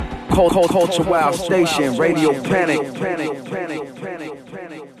Culturewildstation, Radio Panic.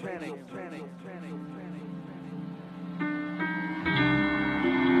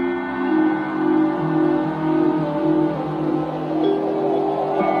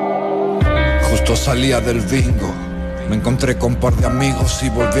 Justo salía del bingo, me encontré con un par de amigos y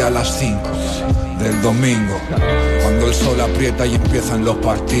volví a las 5 del domingo, cuando el sol aprieta y empiezan los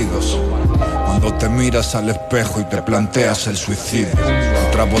partidos, cuando te miras al espejo y te planteas el suicidio.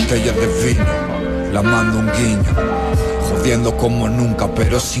 Otra botella de vino, la mando un guiño, jodiendo como nunca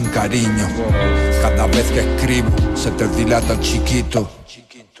pero sin cariño. Cada vez que escribo se te dilata el chiquito,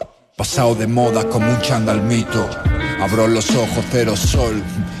 pasado de moda como un chandalmito. Abro los ojos, cero sol,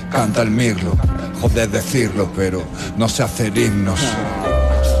 canta el mirlo. Joder decirlo, pero no sé hacer himnos.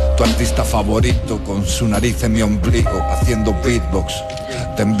 Tu artista favorito con su nariz en mi ombligo, haciendo beatbox.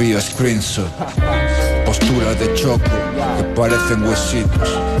 Te envío screenshot, posturas de choco que parecen huesitos.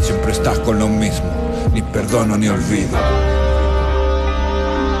 Siempre estás con lo mismo, ni perdono ni olvido.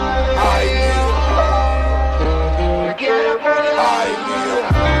 Ay,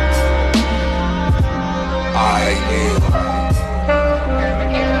 ay,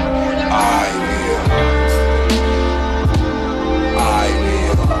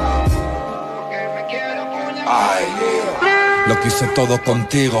 lo quise todo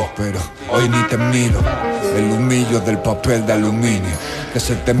contigo, pero hoy ni te miro. El humillo del papel de aluminio que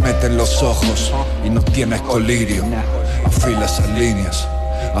se te mete en los ojos y no tienes colirio. Afila esas líneas,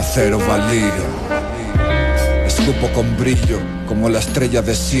 acero valirio. Escupo con brillo como la estrella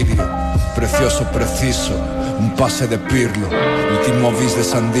de Sirio. Precioso, preciso, un pase de Pirlo, último bis de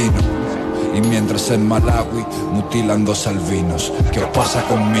Sandino. Y mientras en Malawi mutilan dos albinos. ¿Qué os pasa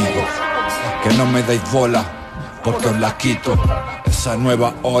conmigo? Que no me dais bola, porque os la quito. Esa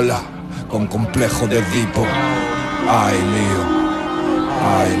nueva ola con complejo de Edipo. Ay, lío,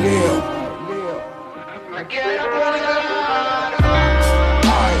 ay, lío.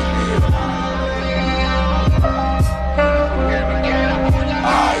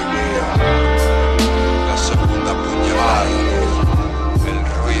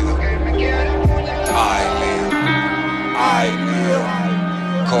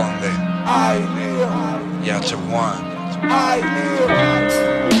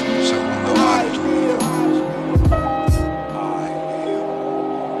 Segundo acto.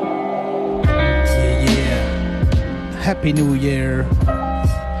 Yeah. Happy New Year.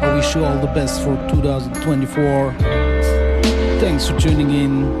 I wish you all the best for 2024. Thanks for tuning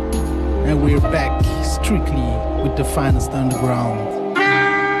in. And we're back strictly with the finest underground.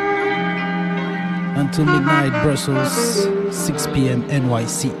 Until midnight Brussels, 6 p.m.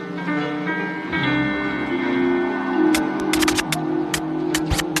 NYC.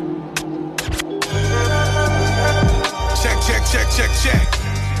 Check.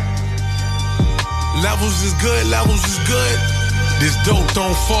 Levels is good, levels is good. This dope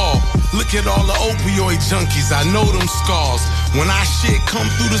don't fall. Look at all the opioid junkies, I know them scars. When our shit come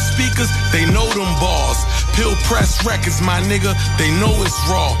through the speakers, they know them bars. Pill press records, my nigga, they know it's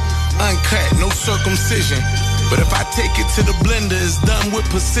raw. Uncut, no circumcision. But if I take it to the blender, it's done with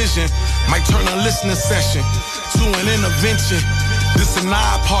precision. Might turn a listener session to an intervention. This a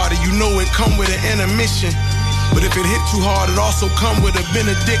nod party, you know it come with an intermission. But if it hit too hard, it also come with a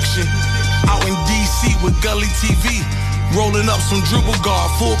benediction. Out in D.C. with Gully TV, rolling up some dribble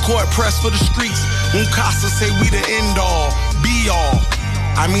guard, full court press for the streets. Uncasa say we the end all, be all.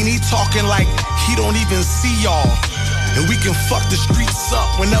 I mean, he talking like he don't even see y'all. And we can fuck the streets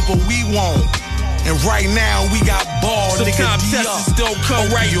up whenever we want. And right now we got balls. Sometimes testers don't come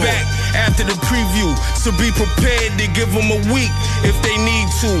right back after the preview, so be prepared to give them a week if they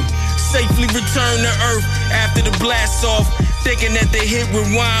need to. Safely return to earth after the blast off, thinking that they hit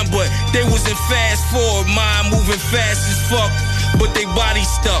rewind, but they wasn't fast forward. Mind moving fast as fuck, but they body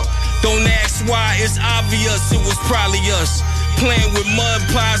stuck. Don't ask why, it's obvious it was probably us. Playing with mud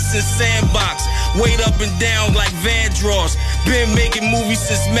pots and sandbox, weight up and down like Vandross. Been making movies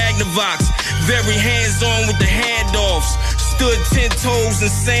since Magnavox, very hands-on with the handoffs. Stood 10 toes in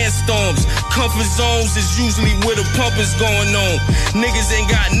sandstorms. Comfort zones is usually where the pump is going on. Niggas ain't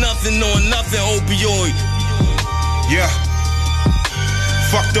got nothing on nothing opioid. Yeah.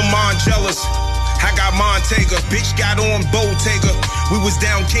 Fuck them Mangellas. I got Montega, bitch got on Bottega. We was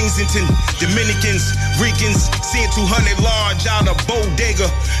down Kensington, Dominicans, Ricans, seeing 200 large out of bodega.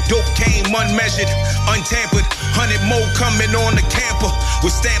 Dope came unmeasured, untampered, 100 more coming on the camper with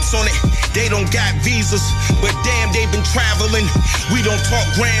stamps on it. They don't got visas, but damn, they been traveling. We don't talk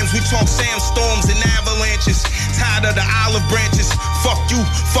grams, we talk sandstorms and avalanches. Tired of the olive branches. Fuck you,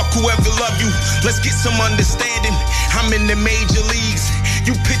 fuck whoever love you. Let's get some understanding. I'm in the major leagues.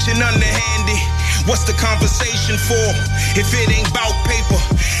 You pitching underhanded. What's the conversation for if it ain't about paper?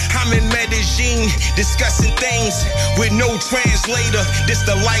 I'm in Medellin discussing things with no translator. This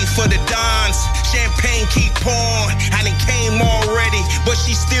the life of the Dons. Champagne keep pouring. I done came already, but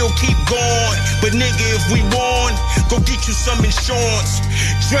she still keep going. But nigga, if we won, go get you some insurance.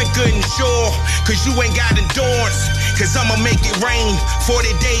 Drink good and sure, cause you ain't got endurance. Cause I'ma make it rain 40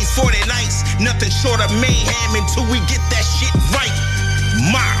 days, 40 nights. Nothing short of mayhem until we get that shit right.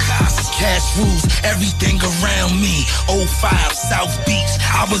 My cash rules everything around me. 05 South Beach,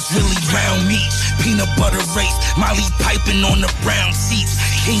 I was really round meat. Peanut butter race, Molly piping on the brown seats.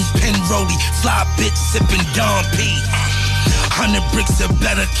 Kingpin rollie, fly bitch sipping Dom P. 100 bricks are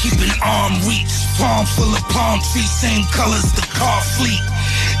better, keeping arm reach. Farm full of palm trees, same colors the car fleet.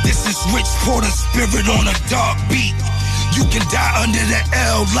 This is rich Porter spirit on a dark beat. You can die under the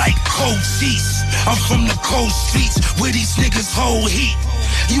L like cold sheets. I'm from the cold streets where these niggas hold heat.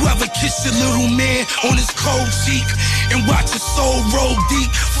 You ever kiss your little man on his cold cheek and watch his soul roll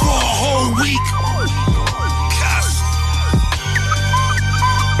deep for a whole week?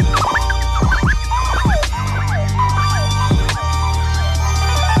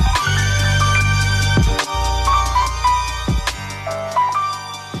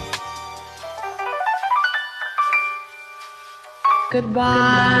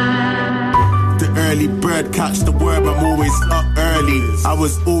 Goodbye. The early bird catch the worm, I'm always up early. I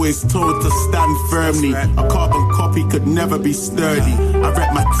was always told to stand firmly. A carbon copy could never be sturdy. I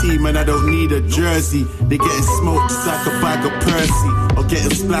rep my team and I don't need a jersey. They getting smoked just like a bag of Percy, or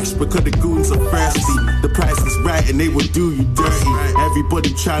getting splashed because the goons are thirsty. The price is right and they will do you dirty.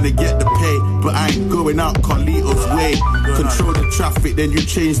 Everybody trying to get the pay, but I ain't going out Carlito's way. Control the traffic, then you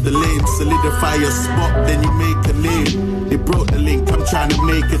change the lane. Solidify your spot, then you make a name. They broke the link, I'm trying to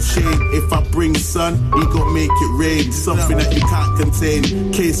make a chain. If I bring sun, he gon' make it rain. Something that you can't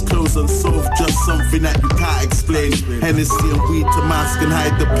contain. Case closed unsolved, just something that you can't explain. Hennessy and weed to mask and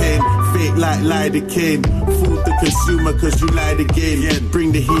hide the pain. Fake like lidocaine. Fool the consumer cause you lied again.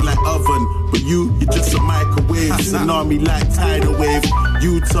 Bring the heat like oven, but you're just a microwave. Tsunami like tidal wave.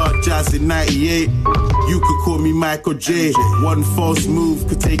 Utah Jazz in 98. You could call me Michael J. One false move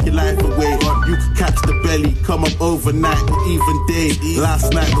could take your life away. You could catch the belly, come up overnight or even day.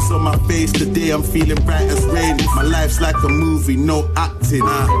 Last night was on my face, today I'm feeling bright as rain. My life's like a movie, no acting.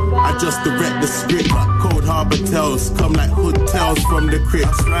 I just direct the script. Cold harbor tells, come like hood tells from the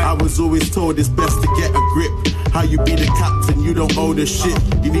crypt. I was always told it's best to get a grip. How you be the captain, you don't owe the shit.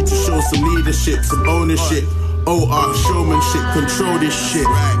 You need to show some leadership, some ownership. OR, showmanship, control this shit.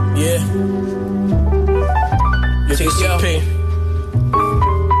 Yeah. TCP.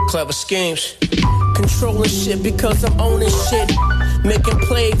 Clever schemes. Controlling shit because I'm owning shit. Making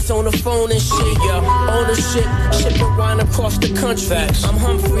plays on the phone and shit, yo. Ownership, shipping wine across the country. Facts. I'm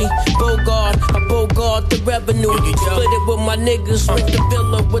Humphrey, Bogart, I Bogart the revenue. Split it with my niggas, rent the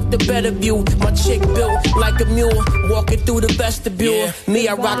villa with the better view. My chick built like a mule, walking through the vestibule. Me,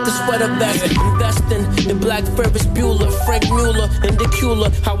 I rock the sweater vest, investing in black Ferris Bueller, Frank Mueller, and the Cooler.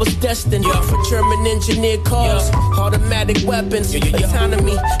 I was destined for German engineered cars, automatic weapons,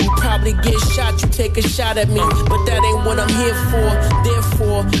 autonomy. You probably get shot, you take a shot at me, but that ain't what I'm here for.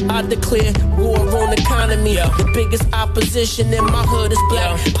 Therefore, I declare war on economy. The biggest opposition in my hood is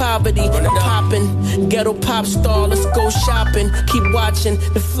black poverty. I'm popping, ghetto pop star, let's go shopping. Keep watching,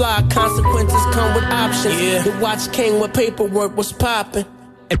 the fly consequences come with options. The watch came with paperwork was popping.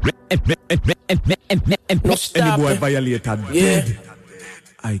 No stopping. Any boy violated dead,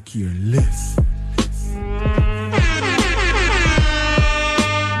 I care less.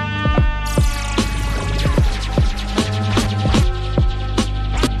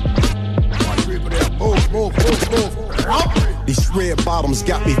 Move. These red bottoms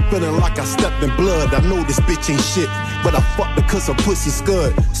got me feeling like I stepped in blood. I know this bitch ain't shit, but I fucked her cause her pussy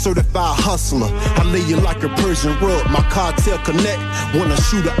scud. Certified hustler, I lay you like a Persian rug. My cartel connect, wanna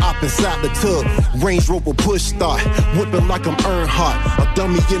shoot her up inside the tub. Range Rover push start, whipping like I'm Earnhardt. A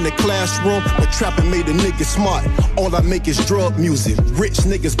dummy in the classroom, but trapping made a nigga smart. All I make is drug music, rich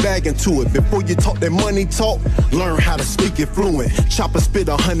niggas bagging to it. Before you talk that money talk, learn how to speak it fluent. Chopper spit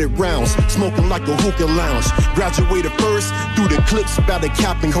 100 rounds, smoking like a hookah lounge. Graduated first, through the clips, about a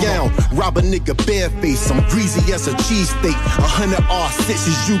cap and gown. Rob a nigga bareface, I'm greasy as a cheesesteak. 100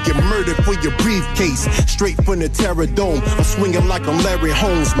 R6s, you get murdered for your briefcase. Straight from the Terror Dome, I'm swinging like I'm Larry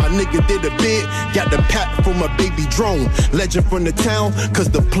Holmes. My nigga did a bid, got the pat from a baby drone. Legend from the town, cause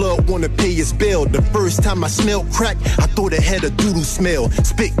the plug wanna pay his bill. The first time I smelled crack, I thought it had a doodle smell.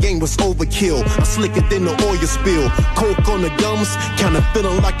 Spit game was overkill, I'm slicker than the oil spill. Coke on the gums, kinda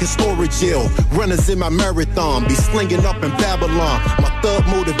feeling like a storage jail. Runners in my marathon, be slinging up in Babylon. My thug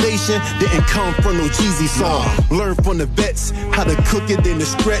motivation didn't come from no Jeezy song. Learn from the vets how to cook it in the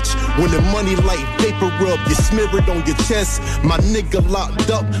stretch. When the money like vapor rub, you smear it on your chest. My nigga locked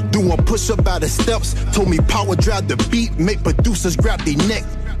up, doing push-up out of steps. Told me power drive the beat, make producers grab their neck.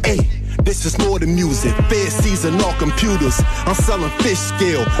 Ayy, this is more than music. Fed season, all computers. I'm selling fish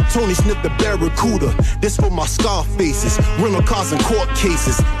scale. Tony snipped the barracuda. This for my scar faces. Rental cars and court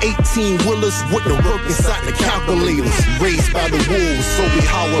cases. 18-wheelers with the work inside the calculators. Raised by the wolves, so we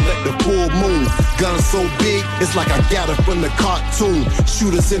howl at the full moon. Gun so big, it's like I got it from the cartoon.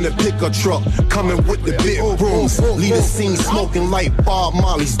 Shooters in the pickup truck, coming with the big rooms. Lead the scene smoking like Bob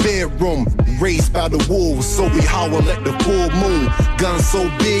Marley's bedroom. Raised by the wolves, so we howl at the full moon. Gun so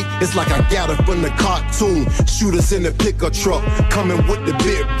big, it's like I got it from the cartoon. Shooters in the pickup truck, coming with the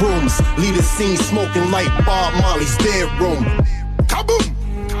big rooms. Lead the scene smoking like Bob Marley's bedroom. Kaboom!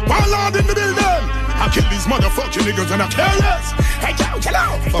 Wild in the building! I kill these motherfucking niggas and I care less. Hey, chill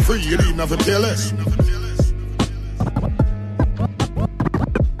out! For free, you need nothing care less.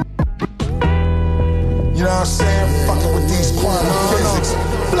 You know what I'm saying? Fucking with these quantum physics.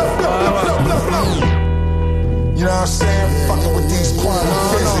 Blah, blah, blah, blah, blah. You know what I'm saying? Fucking with these quantum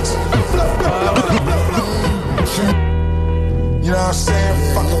physics. Blah, blah, blah, blah, blah. You know what I'm saying?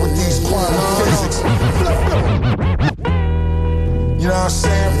 Fucking with these quantum physics. Blah, blah, blah. You know what I'm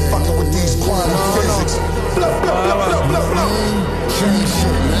saying? Fucking with these quantum physics. Blah, blah, blah, blah, blah, blah.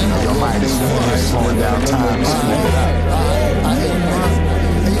 Your mind is slowing down time.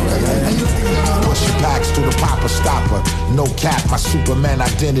 Push your packs to the popper stopper. No cap, my Superman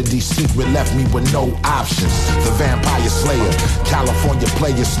identity secret left me with no options. The vampire slayer, California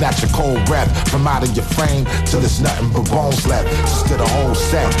player, snatch a cold breath from out of your frame till there's nothing but bones left. Just did a whole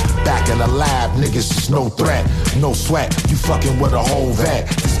set, back in the lab, niggas just no threat, no sweat. You fucking with a whole vet.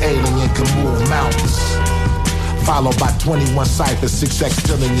 This alien can move mountains. Followed by 21 ciphers, 6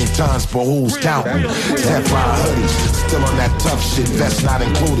 trillion tons, but who's counting? Teflon hoodies, still on that tough shit, vest not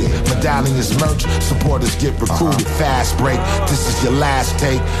included. Medallions merch, supporters get recruited. Fast break, this is your last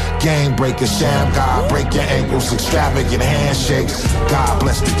take. Game breaker, sham God, break your ankles, extravagant handshakes. God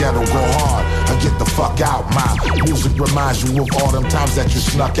bless the ghetto, go hard, or get the fuck out. My music reminds you of all them times that you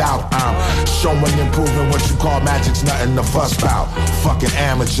snuck out. I'm showing and proving what you call magic's nothing to fuss about. Fucking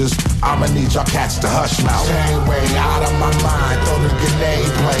amateurs, I'ma need y'all cats to hush mouth. Way out of my mind, throw the grenade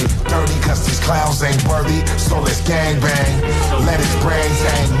play dirty cause these clowns ain't worthy, so let's gangbang. Let his brains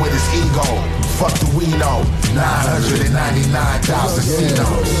hang with his ego. Fuck do we know? 999,000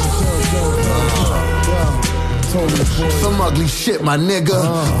 C-notes. Some ugly shit, my nigga.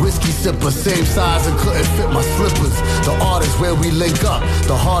 Whiskey sipper, same size and couldn't fit my slippers. The artist where we link up,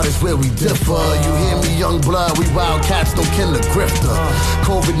 the hardest where we differ. You hear me, young blood, we wild cats, don't kin the grifter.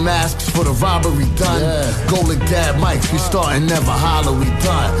 COVID masks for the robbery done. Golden dab mics, we starting never holler, we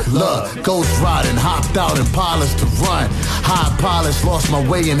done. Look, ghost riding, hopped out and polished to run. High polish, lost my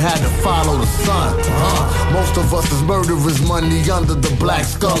way and had to follow the sun. Most of us is murderers, money under the black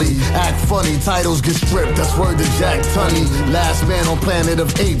scully. Act funny, titles get stripped, that's word to Jack Tunney. Last man on Planet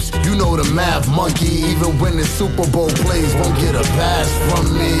of Apes, you know the math monkey. Even when the Super Bowl plays, won't get a pass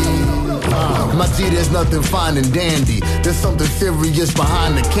from me. My G, there's nothing fine and dandy. There's something serious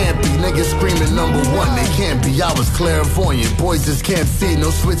behind the can't be. Niggas screaming number one, they can't be. I was clairvoyant, boys just can't see. No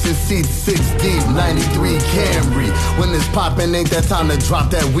switching seats, 6 deep, 93 Camry. When it's poppin', ain't that time to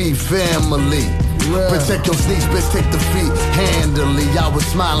drop that weed family. Protect your sneaks, bitch, take the feet handily. I was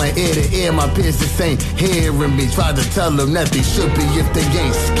smiling ear to ear, my peers just ain't hearing me. Tried to tell them that they should be if they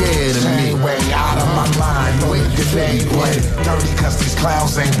ain't scared of me. Way out of my mind, throw the grenade play dirty cause these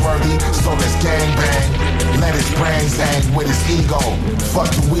clowns ain't worthy, so let's gangbang. Let his brains hang with his ego.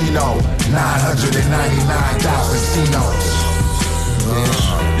 Fuck do we know? 999,000 C-notes.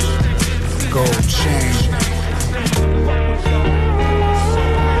 Gold chain.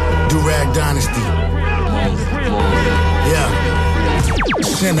 Durag Dynasty. Yeah.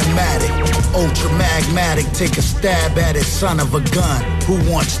 Cinematic, ultra magmatic, take a stab at it, son of a gun. Who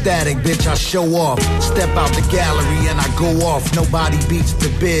wants static, bitch, I show off. Step out the gallery and I go off. Nobody beats the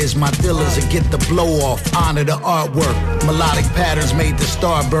biz, my dealers will get the blow off. Honor the artwork, melodic patterns made the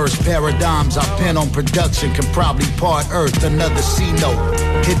starburst. Paradigms I pen on production can probably part earth. Another C-note,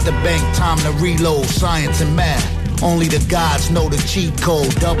 hit the bank, time to reload. Science and math, only the gods know the cheat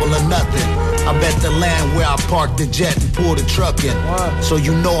code, double or nothing. I bet the land where I parked the jet and pulled the truck in. So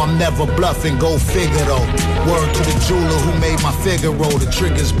you know I'm never bluffing, go figure though. Word to the jeweler who made my figure roll. The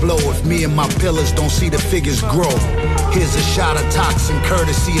triggers blow if me and my pillars don't see the figures grow. Here's a shot of toxin,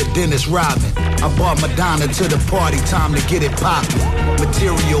 courtesy of Dennis Rodman. I brought Madonna to the party, time to get it poppin'.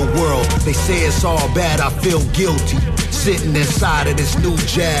 Material world, they say it's all bad, I feel guilty. Sitting inside of this new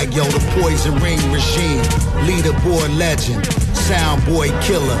Jag, yo, the poison ring regime. Leaderboard legend, soundboy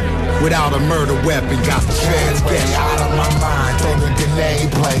killer. Without a murder weapon, got the fans guessing. Out of my mind, throw the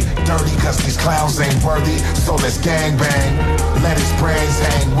grenade play. Dirty cause these clowns ain't worthy, so let's gangbang. Let his brains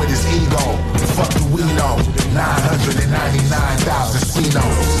hang with his ego. Fuck do we know? 999,000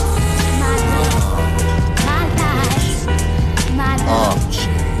 Spinos. My life,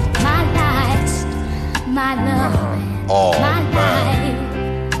 my love, my life.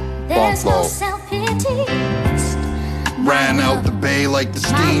 There's no self-pity. Ran out the bay like the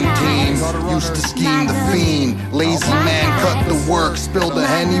steam team. Used to scheme the fiend. Lazy man cut the work. Spilled the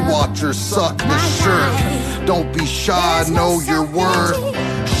Henny, watcher suck the shirt. Don't be shy, know your worth.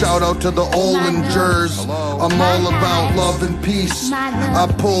 Shout out to the Ollingers. I'm all about love and peace. I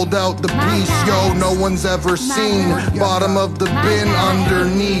pulled out the piece, yo, no one's ever seen. Bottom of the bin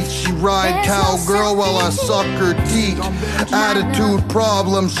underneath. She ride cowgirl while I suck her teeth. Attitude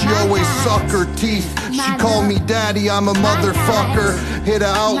problem, she always suck her teeth. She call me daddy, I'm a motherfucker. Hit a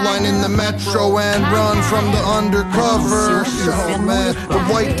outline in the metro and run from the undercover. Oh man, the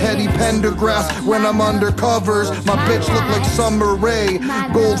white Teddy Pendergrass when I'm undercovers. My bitch look like Summer Rae.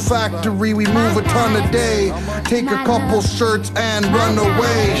 Gold factory, we move a ton a day. Take a couple shirts and run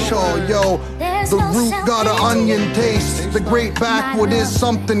away. Oh yo, the root got an onion taste. The great backwood is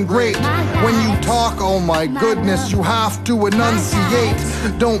something great. When you talk, oh my goodness, you have to enunciate.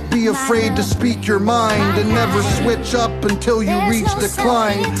 Don't be afraid to speak your mind and never switch up until you reach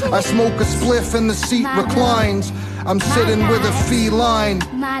decline. I smoke a spliff and the seat reclines. I'm sitting with a feline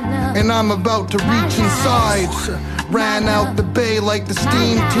and I'm about to reach inside. Ran out the bay like the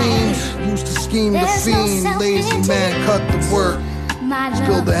steam teams. Used to scheme the fiend. Lazy man cut the work.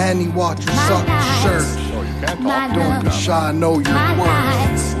 Spill the Henny, watch her suck the shirt. Don't be shy, know your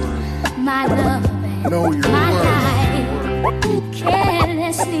worth. Know your worth.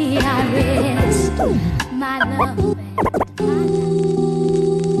 Carelessly I rest. My love.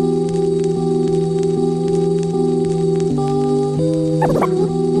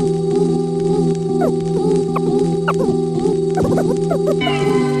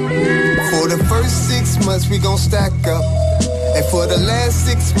 For the first 6 months we gon' stack up, and for the last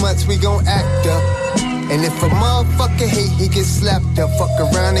 6 months we gon' act up. And if a motherfucker hate, he get slapped up. Fuck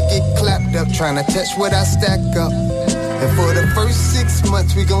around and get clapped up, tryna touch what I stack up. And for the first 6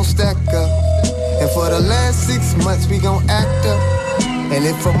 months we gon' stack up, and for the last 6 months we gon' act up. And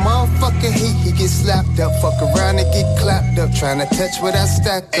if a motherfucker hate, he get slapped up. Fuck around and get clapped up, tryna touch what I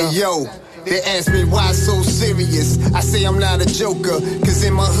stack up. Hey yo, they ask me why so serious. I say I'm not a joker, cause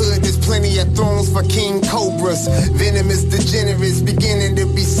in my hood there's plenty of thrones for king cobras. Venomous degenerates beginning to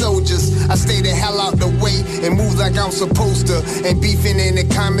be soldiers. I stay the hell out the way and move like I'm supposed to. And beefing in the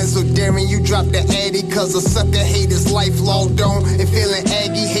comments so daring you drop the addy, cause a sucker hate his life logged on. And feeling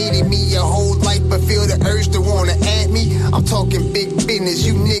aggy, hated me your whole life, but feel the urge to wanna add me. I'm talking big business,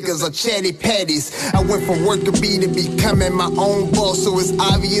 you niggas are chatty patties. I went from worker bee to becoming my own boss, so it's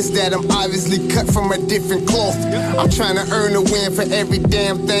obvious that I'm obviously cut from a different cloth. I'm trying to earn a win for every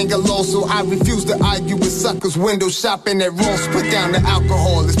damn thing I lost, so I refuse to argue with suckers window shopping at Ross. Put down the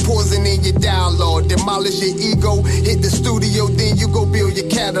alcohol, it's poison in your dialogue. Demolish your ego, hit the studio, then you go build your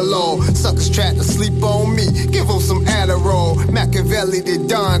catalog. Suckers try to sleep on me, give them some Adderall. Machiavelli the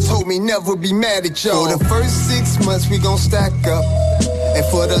Don told me never be mad at y'all. For the first 6 months we gon' stack up, and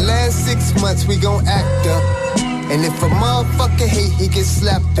for the last 6 months we gon' act up. And if a motherfucker hate, he get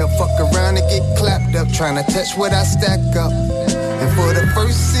slapped up. Fuck around and get clapped up, tryna touch what I stack up. And for the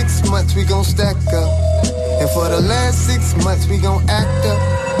first 6 months we gon' stack up, and for the last 6 months we gon' act up.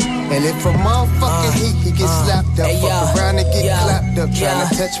 And if a motherfucker hate, he get slapped up. Fuck around and get clapped up, tryna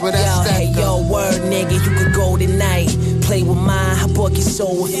touch what I stack up. Yo, word nigga, you could go tonight. Play with mine, I book your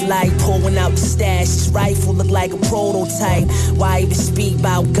soul with flight. Pulling out the stash, this rifle look like a prototype. Why even speak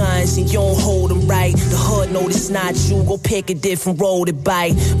about guns and you don't hold them right? The hood know this not you, go pick a different road to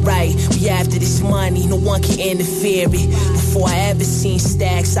bite. Right, we after this money, no one can interfere it. Before I ever seen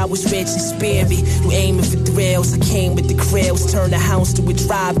stacks, I was rich and spirit. You aiming for thrills, I came with the krills. Turn the house to a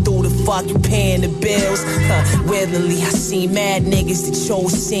drive-through, the fuck you paying the bills. Willingly, I seen mad niggas that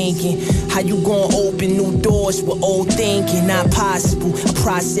chose sinking. How you gon' open new doors with old thinking? Not possible. I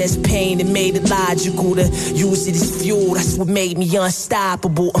processed pain and made it logical to use it as fuel. That's what made me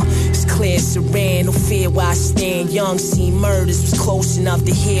unstoppable. It's clear, serene, no fear where I stand. Young, seen murders, was close enough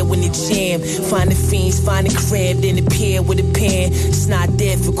to hear when it jammed. Find the fiends, find the crib, then appear with a pen. It's not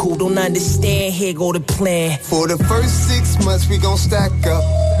difficult, don't understand. Here go the plan. For the first 6 months we gon' stack up,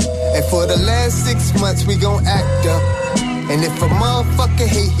 and for the last 6 months we gon' act up. And if a motherfucker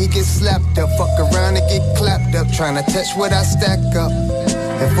hate, he get slapped up. Fuck around and get clapped up. Tryna touch what I stack up.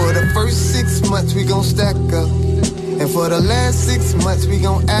 And for the first 6 months, we gon' stack up. And for the last 6 months, we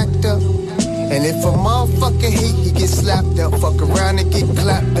gon' act up. And if a motherfucker hate, he get slapped up. Fuck around and get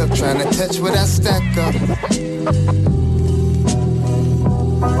clapped up. Tryna touch what I stack up.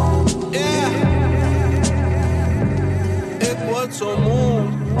 Yeah. Ik word zo moe.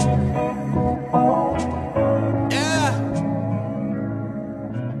 Yeah.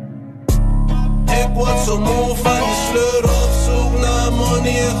 Ik word zo moe van die sleur. Op zoek naar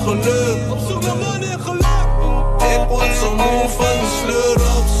money en geluk. Op zoek naar money en geluk. Ik word zo moe van die sleur.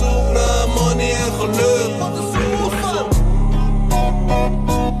 Op zoek naar money en geluk. Wat is er moe van?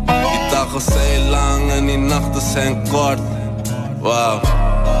 Die dagen zijn lang en die nachten zijn kort. Wow.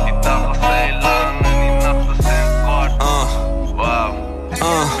 Die dagen zijn lang en die nachten zijn kort. Wow.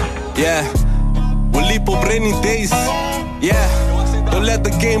 Yeah. We liepen op rainy days. Yeah. Don't let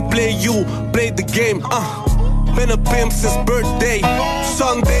the game play you. Play the game. Ben een pimp since birthday.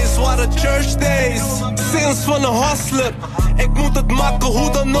 Sundays waren church days. Sinds van een hustler. Ik moet het maken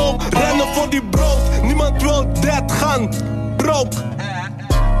hoe dan ook. Rennen voor die brood. Niemand wil dead gaan. Broke.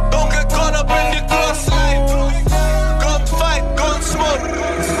 Don't get caught up in die crossline. Gunfight, gunsmoke.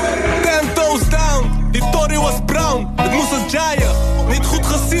 10 toes down. Die Tory was brown. Ik moest het jaaien. Niet goed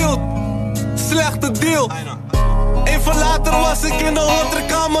gesealed. Slechte deal. Even later was ik in de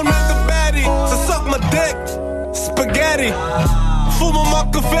hotelkamer met de baddie. Ze zag mijn dik. Spaghetti. Voel me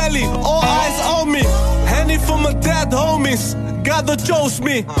Machiavelli. All eyes on me. Henny voor mijn dead homies. God that chose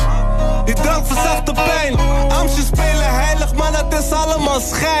me. Die drank verzacht de pijn. Amstje spelen heilig, maar het is allemaal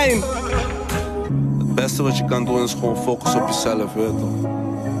schijn. Het beste wat je kan doen is gewoon focus op jezelf, weet je toch?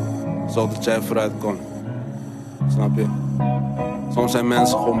 Zodat jij vooruit komt. Snap je? Soms zijn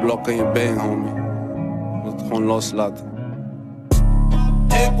mensen gewoon blokken in je been, homie. Je moet het gewoon loslaten.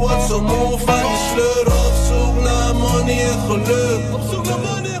 Ik word zo moe van die sleur. Op zoek naar money en geluk. Op zoek naar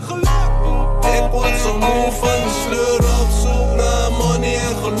money en geluk. Ik word zo moe van die sleur. Op zoek naar money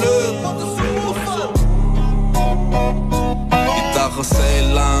en geluk. Wat is er moe van? Die dagen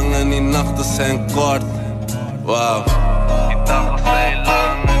zijn lang en die nachten zijn kort. Wow. Die dagen zijn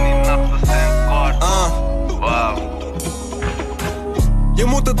lang en die nachten zijn kort. Wow. Je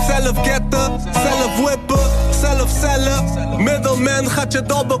moet het zelf getten, zelf whippen, zelf cellen. Middleman gaat je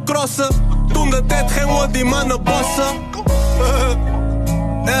dobbel crossen. Toen de tijd ging we die mannen bossen.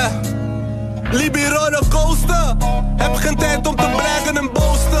 Libby rollercoaster. Heb geen tijd om te braggen en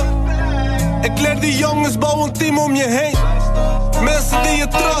boosten. Ik leer die jongens, bouw een team om je heen. Mensen die je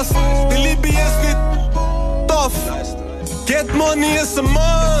trust. Die Libby is niet tof. Get money is a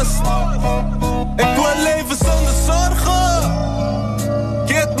must. Ik wil leven zonder zorgen.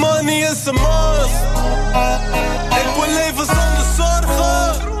 Get money is a must. Ik wil leven zonder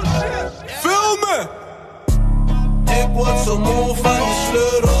zorgen. Vul me. Ik word zo moe van die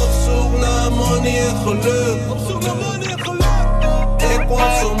sleur. Op zoek naar money en geluk. Op zoek naar money en geluk. Ik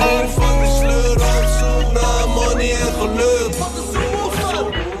word zo moe van die sleur. Op zoek naar money en geluk. Wat is er moe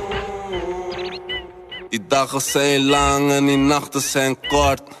van? Die dagen zijn lang en die nachten zijn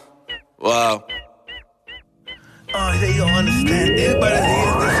kort. Wow. Oh, they don't understand. Everybody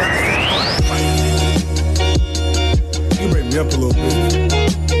here doesn't understand. You bring me up a little bit.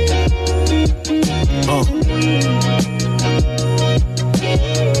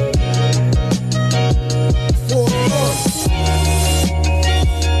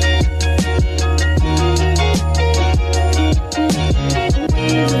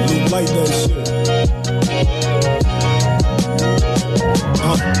 You like that shit.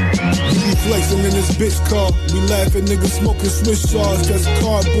 Flexing in this bitch car, we laughing niggas smoking Swiss jars. That's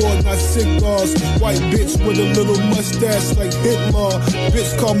cardboard, not cigars. White bitch with a little mustache like Hitler.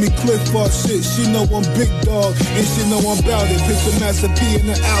 Bitch call me Clifford, shit, she know I'm big dog. And she know I'm bout it, picture Master P in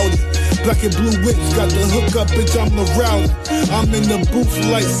the Audi. Black and blue whips, got the hook up, bitch, I'm the router. I'm in the booth,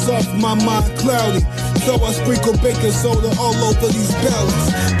 lights off, my mind cloudy. So I sprinkle baking soda all over these ballots.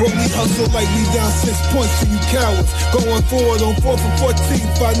 But we hustle like we down 6 points to you cowards. Going forward on 4th and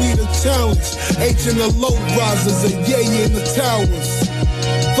 14th, I need a challenge. H in the low risers, a yay in the towers.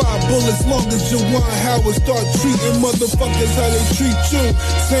 5 bullets long as Juwan Howard. Start treating motherfuckers how they treat you.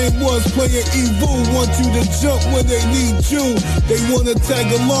 Same ones playing evil, want you to jump when they need you. They wanna tag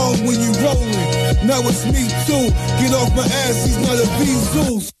along when you rolling. Now it's me too. Get off my ass, he's not a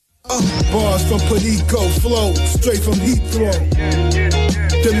Bezos. Bars from Perico, flow straight from Heathrow.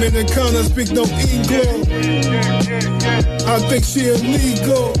 Dominicana speak no ego. I think she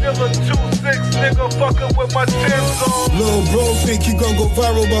illegal. Still a 2-6 nigga fucking with my tins on. Lil' bro think he gon' go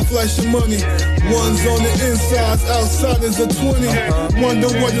viral by flashing money. One's on the insides, outside is a 20. Wonder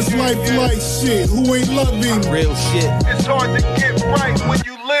what his life like, shit. Who ain't loving? Real shit. It's hard to get right when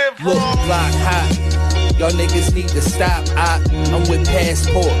you live Look, wrong. block hot. Y'all niggas need to stop. I'm with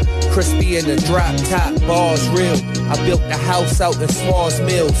Passport, crispy in the drop top, bars real. I built the house out in Swans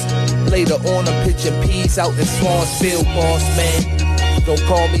Mills. Later on, I'm pitching peas out in Swansville, boss man. Don't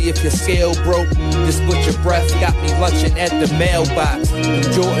call me if your scale broke. This butcher breath got me lunching at the mailbox.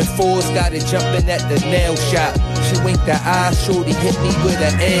 Jordan 4's got it jumping at the nail shop. She winked her eye, shorty hit me with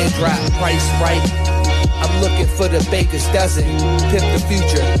an airdrop. Price right. I'm looking for the baker's dozen. Pimp the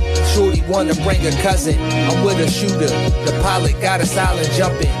future. Shorty wanna bring a cousin. I'm with a shooter. The pilot got us island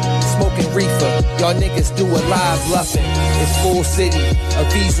jumping. Smoking reefer. Y'all niggas do a live bluffing. It's full city. A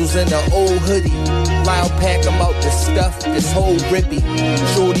Diesel's in an old hoodie. Loud pack 'em out the stuff. This whole rippy.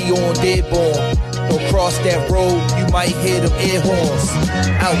 Shorty on Deadborn. Don't cross that road. You might hear them air horns.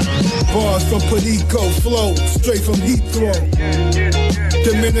 Out. Bars from Perico flow. Straight from Heathrow.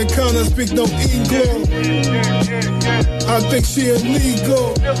 Dominicana speak no ego. I think she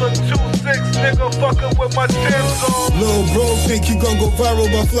illegal. Still a 2-6 nigga fucking with my tins on. Lil' bro think he gon' go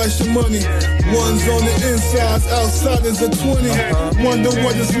viral by flashing money. One's on the insides, outside is a 20. Wonder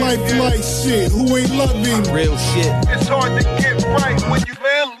what his life like, shit. Who ain't loving? Real shit. It's hard to get right when you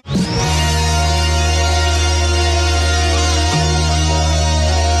live.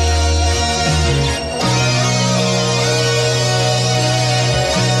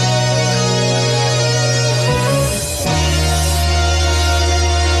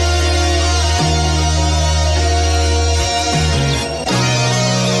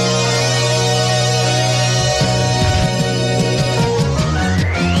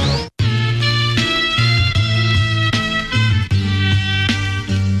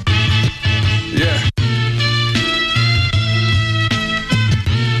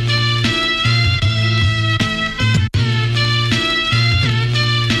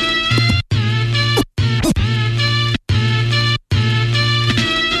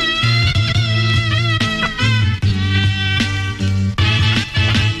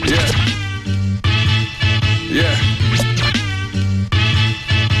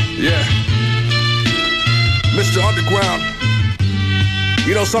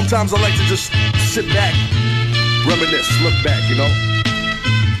 Sometimes I like to just sit back, reminisce, look back, you know?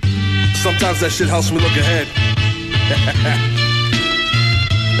 Sometimes that shit helps me look ahead.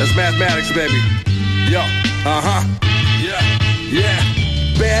 That's mathematics, baby. Yo, yeah.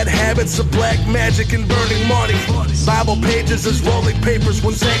 Bad habits of black magic and burning money. Bible pages as rolling papers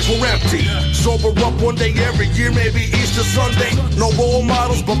when tanks were empty. Sober up one day every year, maybe Easter Sunday. No role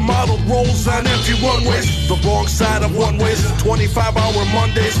models, but model roles on empty runways. The wrong side of one ways, 25-hour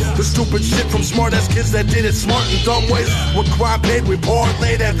Mondays. The stupid shit from smart-ass kids that did it smart and dumb ways. When crime paid, we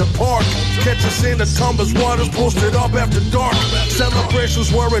parlayed at the park. Catch us in the tumblers, waters posted up after dark.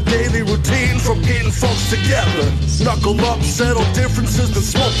 Celebrations were a daily routine from getting folks together. Knuckle up, settle differences, then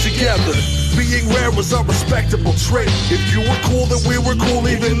smoke together. Being rare was a respectable trait. If you were cool, then we were cool,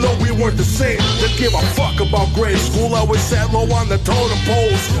 even though we weren't the same. Didn't give a fuck about grade school, always sat low on the totem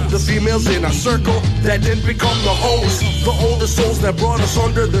poles. The females in our circle that didn't become the hoes. The older souls that brought us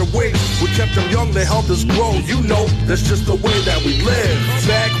under their wings. We kept them young, they helped us grow. You know, that's just the way that we live.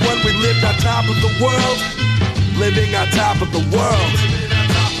 Back when we lived on top of the world, living on top of the world.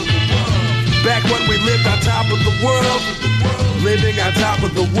 Back when we lived on top of the world, living on top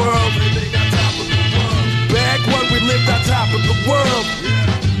of the world. Back when we lived on top of the world,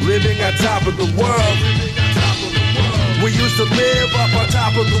 living on top of the world. We used to live up on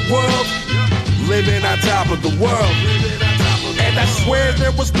top of the world, living on top of the world. And I swear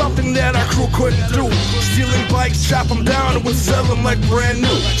there was nothing that our crew couldn't do. Stealing bikes, chop them down, and would sell them like brand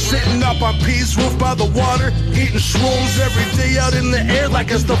new. Sitting up on Peace Roof by the water, eating shrooms every day out in the air like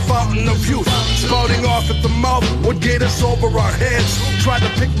it's the fountain of youth. Spouting off at the mouth would get us over our heads. Tried to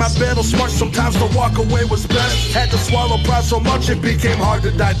pick my battle smart, sometimes to walk away was best. Had to swallow pride so much it became hard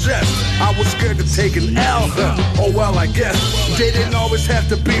to digest. I was scared to take an L, oh well I guess. They didn't always have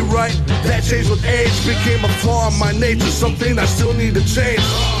to be right, that changed with age. Became a flaw in my nature, something I still need to change.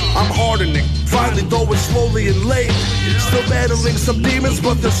 I'm hardening, finally though it's slowly and late. Still battling some demons,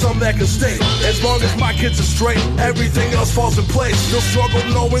 but there's some that can stay. As long as my kids are straight, everything else falls in place. Still struggle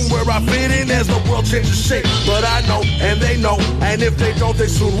knowing where I fit in as the world changes shape. But I know, and they know, and if they don't, they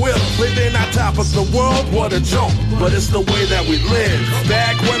soon will. Living on top of the world, what a joke. But it's the way that we live.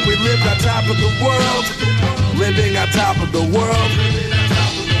 Back when we lived on top of the world, living on top of the world.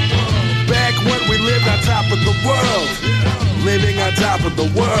 lived on top of the world. Living on top of the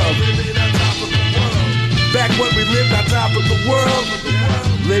world. Back when we lived on top of the world.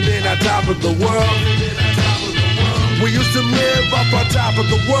 Living on top of the world. We used to live up on top of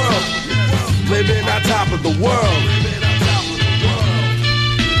the world. Living on top of the world.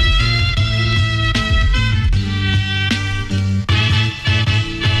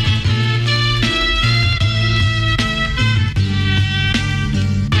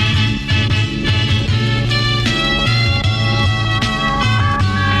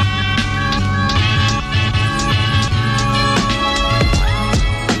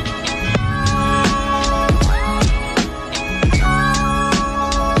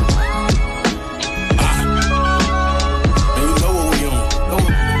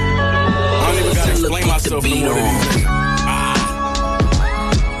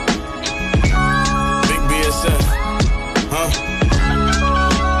 Big BSF, huh?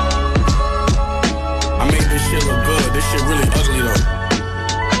 I made this shit look good. This shit really ugly though.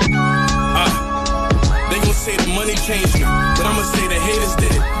 They gon' say the money changed me, but I'ma say the haters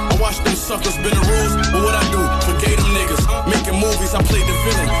did it. I watched them suckers bend the rules, but what I do? Forgave them niggas. Making movies, I played the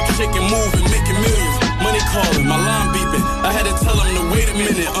villain. Shaking, moving, making millions. Money calling, my line beeping. I had to tell them to wait a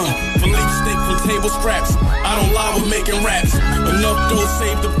minute. Philippe steak from table scraps. I don't lie with making raps. Enough dough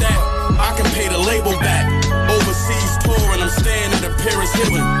saved up that I can pay the label back. Overseas touring, I'm staying at a Paris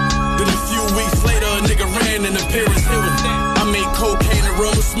Hilton. Then a few weeks later, a nigga ran in the Paris Hilton. I made cocaine and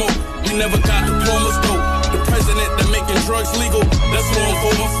rum and smoke. We never got diplomas though. The president that making drugs legal, that's who I'm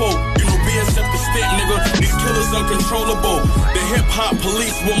voting for. You know BSF the stamp, nigga. These killers uncontrollable. The hip hop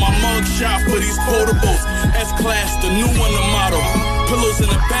police with my mug shot for these quotables. S-Class, the new one, the model. Pillows in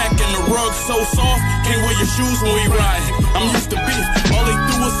the back and the rug so soft. Can't wear your shoes when we ride. I'm used to beef. All they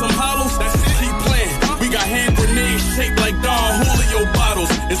do is some hollows. That's it. Keep playing. We got hand grenades shaped like Don Julio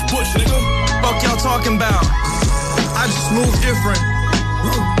bottles. It's Bush, nigga. Fuck y'all talking about? I just move different.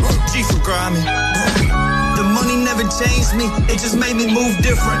 G for grimy. The money never changed me, it just made me move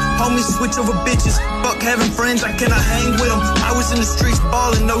different. Homies switch over bitches, fuck having friends, I cannot hang with them. I was in the streets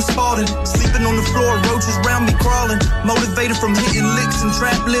ballin', no spalding. Sleeping on the floor, roaches round me crawling. Motivated from hitting licks and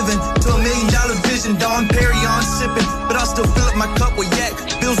trap living to $1 million vision, Don Perignon sipping. But I still fill up my cup with yak.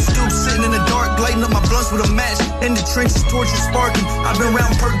 Bill Stoops sitting in the dark, lighting up my blunts with a match. In the trenches, torches sparking. I've been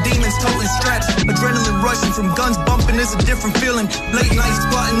around perk demons, toting straps. Adrenaline rushing from guns bumping is a different feeling. Late nights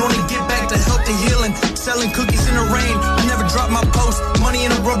plotting on to get back to healthy healing. Selling cookies in the rain, I never dropped my post. Money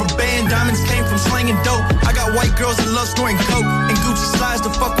in a rubber band, diamonds came from slanging dope. I got white girls that love snorting coke and Gucci slides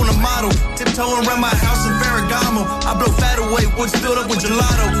to fuck on a model. Tiptoeing around my house in Ferragamo. I blow fat away, woods filled up with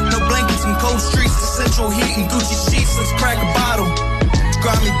gelato. No blankets and cold streets, essential heat and Gucci sheets. Let's crack a bottle.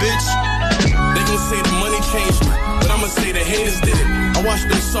 Grab me, bitch. They gon' say the money changed me, but I'ma say the haters did it. I watched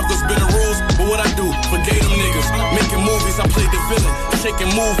them suckers bend the rules, but what I do? Forgave them niggas. Making movies, I played the villain. Shaking,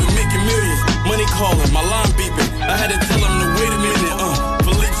 moving, making millions. Money calling, my line beeping. I had to tell them to wait a minute.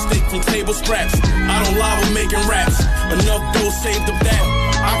 Philippe steak from table scraps. I don't lie with making raps. Enough dough saved up that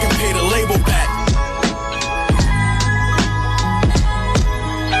I can pay the label back.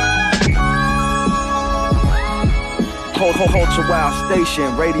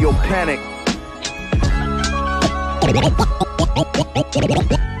 Culturewildstation, Radio Panic.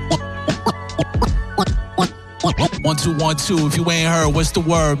 1 2 1 2. If you ain't heard, what's the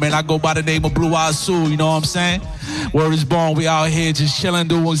word, man? I go by the name of Blue Eyed Sue. You know what I'm saying? Word is born. We out here just chilling,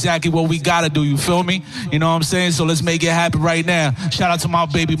 doing exactly what we gotta do. You feel me? You know what I'm saying? So let's make it happen right now. Shout out to my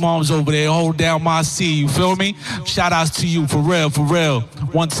baby moms over there. Hold down my C. You feel me? Shout outs to you, for real, for real.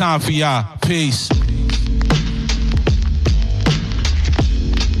 One time for y'all. Peace.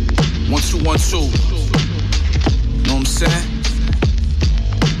 1 2 1 2. You know what I'm saying?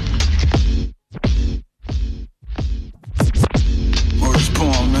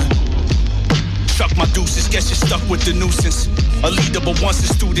 Chuck my deuces, guess you're stuck with the nuisance. A leader, but once the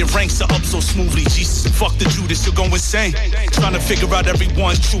student ranks are up so smoothly. Jesus, fuck the Judas, you'll go insane. Trying to figure out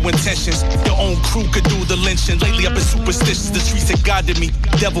everyone's true intentions. Your own crew could do the lynching. Lately I've been superstitious, the streets have guided me.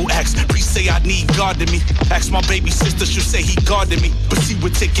 Devil acts, priests say I need God in me. Ask my baby sister, she'll say he guarded me. But see,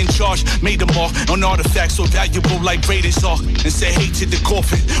 we're taking charge, made them all on artifacts so valuable like Raiders are. And say hey to the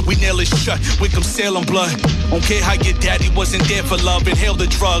coffin, we nail it shut, Wickham Salem blood. Don't care how your daddy wasn't there for love, inhale the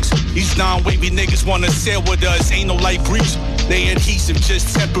drugs. These non-wavy niggas wanna sail with us, ain't no light breeze. They adhesive,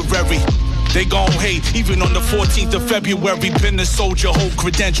 just temporary. They gon' hate, even on the 14th of February. Been a soldier, hold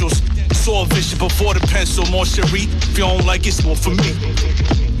credentials. Saw a vision before the pencil, more cherie. If you don't like it, it's more for me.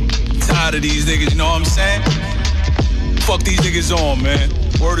 Tired of these niggas, you know what I'm saying? Fuck these niggas on, man.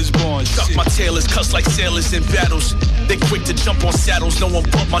 Word is born. Duck my tailors, cuss like sailors in battles. They quick to jump on saddles. No one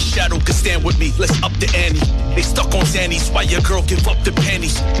but my shadow can stand with me. Let's up the ante. They stuck on Xannies. Why your girl give up the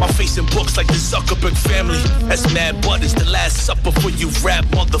panties? My face in books like the Zuckerberg family. That's mad blood. It's the last supper for you rap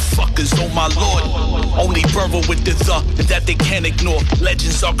motherfuckers. Oh my lord. Only Burrow with the and that they can't ignore.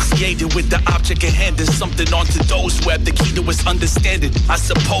 Legends are created with the object at hand. There's something onto those who have the key to its understanding. I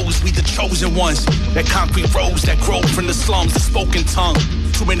suppose we the chosen ones. That concrete rose that grow from the slums. The spoken tongue.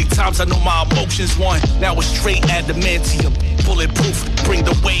 Too many times I know my emotions won. Now it's straight adamantium. Bulletproof, bring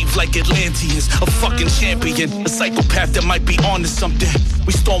the wave like Atlanteans. A fucking champion, a psychopath that might be on to something.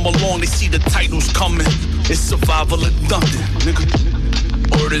 We storm along, they see the titles coming. It's survival or nothing, nigga.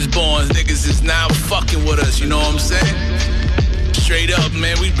 Word is born, niggas is now fucking with us, you know what I'm saying? Straight up,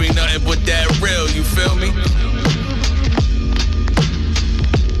 man, we bring nothing but that real, you feel me?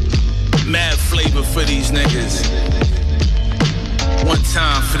 Mad flavor for these niggas. One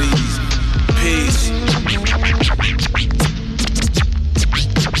time for these. Peace.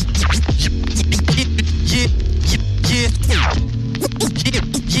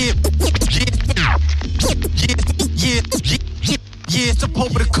 Yeah, it's the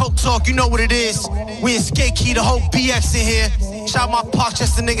Pope of the Coke Talk, you know what it is. We in Skate Key, the whole BX in here. Shout my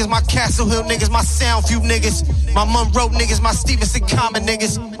Parkchester niggas, my Castle Hill niggas, my Soundview niggas, my Monroe niggas, my Stevenson Common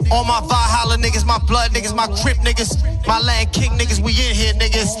niggas, all my Valhalla niggas, my Blood niggas, my Crip niggas, my Land King niggas, we in here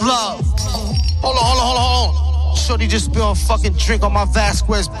niggas. Love. Hold on. Shorty just spilled a fucking drink on my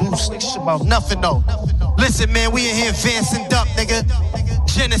Vasquez boots. Nigga, shit about nothing though. Listen, man, we in here advancing up, nigga.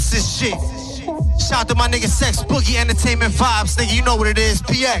 Genesis shit. Shout out to my nigga Sex Boogie Entertainment Vibes, nigga. You know what it is.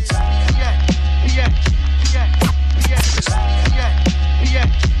 PX.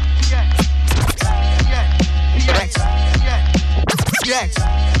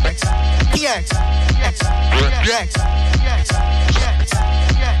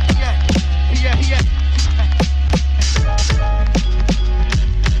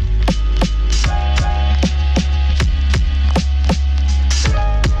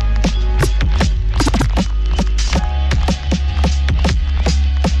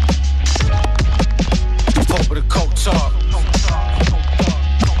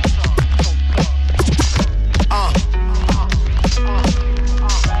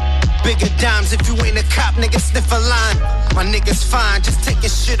 If you ain't a cop, nigga, sniff a line. My niggas fine, just taking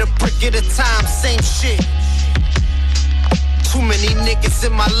shit a brick at a time. Same shit. Too many niggas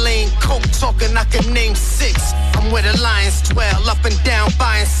in my lane. Coke talking, I can name 6. I'm where the lions dwell, up and down,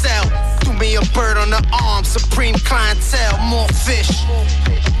 buy and sell. Threw me a bird on the arm, supreme clientele. More fish.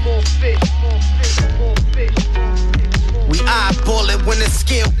 We eyeball it when the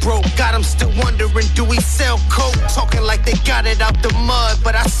scale broke. Got them still wondering, do we sell coke? Talking like they got it out the mud,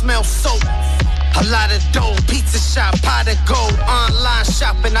 but I smell soap. A lot of dough, pizza shop, pot of gold. Online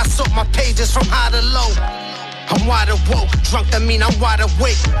shopping, I sort my pages from high to low. I'm wide awoke, drunk that mean I'm wide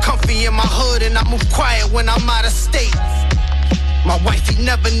awake. Comfy in my hood and I move quiet when I'm out of state. My wifey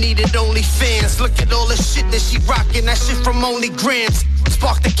never needed OnlyFans. Look at all the shit that she rockin', that shit from Only Grams.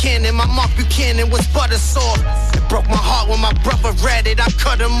 Sparked the cannon, my Mark Buchanan was butter soft. It broke my heart when my brother ratted, I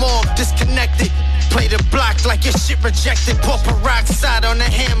cut him off, disconnected. Play the block like your shit rejected. Pour peroxide on the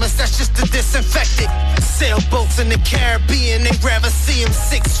hammers, that's just to disinfect it. Sailboats in the Caribbean, they rather see him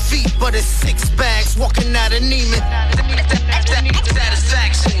 6 feet, but it's 6 bags walking out of Neiman.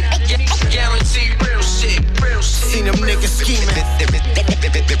 Satisfaction, guaranteed real shit. Seen them niggas scheming.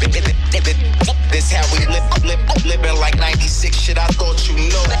 This how we living like 96 shit, I thought you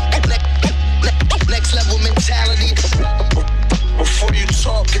know. Next level mentality. Before you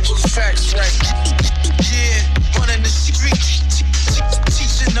talk, get your facts right. Yeah, running the streets,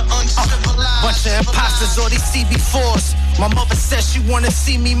 teaching the uncivilized. Bunch of imposters or these CB4s. My mother says she wanna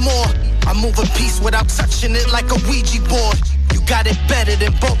see me more. I move a piece without touching it like a Ouija board. You got it better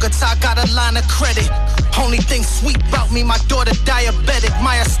than Bogota, got a line of credit. Only thing sweet about me, my daughter diabetic,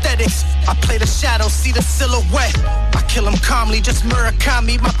 my aesthetics. I play the shadows, see the silhouette. I kill them calmly, just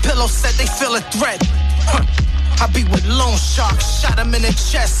Murakami. My pillow said they feel a threat. I be with loan sharks, shot him in the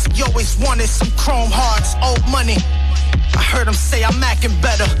chest. He always wanted some chrome hearts, old money. I heard him say I'm acting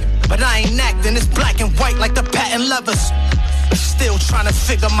better, but I ain't acting, it's black and white like the patent levers. Still trying to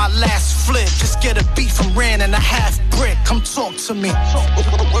figure my last flip. Just get a beat from Rand and a half brick. Come talk to me.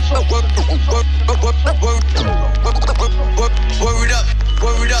 Word up.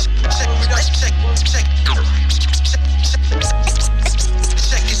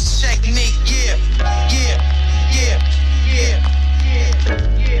 Check his technique. Yeah.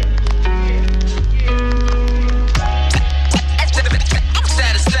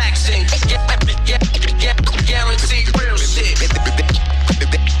 Satisfaction, guaranteed real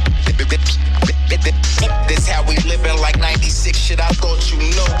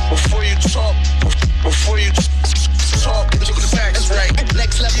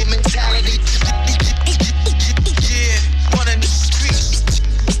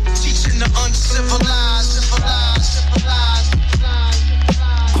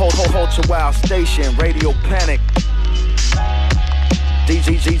Culturewildstation, Radio Panic,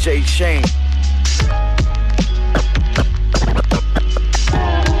 DJ Shane.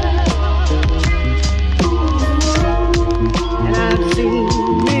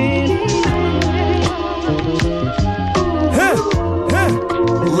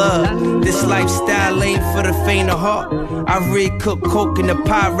 Love, this lifestyle ain't for the faint of heart. I re-cooked coke in the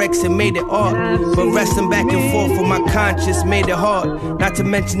Pyrex and made it art. But resting back and forth with my conscience made it hard. Not to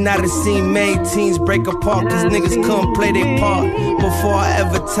mention I done seen many teens break apart cause niggas couldn't play their part. Before I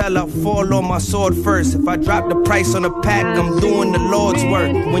ever tell, I fall on my sword first. If I drop the price on a pack, I'm doing the Lord's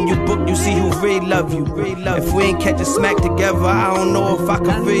work. When you book, you see who really love you. If we ain't catch a smack together, I don't know if I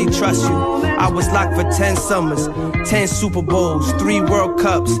can really trust you. I was locked for 10 summers, 10 Super Bowls, 3 World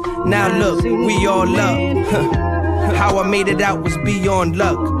Cups. Now look, we all up. How I made it out was beyond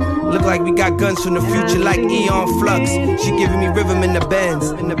luck. Look like we got guns from the future like Eon Flux. She giving me rhythm in the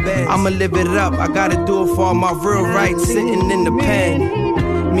bands. I'ma live it up, I gotta do it for all my real rights sitting in the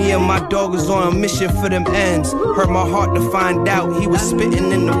pen. Me and my dog was on a mission for them ends. Hurt my heart to find out he was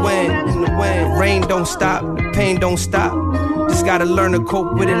spitting in the wind. Rain don't stop, the pain don't stop. Just gotta learn to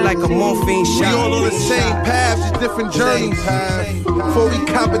cope with it like a morphine shot. We all on the same path, just different journeys. Before we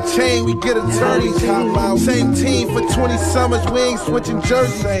cop a chain, we get attorneys. Same team for 20 summers, we ain't switching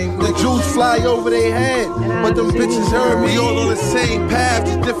jerseys. The Jews fly over their head, but them bitches heard me. We all on the same path,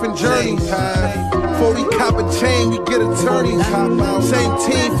 just different journeys. Before we cop a chain, we get attorneys. Same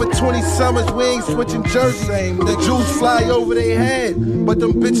team for 20 summers, we ain't switching jerseys. The Jews fly over their head, but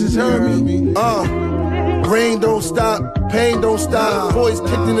them bitches heard me. Rain don't stop, pain don't stop. Boys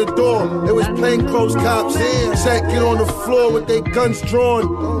kicked in the door, it was plainclothes cops. Said get on the floor with their guns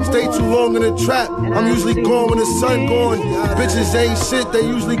drawn. Stay too long in the trap, I'm usually gone when the sun gone. Bitches ain't shit, they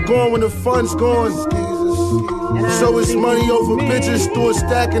usually gone when the fun's gone. So it's money over bitches, threw a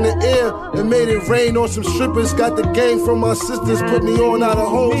stack in the air and made it rain on some strippers. Got the gang from my sisters, put me on out of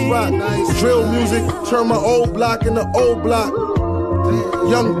hose rock. Drill music, turn my old block into old block.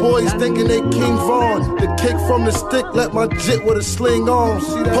 Young boys thinking they King Vaughn. The kick from the stick, let my jit with a sling on.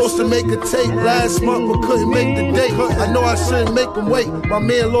 Supposed to make a tape last month, but couldn't make the date. I know I shouldn't make him wait. My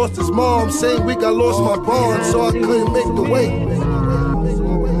man lost his mom, same week I lost my bond, so I couldn't make the wait.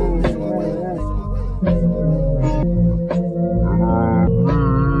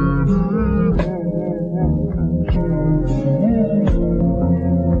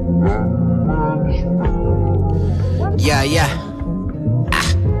 Yeah.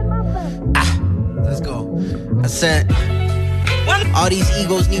 I said, all these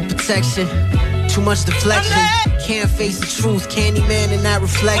egos need protection. Too much deflection. Can't face the truth. Candyman in that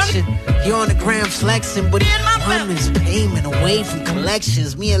reflection. He on the gram flexing, but he his payment away from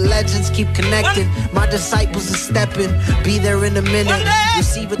collections. Me and legends keep connecting. My disciples are stepping. Be there in a minute.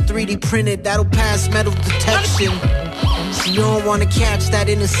 Receive a 3D printed that'll pass metal detection. So you don't wanna catch that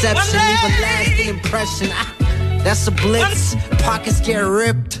interception. Leave a lasting impression. That's a blitz. Pockets get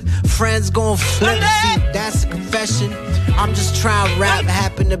ripped. Friends gon' flip. See, that's a confession. I'm just trying to rap.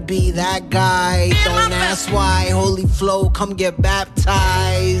 Happen to be that guy. Don't ask why. Holy flow, come get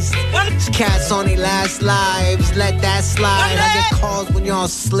baptized. These cats on their last lives. Let that slide. I get calls when y'all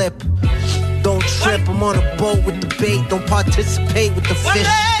slip. Don't trip. I'm on a boat with the bait. Don't participate with the fish.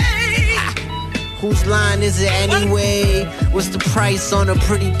 Whose line is it anyway? What's the price on a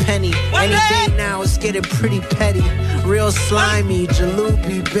pretty penny? Any day now it's getting pretty petty. Real slimy,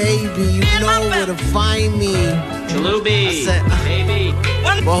 Jalopy, baby. You know where to find me. Jalopy, baby.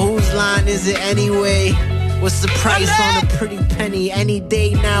 Well, whose line is it anyway? What's the price on a pretty penny? Any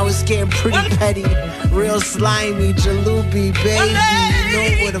day now it's getting pretty petty. Real slimy, Jalopy, baby. You know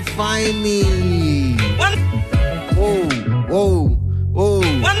where to find me. Whoa, whoa, whoa,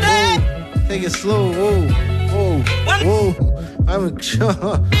 whoa. Take it slow, whoa, whoa, whoa. I'm in control,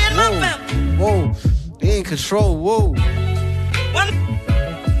 whoa, whoa. Be in control, whoa.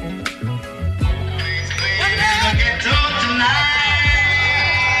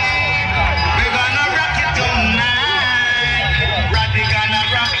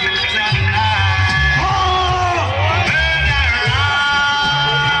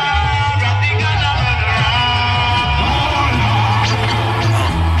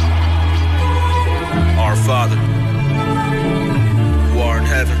 Father, who are in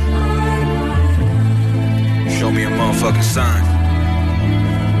heaven, show me a motherfucking sign.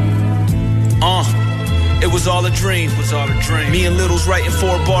 It was all a dream. Me and Littles writing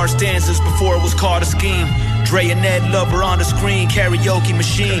 4-bar stanzas before it was called a scheme. Dre and Ed Lover on the screen, karaoke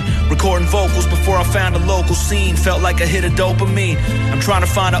machine. Recording vocals before I found a local scene. Felt like I hit a dopamine. I'm trying to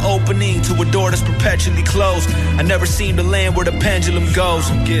find an opening to a door that's perpetually closed. I never seem to land where the pendulum goes.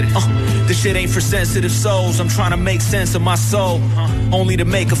 Get it? This shit ain't for sensitive souls. I'm trying to make sense of my soul. Only to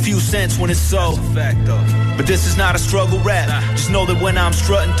make a few cents when it's so. Fact though. But this is not a struggle rap. Just know that when I'm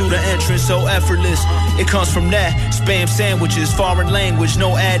strutting through the entrance, so effortless. It comes from that. Spam sandwiches, foreign language,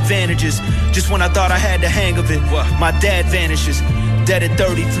 no advantages. Just when I thought I had the hang of it, my dad vanishes. Dead at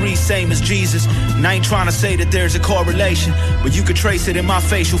 33, same as Jesus. And I ain't trying to say that there's a correlation, but you could trace it in my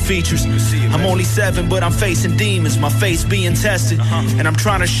facial features. I'm only 7, but I'm facing demons. My face being tested. And I'm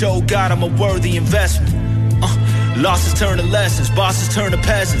trying to show God I'm a worthy investment. Losses turn to lessons, bosses turn to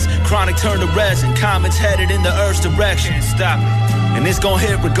peasants, chronic turn to resin, comets headed in the earth's direction. Can't stop it. And it's gon'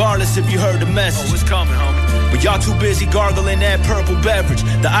 hit regardless if you heard the message. Oh, it's coming, homie. But y'all too busy gargling that purple beverage.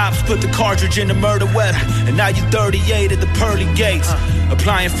 The ops put the cartridge in the murder weapon. And now you 38 at the pearly gates,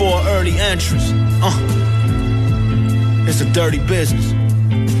 applying for an early entrance. It's a dirty business.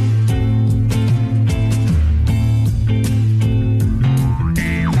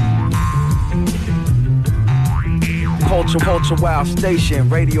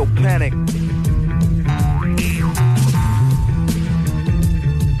 Culturewildstation, Radio Panic.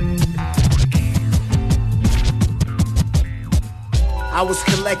 I was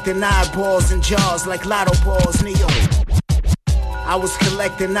collecting eyeballs in jars like lotto balls, Neo. I was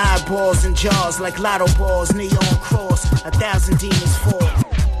collecting eyeballs in jars like lotto balls, neon cross, 1,000 demons fall.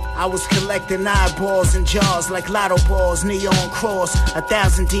 I was collecting eyeballs in jars like lotto balls, neon cross,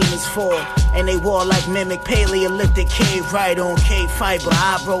 1,000 demons fall. And they wore like mimic Paleolithic cave, right on cave fiber.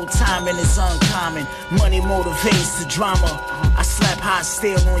 I wrote timing is uncommon, money motivates the drama. I slap hot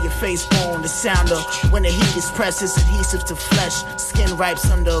steel on your face bone, the sound of when the heat is pressed, it's adhesive to flesh. Skin ripes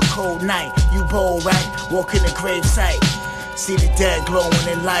under a cold night, you bold right, walk in the grave site. See the dead glowing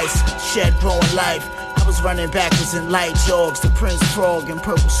in lights, shed growing life. I was running backwards in light jogs, the Prince Frog in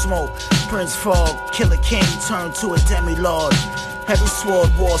purple smoke. Prince Frog, killer king turned to a demi-lord. Heavy sword,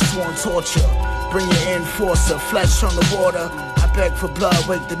 war, sworn torture. Bring your enforcer, flesh from the water. I beg for blood,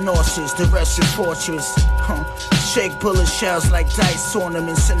 wake the nauseous, the rest your fortress. Shake bullet shells like dice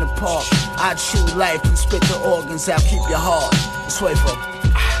ornaments in the park. I chew life and spit the organs out, keep your heart. Let's wait for.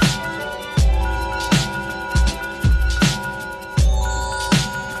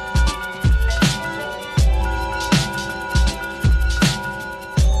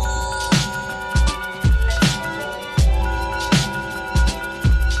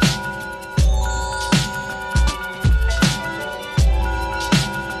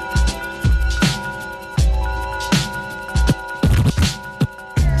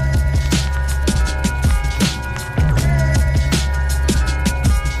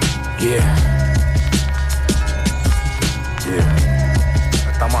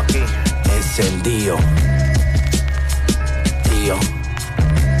 Encendido. Dio.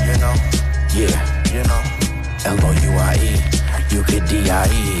 You know? Yeah. You know? L-O-U-I-E. You could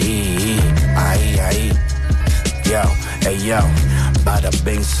D-I-E. I-E. Yo. Hey, yo. Bada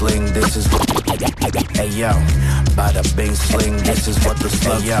bing sling, this is what. Hey, yo. Bada bing sling, this is what the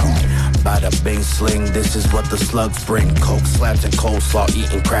slugs. Hey, yo. Bada bing sling, this is what the slugs bring. Coke slabs and coleslaw,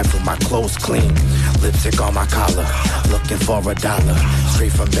 eating crabs with my clothes clean. Lipstick on my collar, looking for $1.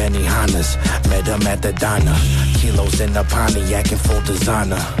 Straight from Benihana's, met him at the diner. Kilos in the Pontiac in full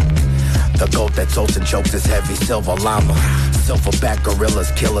designer. The goat that toasts and chokes is heavy, silver llama. Silverback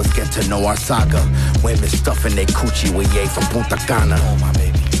gorillas, killers, get to know our saga. Women stuffing their coochie with yay from Punta Cana. Oh my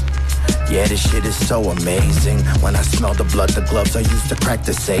baby. Yeah, this shit is so amazing. When I smell the blood, the gloves I used to crack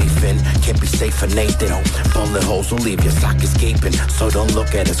the safe in. Can't be safe for Nathan. Bullet holes will leave your sockets gaping. So don't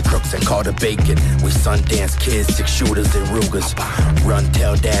look at us crooks and call the bacon. We Sundance kids, 6 shooters and Rugers. Run,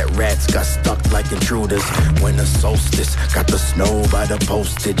 tell that rats got stuck like intruders. Winter solstice, got the snow by the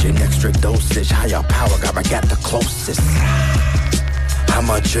postage. And extra dosage, higher power, I got the closest. How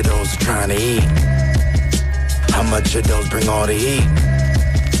much of those are trying to eat? How much of those bring all the heat?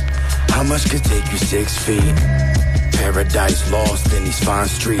 How much could take you 6 feet? Paradise lost in these fine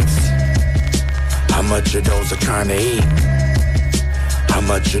streets. How much of those are trying to eat? How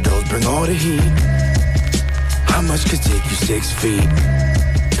much of those bring all the heat? How much could take you 6 feet?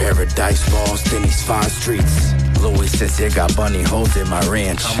 Paradise lost in these fine streets. Louis says he got bunny holes in my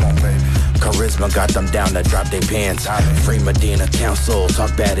ranch. Come on, baby. Charisma got them down to drop their pants. Free Medina Council,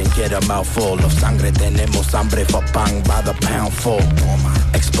 talk bad and get a mouthful of sangre. Tenemos hambre for bang by the pound full.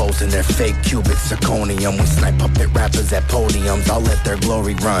 Exposing their fake cubic zirconium. We snipe puppet rappers at podiums. I'll let their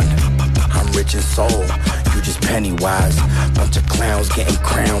glory run. I'm rich in soul, you just penny wise. Bunch of clowns getting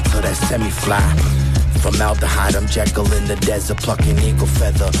crowned till that semi-fly. Formaldehyde, I'm Jekyll in the desert, plucking eagle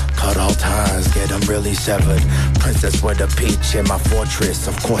feather. Cut all ties, get them really severed. Princess with a peach in my fortress.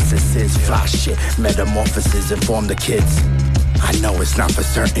 Of course this is fly shit. Metamorphosis inform the kids. I know it's not for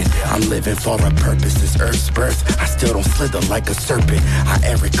certain. I'm living for a purpose. This earth's birth, I still don't slither like a serpent. I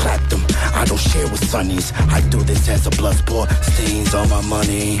Eric clapped them. I don't share with sunnies. I do this as a blood sport. Stains on my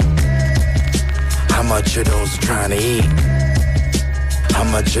money. How much of those are trying to eat? How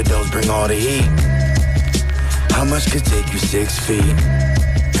much of those bring all the heat? How much could take you 6 feet?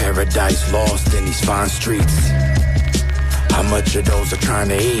 Paradise lost in these fine streets. How much of those are trying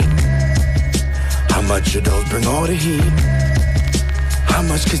to eat? How much of those bring all the heat? How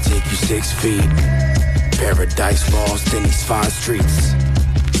much could take you 6 feet? Paradise lost in these fine streets.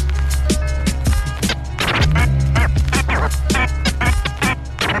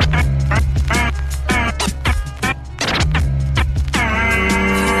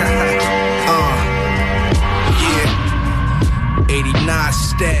 Yeah, 89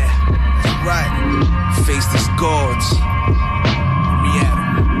 stare, right? Face these gods.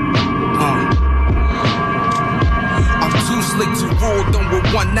 Slick to rule them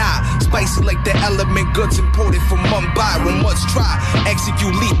with one eye. Spicy like the element goods imported from Mumbai. When much try,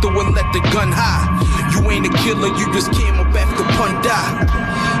 execute lethal and let the gun high. You ain't a killer, you just came up after Punda.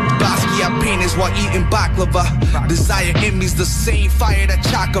 Basquiat paintings while eating baklava. Desire in me's the same fire that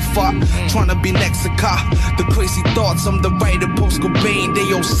Chaka fought. Tryna be next to Ka. The crazy thoughts, I'm the writer post Cobain.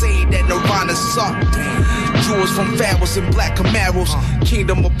 They all say that Nirvana sucked. Jewels from Pharaohs and black Camaros.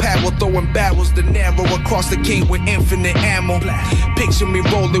 Kingdom of power, throwing barrels. The narrow across the king with infinite ammo. Picture me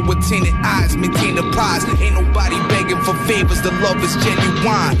rolling with tinted eyes, maintain the prize. Ain't nobody begging for favors, the love is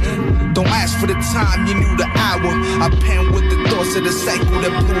genuine. Don't ask for the time, you knew the hour. I pen with the thoughts of the cycle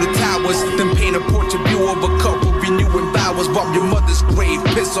that blew the towers. Then paint a portrait view of a couple renewing bowers. Rob your mother's grave,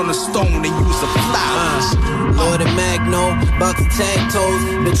 piss on a stone and use the flowers. Lord and Magno, bout to tag toes.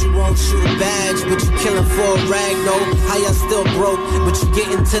 Bet you won't shoot a badge, but you killing for a rag though. How y'all still broke, but you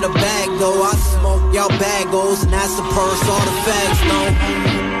get into the bag though. I smoke y'all bagos, and that's a purse, all the fags know.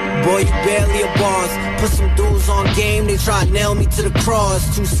 Boy, you barely a boss. Put some dudes on game, they try to nail me to the cross.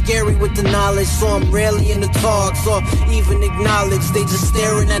 Too scary with the knowledge, so I'm rarely in the talks. Or even acknowledge, they just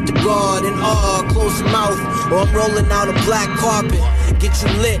staring at the guard in awe, close mouth. Or I'm rolling out a black carpet. Get you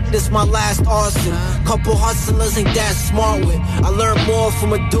lit, this my last arson. Couple hustlers ain't that smart with. I learned more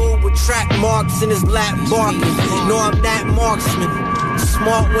from a dude with track marks in his lap barking. No, I'm that marksman.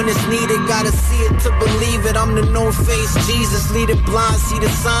 Smart when it's needed, gotta see it to believe it. I'm the known face, Jesus, leading blind, see the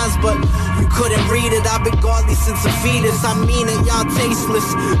signs, but you couldn't read it. I've been godly since a fetus, I mean it, y'all tasteless.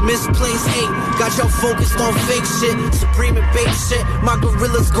 Misplaced hate, got y'all focused on fake shit. Supreme and bait shit, my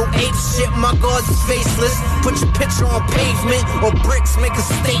gorillas go ape shit. My guards is faceless, put your picture on pavement or bricks, make a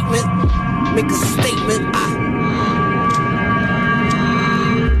statement. Make a statement.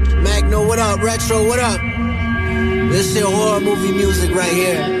 Magno, what up? Retro, what up? This shit horror movie music right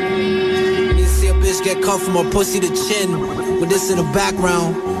here. You see a bitch get cut from her pussy to chin with this in the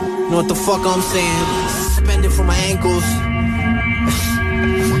background. You know what the fuck I'm saying? Suspended from my ankles.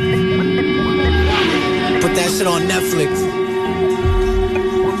 Put that shit on Netflix.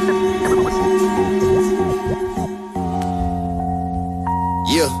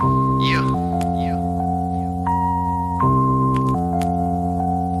 Yeah.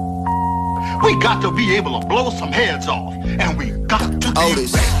 We got to be able to blow some heads off, and we got to be ready.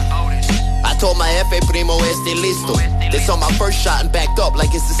 I told my F.A. primo este listo. They saw my first shot and backed up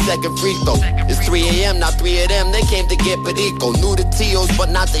like it's the second free throw. It's 3 a.m., now 3 of them, they came to get perico. Knew the Tios, but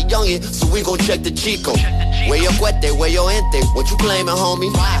not the youngin', so we gon' check the Chico. Where your cuete, where your ente, what you claiming,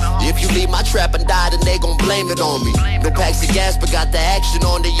 homie? If you leave my trap and die, then they gon' blame it on me. No packs of gas, but got the action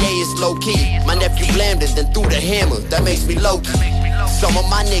on the yay, it's low-key. My nephew blamed it, then threw the hammer, that makes me low-key. Some of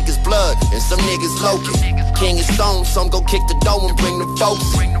my niggas blood, and some niggas low-key. King is stone, some go kick the dough and bring the folks.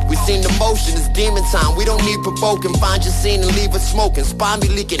 We seen the motion, it's demon time, we don't need provoking. Find your scene and leave it smoking, spine me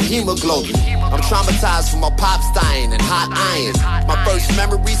leaking hemoglobin. I'm traumatized from my pops dying and hot iron. My first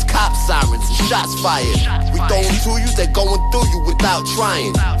memories, cop sirens and shots fired. We throw them to you, they're going through you without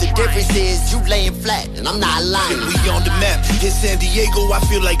trying. The difference is you laying flat, and I'm not lying. We on the map, hit San Diego, I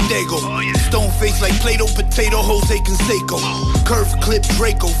feel like Dago. Stone face like Play-Doh, potato, Jose Canseco. Curve clip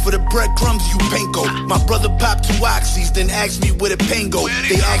Draco, for the breadcrumbs you panko. My brother popped 2 oxys, then asked me where the pain go.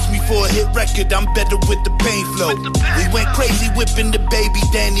 They asked me for a hit record, I'm better with the pain flow. We went crazy whipping the baby,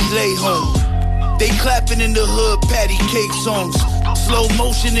 Danny lay home. They clapping in the hood, patty cake songs. Slow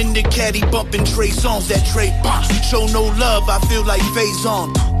motion in the caddy, bumping Trey songs that Trey show no love, I feel like phase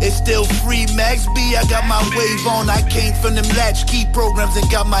on. It's still free, Max B, I got my wave on. I came from them latchkey programs and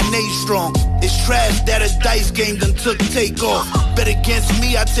got my name strong. It's trash that a dice game done took take off. Bet against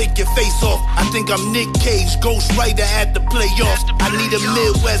me, I take your face off. I think I'm Nick Cage, Ghost Rider at the playoffs. I need a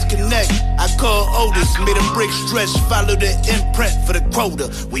Midwest connect. I call Otis, made a brick stretch, follow the imprint for the quota.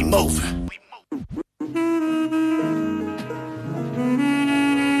 We moving.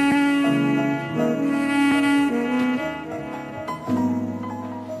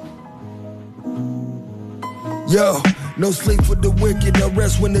 Yo, no sleep for the wicked, I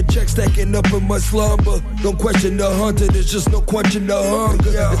rest when the check stacking up in my slumber. Don't question the hunter, there's just no quenching the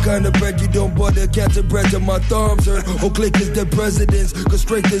hunger. The kind of bread you don't butter, counting bread to my thumbs hurt. Click is the presidents, cause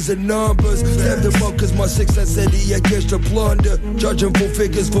strength is in numbers. Stab them up cause my 6 cents said he had cash to plunder. Charging full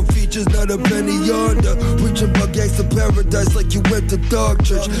figures for features, not a penny yonder. Preaching about gangsta paradise like you went to dog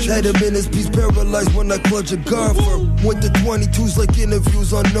church. Had him in his piece paralyzed when I clutch a gun for him. Went to 22s like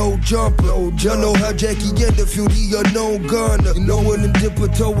interviews on No Jumper. Y'all know how Jackie interviewed, he unknown gunner. You know when the dip a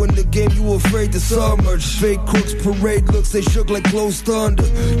toe in the game, you afraid to submerge. Fake crooks, parade looks, they shook like close thunder.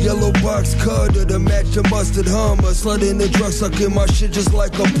 Yellow box cutter to match the mustard Hummer. Slid in the truck, sucking my shit just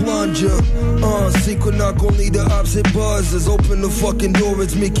like a plunger. Secret knock, only the ops hit buzzers. Open the fucking door,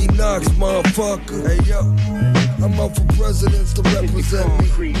 it's Mickey Knox, motherfucker. Hey yo, I'm out for presidents to represent me.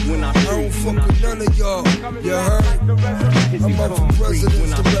 I don't fuck with none of y'all, you heard? I'm out for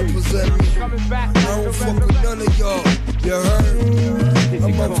presidents to represent me. I don't fuck with none of y'all, you heard?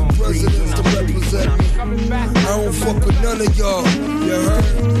 I'm out for presidents to represent me. I don't fuck with none of y'all, you heard?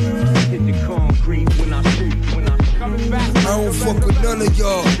 Hit the concrete when I shoot, I don't fuck with none of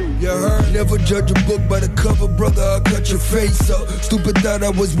y'all, you heard? Never judge a book by the cover, brother, I'll cut your face up. Stupid thought I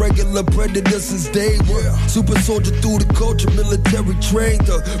was regular predator since day one. Super soldier through the culture, military trained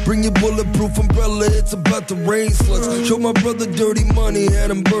up. Bring your bulletproof umbrella, it's about to rain slugs. Show my brother dirty money, had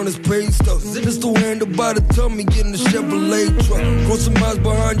him burn his pay stuff. Pistol handle by the tummy, getting the Chevrolet truck. Cross some miles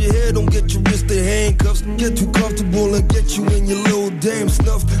behind your head, don't get your wrist in handcuffs. Get too comfortable and get you in your little damn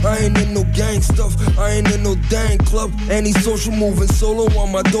stuff. I ain't in no gang stuff, I ain't in no dang club. Any social moving solo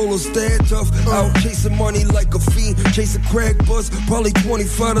on my dolo, stand tough. Out chasing money like a fiend, chasing crack bus. Probably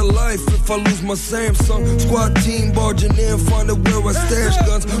 25 to life if I lose my Samsung. Squad team barging in, find out where I stash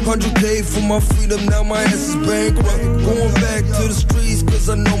guns. 100K for my freedom, now my ass is bankrupt. Going back to the streets cause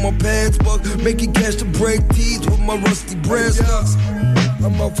I know my pads buck. Making cash to break teeth with my rusty brass knucks.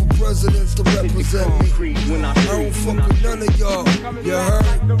 I'm out for presidents to represent me. I don't fuck with none of y'all, you heard?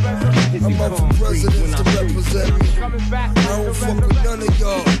 I'm out for presidents to represent me. I don't fuck with none of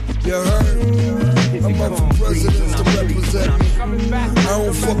y'all, you heard? I'm out for presidents to represent me. I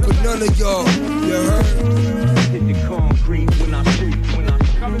don't fuck with none of y'all, you heard? Hit the concrete when I shoot,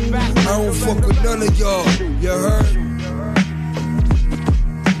 I don't fuck with none of y'all, you heard?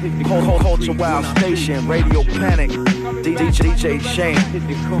 Culturewildstation, Radio Panic, DJ Shane. Hit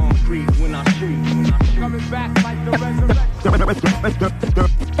the concrete when I shoot. Coming back like the resurrection.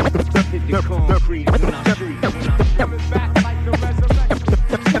 Hit the concrete when I shoot. Coming back like the resurrection.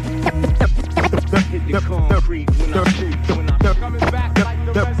 Hit the concrete when I shoot. Coming back like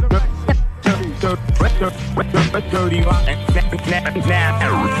the resurrection. Dirty,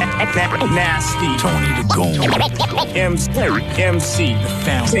 nasty, Tony the Goon, MC, the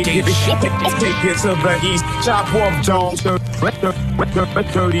foundation. Take it to the east, chop off Jones. Dirty,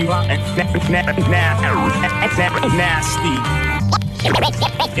 nasty,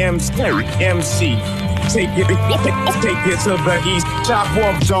 MC. Take it to the east, chop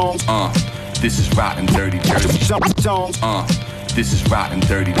off Jones. This is rotten, dirty, Jones. This is rotten,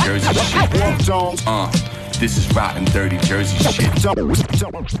 dirty Jersey shit. This is rotten, dirty Jersey shit.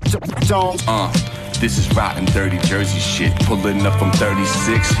 This is rotten, dirty Jersey shit. Pulling up from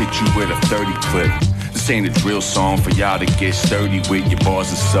 36, hit you with a 30 clip. This ain't a drill song for y'all to get sturdy with. Your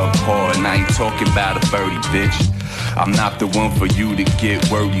bars are subpar, and I ain't talking about a birdie, bitch. I'm not the one for you to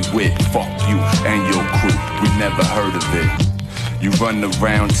get wordy with. Fuck you and your crew, we never heard of it. You run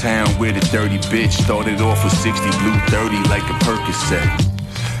around town with a dirty bitch. Started off with 60 blue 30 like a Percocet.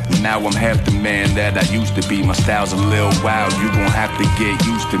 Now I'm half the man that I used to be. My style's a little wild, you gon' have to get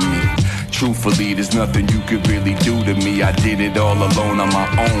used to me. Truthfully, there's nothing you could really do to me. I did it all alone on my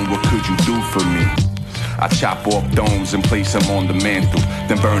own, what could you do for me? I chop off domes and place them on the mantle,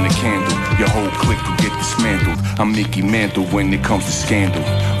 then burn a candle. Your whole clique will get dismantled. I'm Mickey Mantle when it comes to scandal.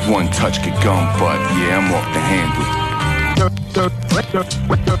 One touch could gum, but yeah, I'm off the handle.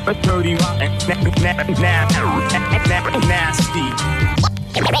 Dirty, nasty.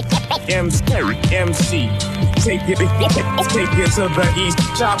 MC. Take it to the east.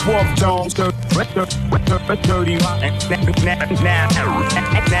 Chop off Jones. Dirty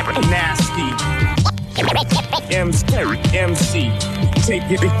nasty. MC. Take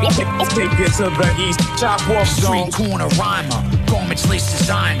it to the east. Chop off Street corner rhymer. Garments lace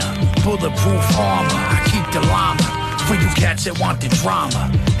designer. Bulletproof armor. I keep the llama. For you cats that want the drama.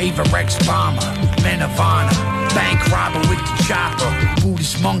 Ava Rex bomber. Men of honor. Bank robber with the chopper.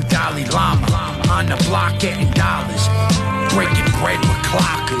 Buddhist monk Dalai Lama. On the block getting dollars. Breaking bread with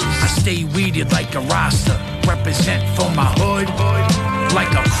clockers. I stay weeded like a Rasta. Represent for my hood.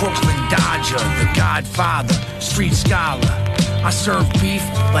 Like a Crooklyn Dodger. The Godfather. Street scholar. I serve beef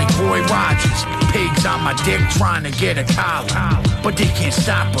like Roy Rogers. Pigs on my dick trying to get a collar. But they can't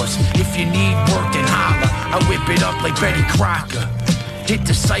stop us. If you need work, then holler. I whip it up like Betty Crocker. Hit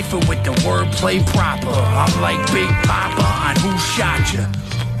the cipher with the wordplay proper. I'm like Big Papa on Who Shot Ya.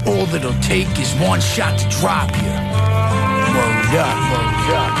 All it'll take is one shot to drop ya. Word up,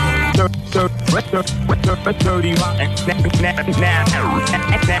 word up. Dirty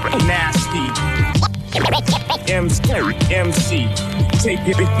nasty. MC. Take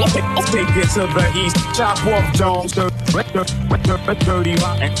it to the east. Chop off Jones. Dirty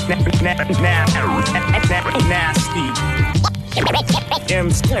nasty.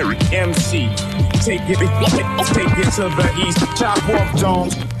 MC. Take it to the east. Chop off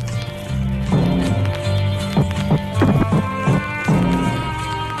Jones.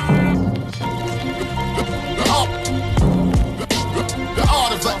 The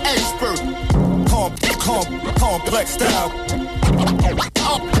art of an expert. Complex style.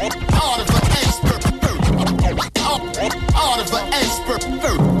 Art of an expert. Art of an expert.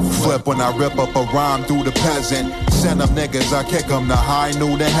 Flip when I rip up a rhyme through the peasant. Send them niggas, I kick them to high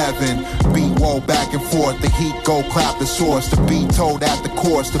noon to heaven. Beat roll back and forth, the heat go clap the source. The beat told at the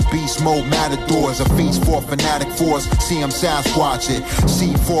course, the beast mode matadors. A feast for fanatic force, see 'em Sasquatch it.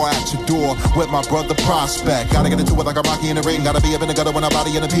 C4 at your door with my brother Prospect. Gotta get into it like a Rocky in the ring. Gotta be up in the gutter when I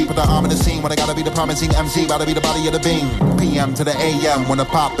body in the peep. Put the arm in the scene when I gotta be the promising MC. Gotta be the body of the beam. PM to the AM when I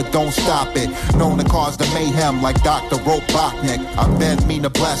pop it, don't stop it. Known to cause the mayhem like Dr. Robotnik. I bend mean to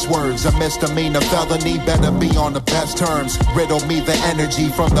bless words, a misdemeanor felony. Better be on the best terms. Riddle me the energy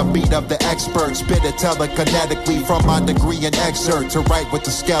from the beat of the expert. Spit it telekinetically from my degree and excerpt. To write with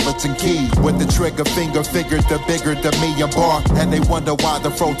the skeleton key. With the trigger finger figured the bigger the me and bar. And they wonder why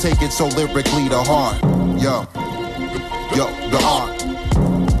the fro take it so lyrically to heart. Yo, the art.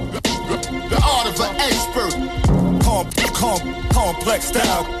 The art of an expert. Complex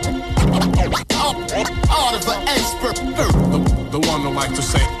style. Art of an expert. The one who like to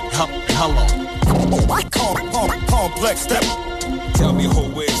say hello. Complex step. Tell me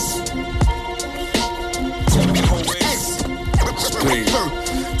who is. Tell me who is.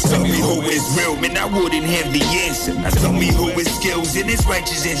 Tell me who is real, man, I wouldn't have the answer. Now tell me who is skills and is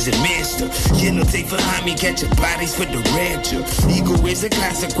righteous as a master. You know, take behind me, catch your bodies for the rapture. Ego is a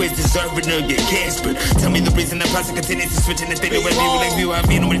consequence deserving of your Casper. Tell me the reason the process continues to switch in the state of where people like you. I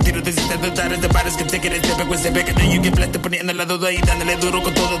mean, no me tiro de the bodies can take it and step back with step back. And then you get blessed poniendo el lado de ahí, dándole duro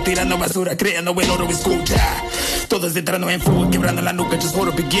con todo, tirando basura, creando el oro, escucha. Todos entrando en fuga, quebrando la nuca, just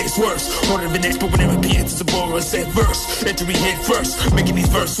order begins worse. Order of an expert whenever it begins to bore a set verse. Entering head first, making these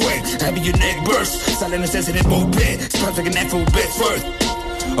verse sweat, having your neck burst. Silent assassin and moped, spread like an actual best worth.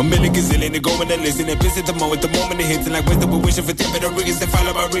 A million gazillion to go and then listen and visit the moment it hits and like wisdom we're wishing for tipping the riggers that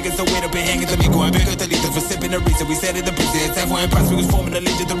follow our riggers. So wait up and hang it to me, go and pick up the leader for sipping the reason. We said it the prison, it's halfway and prosper, was forming the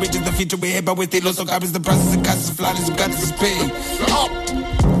legion, the regions, the future we hit by with los so copies, the process of costs, flyers, and got to speed.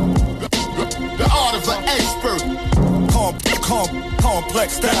 The art of an expert.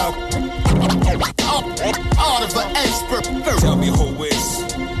 Complex style. Art of an expert. Tell me who is.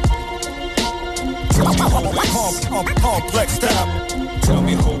 Tell me who is. Complex style. Tell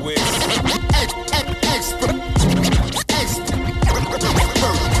me who is. Expert.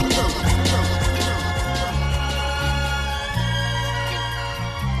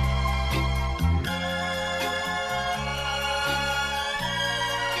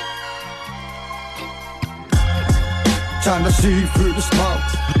 Trying to see through the smoke.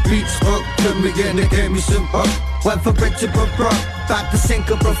 Beats hook to me and they gave me some hope. Went for rich but broke, about to sink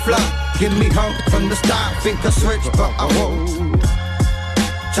or float. Give me hope from the start, think I switch but I won't.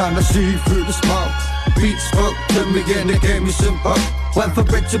 Trying to see through the smoke. Beats hook to me and they gave me some hope. Went for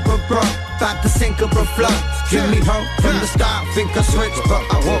rich but broke, about to sink or float. Give me hope from the start, think I switch but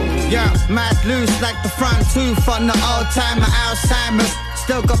I won't. Yeah, mad loose like the front tooth on the old timer Alzheimer's.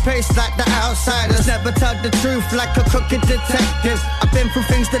 Still got pace like the outsiders. Never tell the truth like a crooked detective. I've been through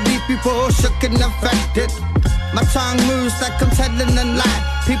things that leave people shook and affected. My tongue moves like I'm telling a lie.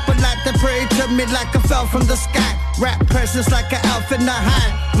 People like to pray to me like I fell from the sky. Rap presence like an elf in the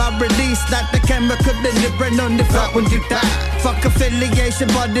high. My release like the chemical in the brain only felt when you die. Fuck affiliation,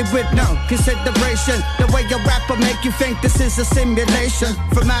 body with no consideration. The way you rap will make you think this is a simulation.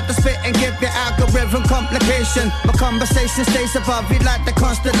 From out to spit and give your algorithm complication. My conversation stays above you like the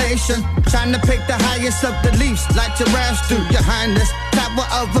constellation. Trying to pick the highest of the leaves like giraffes do, your highness. Tower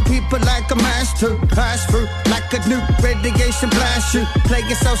over people like a master. Pass through like a new radiation blast you. Play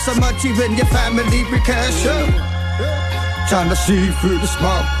yourself so much even your family recast you. Trying to see through the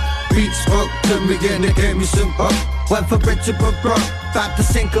smoke. Beats spoke to me and it gave me some hope. Went for rich or broke, about to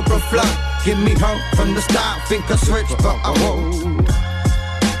sink or flow. Give me hope from the start, think I switch but I won't.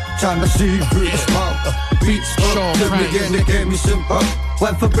 Trying to see through the smoke. Beats spoke to me and it gave me some hope.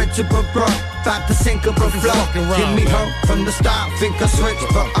 Went for rich or broke, about to sink or flow. Give me hope from the start, think I switch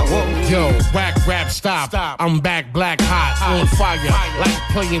but I won't. Yo, whack rap stop. I'm back black hot, on fire, like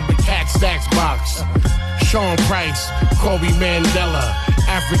playing with Cat Stacks box. Sean Price, Kobe Mandela,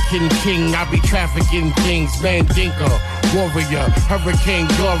 African king, I be trafficking things, Mandinka, warrior, Hurricane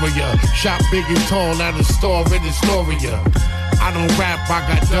Gloria, shot big and tall out of store in Astoria. I don't rap, I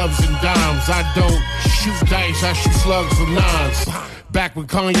got dubs and dimes, I don't shoot dice, I shoot slugs from nines. Back when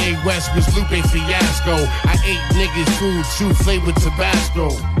Kanye West was Lupe Fiasco, I ate niggas food, too flavored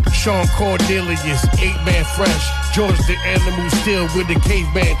Tabasco. Sean Cornelius, 8-man fresh, George the Animal still with the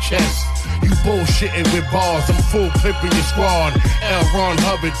caveman chest. You bullshitting with bars, I'm full clipping your squad. L. Ron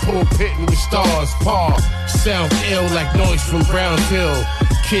Hubbard, pulpitting with stars. Paul, sounds ill like noise from Brownsville.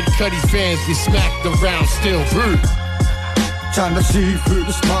 Kid Cudi fans get smacked around still. Trying to see through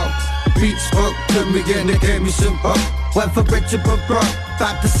the smoke. Beats spoke to me and it gave me some hope. Went for rich or broke,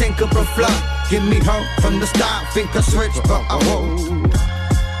 about to sink or flow. Give me hope from the start, think I switch but I won't.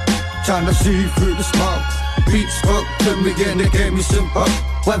 Trying to see through the smoke. Beats spoke to me and it gave me some hope.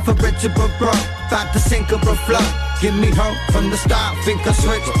 Went for rich or broke, about to sink or flow. Give me hope from the start, think I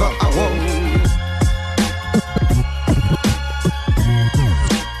switch but I won't.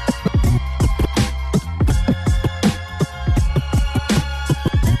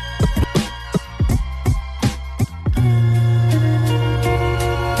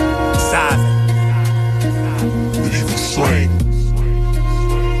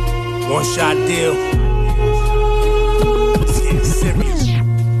 One shot deal. Getting serious.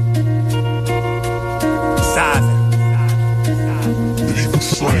 Sizing.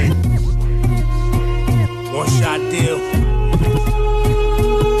 One shot deal.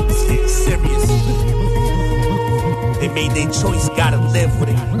 Getting serious. They made their choice, gotta live with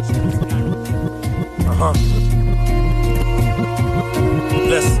it.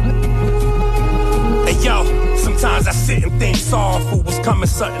 Listen. Hey yo. Sometimes I sit and think sorrowful was coming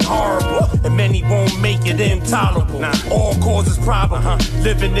something horrible, and many won't make it intolerable. All causes problem,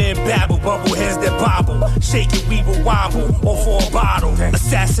 living in babble, bubble heads that bobble, shake it, we will wobble, or for a bottle.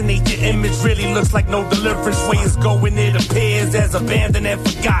 Assassinate your image really looks like no deliverance. Way it's going, it appears as abandoned and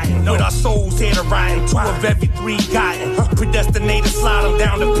forgotten. With our souls here to rotting, 2 of every 3 gotten. Predestinated, slide them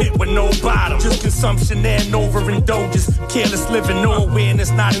down the pit with no bottom. Just consumption and overindulgence, careless living, no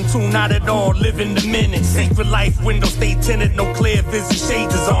awareness, not in tune, not at all. Living the minute, secret life window stay tinted, no clear vision,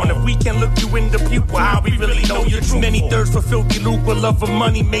 shades is on. If we can look you in the pupil, how we really know your truth. Many thirst for filthy lucre, love for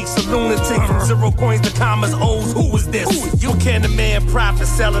money makes a lunatic. From 0 coins to commas, O's, who is this? You can a man profit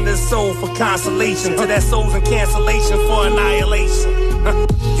selling his soul for consolation, to that soul's in cancellation for annihilation.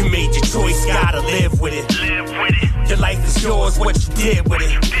 You made your choice, gotta live with it. Your life is yours, what you did with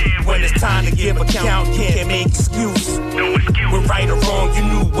it. When it's time to give account, can't make excuse. We're right or wrong, you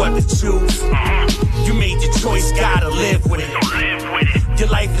knew what to choose. You made your choice, gotta live with it. Your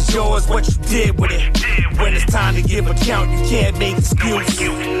life is yours, what you did with it. When it's time to give account, you can't make excuse.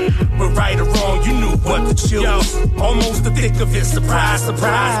 We're right or wrong, you knew what to choose. Yo, almost the thick of it, surprise,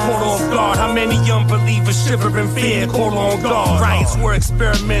 surprise. Caught off guard, how many unbelievers shiver in fear, caught on guard. Riots were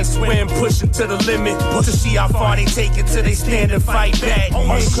experiments, when pushing to the limit, to see how far they take it till they stand and fight back.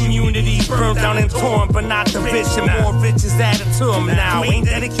 Whole communities burned down and torn, but not the rich, and more riches added to them now. Ain't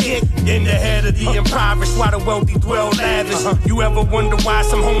that a kick? In the head of the impoverished, why the wealthy dwell lavish? You ever wonder why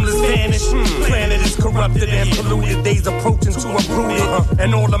some homeless vanish? Planet is corrupted and polluted, days approaching to uprooted,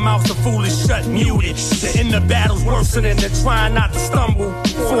 and all the mouths of foolish shut muted. The inner battle's worse than they're trying not to stumble.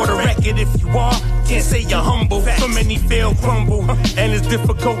 For the record, if you are, can't say you're humble. So many fail crumble, and it's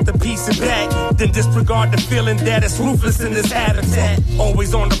difficult to piece it back. Then disregard the feeling that it's ruthless in this habitat.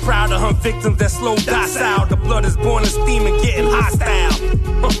 Always on the prowl to hunt victims that slow docile. The blood is born in steam and getting hostile.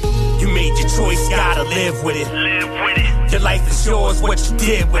 You made your choice, gotta live with it. Your life is yours, what you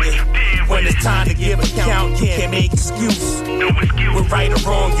did with it. When it's time to give account, you can't make excuse. When right or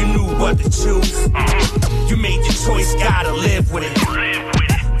wrong, you knew what to choose. You made your choice, gotta live with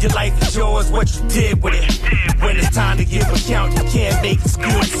it. Your life is yours, what you did with it. When it's time to give account, you can't make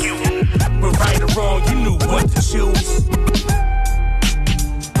excuse. When right or wrong, you knew what to choose.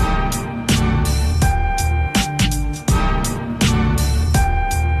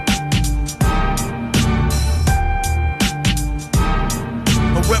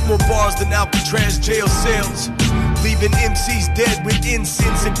 Wet more bars than Alcatraz jail cells. Leaving MCs dead with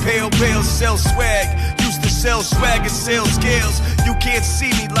incense and pale veils. Sell swag, used to sell swag and sell scales. You can't see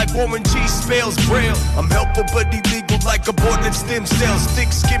me like Warren G spells braille. I'm helpful but illegal like aborted stem cells.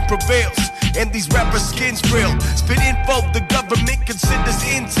 Thick skin prevails, and these rappers' skins frail. Spit info the government considers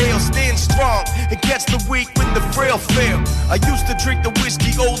intel. Stand strong and catch the weak when the frail fail. I used to drink the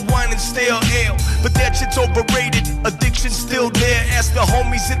whiskey, old wine and stale ale, but that shit's overrated, addiction's still there. Ask the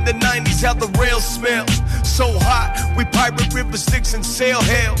homies in the 90s how the rails smell. So hot, we pirate river sticks and sail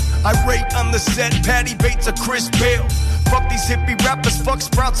hell. I rate on the set, Patty Bates or Chris Bale. Fuck these hippie rappers, fuck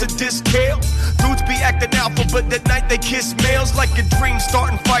sprouts and disc kale. Dudes be acting alpha, but at night they kiss males. Like a dream,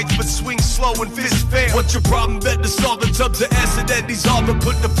 starting fights, but swing slow and fist fail. What's your problem? Better solve the tubs of acid and dissolve it.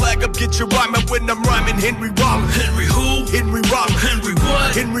 Put the flag up, get your rhyme up when I'm rhyming. Henry Rollins. Henry who? Henry Rollins. Henry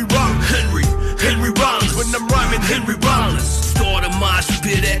what? Henry Rollins. Henry Rollins. When I'm rhyming, Henry Rollins. Start a mosh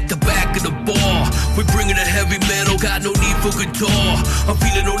pit at the back of the bar. We're bringing a heavy metal, got no need for guitar. I'm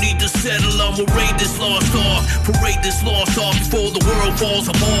feeling no need to settle, I'ma raid this lost art. Parade this lost art before the world falls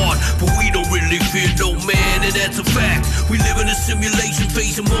apart. But we don't really fear no man, and that's a fact. We live in a simulation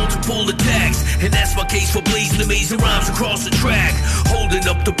facing multiple attacks, and that's my case for blazing amazing rhymes across the track. Holding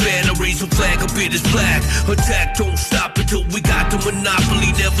up the banner, raise a flag, a bit is black. Attack don't stop until we got the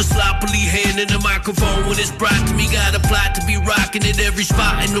monopoly. Never sloppily handing the microphone when it's brought to me. Got a plot to be rocking at every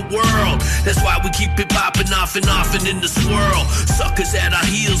spot in the world. That's why we keep it popping off and in the swirl. Suckers at our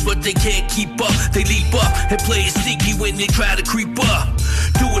heels, but they can't keep up. They leap up and play it sneaky when they try to creep up.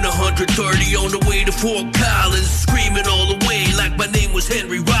 Doing 130 on the way to Fort Collins, screaming all the way like my name was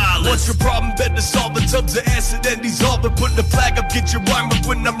Henry Rollins. What's your problem? Better solve the tubs of acid and dissolve it. Put the flag up, get your rhyme up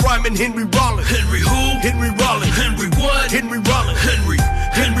when I'm rhyming. Henry Rollins. Henry who? Henry Rollins. Henry what? Henry Rollins.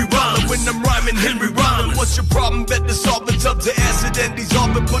 Henry Rollins. When I'm rhyming, Henry Rollins. What's your problem? Better solve the tubs of acid and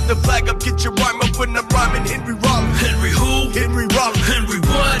dissolve it. Put the flag up, get your rhyme up when I'm rhyming. Henry Rollins. Henry who? Henry Rollins. Henry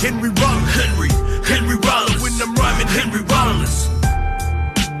what? Henry Rollins. Henry Rollins. When I'm rhyming, Henry Rollins.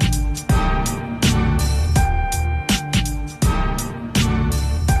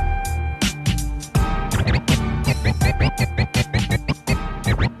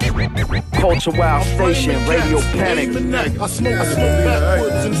 Culturewildstation, Radio Panic. I smoke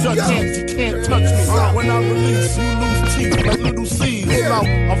backwoods and Dutchies. You can't touch me. When I release, you lose teeth like little seeds.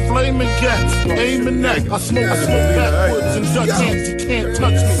 I'm flaming gas, aiming neck. I smoke backwoods and Dutchies. You can't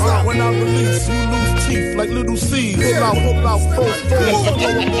touch me. When I release, you lose teeth like little seeds. Pull out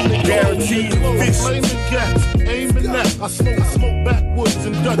 4-4. Guaranteed Flaming gas, aiming neck. I smoke backwoods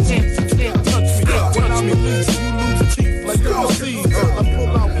and Dutchies. You can't touch me. When I release, you lose teeth like little seeds. I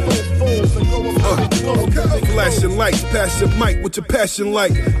pull out 4-4s and go up. Flashing lights, passing mic with your passion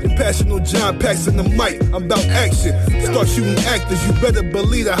like. Your passion on John passing the mic. I'm about action. Start shooting actors, you better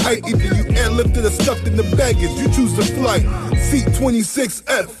believe the height. Either you airlifted or stuffed in the baggage. You choose the flight. Seat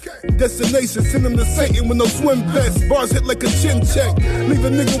 26F. Destination, send them to Satan with no swim vest. Bars hit like a chin check. Leave a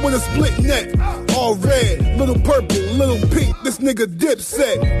nigga with a split neck. All red, little purple, little pink. This nigga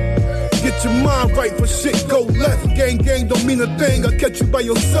Dipset. Get your mind right for shit go left. Gang don't mean a thing. I'll catch you by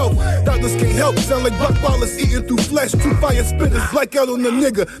yourself. Doctors can't help. Sound like Buck Wallace eating through flesh. Two fire spitters black out on the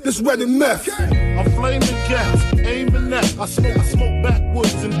nigga. This red and meth. I'm flaming gas, aiming neck. I smoke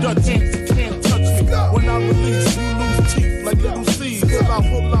backwoods and Dutchies. You can't touch me. When I release, you lose teeth like little seeds.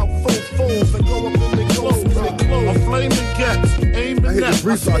 Pull out 4-4s and go up in the clothes. I'm flaming gas, aiming neck.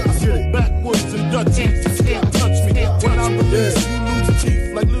 I smoke backwoods and Dutchies. You can't touch me. When I release, you lose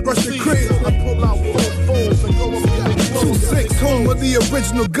teeth like little seeds. I pull out 4-4s and go up in the clothes. 2-6, home of the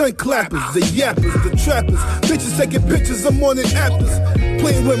original gun clappers, the yappers, the trappers. Bitches taking pictures, I'm on it apples.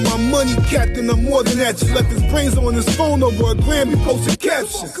 Playing with my money, captain, I'm more than that. You left his brains on his phone over a Grammy, posted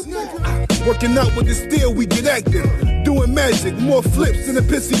captions. Working out with the steel, we get active. Doing magic, more flips than a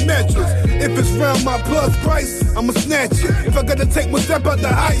pissy mattress. If it's round my plus price, I'ma snatch it. If I gotta take one step out the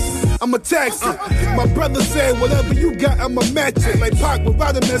heist, I'ma tax it. My brother said, whatever you got, I'ma match it. Like Pac with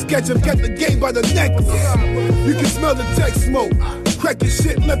Rodimus, catch him, get the game by the necklace. You can smell the tech smoke. Crack your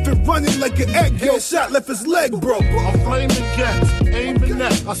shit, left it running like an egg yolk. Shot, left his leg broke. I'm flaming gas, aiming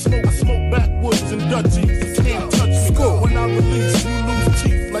neck. I smoke backwoods and Dutchies. You can't touch me. When I release, you lose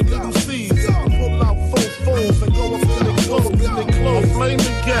teeth like little seeds.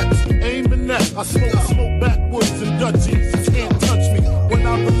 neck. I smoke backwards and Dutchies. You can't touch me. When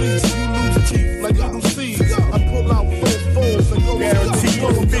I release, you lose teeth like little seeds. I pull out 4 fours and go to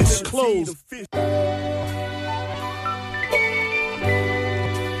the fish clothes.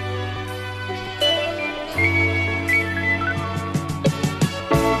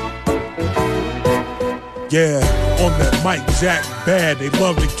 Yeah, on that Mike Jack bad, they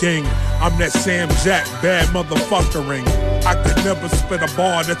love the king. I'm that Sam Jack bad motherfuckering. I could never spit a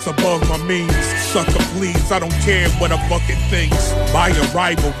bar that's above my means. Sucker please, I don't care what a bucket thinks. My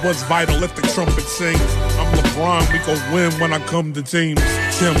arrival was vital if the trumpet sings. I'm LeBron, we gon' win when I come to teams.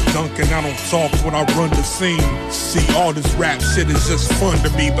 Tim Duncan, I don't talk when I run the scene. See, all this rap shit is just fun to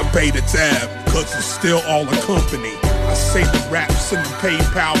me, but pay the tab, cause it's still all a company. I say the raps and the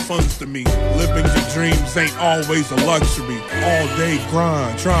PayPal funds to me. Living your dreams ain't always a luxury. All day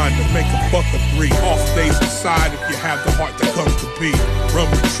grind, trying to make $1 or $3. Off days aside if you have the heart to come compete. Run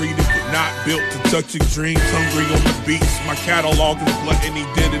retreat if you're not built to touch your dreams. Hungry on the beats. My catalog is blunt and he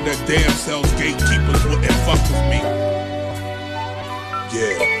did it at damn cells. Gatekeepers wouldn't fuck with me.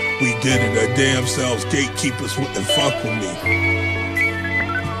 Yeah, we did it at damn cells. Gatekeepers wouldn't fuck with me.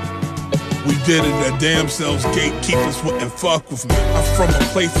 We did it at damn cells, gatekeepers wouldn't fuck with me. I'm from a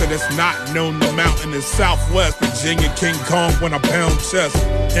place that is not known, the mountain is Southwest Virginia, King Kong when I pound chest.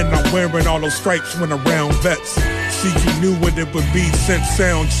 And I'm wearing all those stripes when around vets. See, you knew what it would be since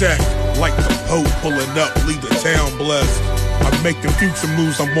sound check. Like the Pope pulling up, leave the town blessed. I'm making future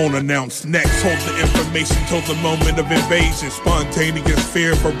moves I won't announce next. Hold the information till the moment of invasion. Spontaneous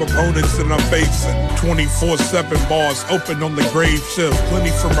fear for opponents that I'm facing. 24/7 bars open on the grave shift.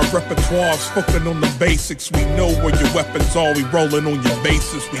 Plenty from my repertoire, spoken on the basics. We know where your weapons are, we rolling on your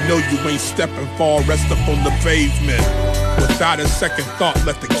bases. We know you ain't stepping far, rest up on the pavement. Without a second thought,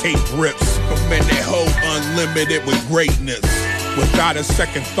 let the cape rip. Superman that hoe unlimited with greatness. Without a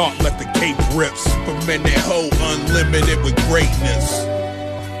second thought, let the cape rip. Superman that hoe unlimited with greatness.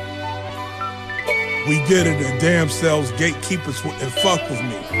 We did it at damn cells, gatekeepers wouldn't fuck with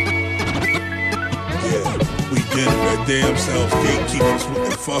me. Yeah, we did it at damn cells, gatekeepers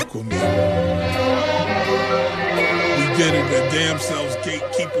wouldn't fuck with me. We did it at damn cells,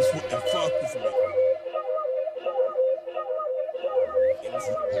 gatekeepers wouldn't fuck with me.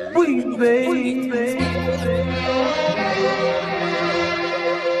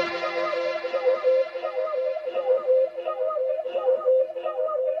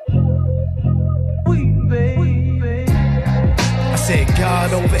 I said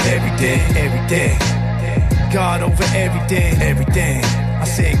God over everything, everything. God over everything, everything. I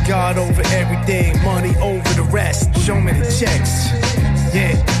said God over everything, money over the rest. Show me the checks.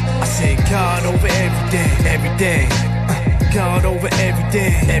 Yeah, I said God over everything, everything. God over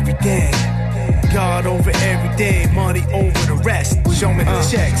everything, everything. God over everything, money over the rest. Show me the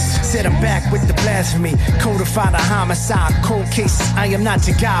checks. Said I'm back with the blasphemy. Codified a homicide, cold cases. I am not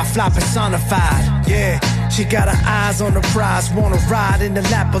your guy, fly personified. Yeah, she got her eyes on the prize. Wanna ride in the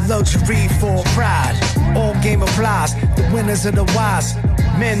lap of luxury for pride. All game applies, the winners are the wise.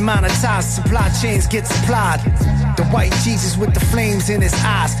 Men monetize, supply chains get supplied. The white Jesus with the flames in his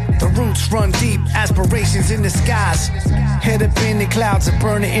eyes. The roots run deep, aspirations in the skies. Head up in the clouds and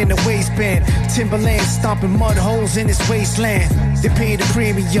burn it in the waistband. Timberland stomping mud holes in his wasteland. They pay the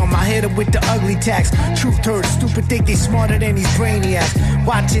premium, I hit up with the ugly tax. Truth hurts, stupid think they smarter than these brainiacs.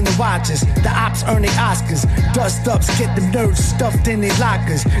 Watching the watchers, the ops earn their Oscars. Dust ups get them nerds stuffed in their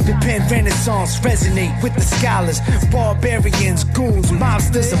lockers. The pen renaissance resonate with the scholars. Barbarians, goons,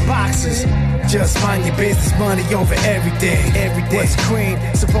 mobsters and boxers. Just mind your business, money over everything. Everything. What's a queen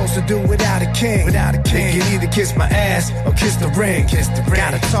supposed to do without a king? Without a king, you can either kiss my ass or kiss the ring. Kiss the ring.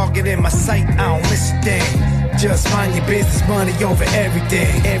 Got a target in my sight, I don't miss a thing. Just mind your business, money over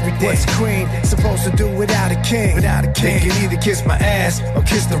everything. Everything. What's a queen supposed to do without a king? Without a king, you can either kiss my ass or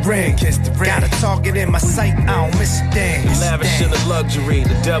kiss the ring. Kiss the ring. Got a target in my sight, I don't miss a thing. Lavish in the luxury,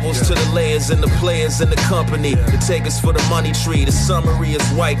 the devils to the layers and the players in the company. The takers for the money tree, the summary is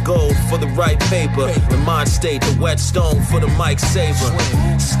white gold for the right paper. The mind state, the wet stone for the mic saver.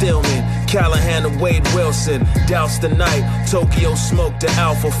 Stillman, Callahan and Wade Wilson. Douse the night, Tokyo smoke the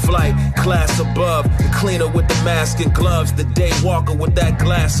alpha flight. Class above, the cleaner with the mask and gloves. The day walker with that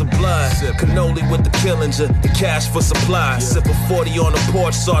glass of blood. Cannoli with the Killinger, the cash for supply. Sip a 40 on the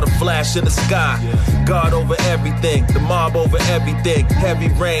porch, saw the flash in the sky. God over everything, the mob over everything. Heavy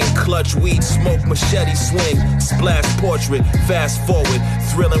rain, clutch weed, smoke, machete swing. Splash portrait, fast forward.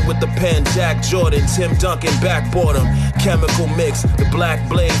 Thrilling with the pen, Jack Jordan, Tim Duncan, backboard him. Chemical mix, the black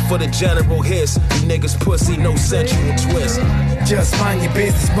blade for the general hiss. You niggas pussy, no sensual twist. Just mind your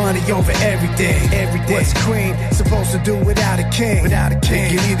business, money over everything. What's cream supposed to do without a king? You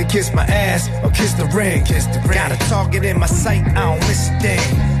can either kiss my ass or kiss the ring. Got a target in my sight, I don't miss a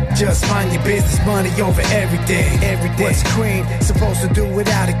thing. Just mind your business, money over everything. What's cream supposed to do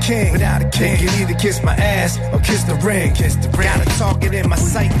without a king? You can either kiss my ass or kiss the ring. Got a target in my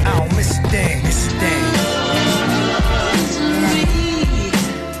sight, I don't miss a thing.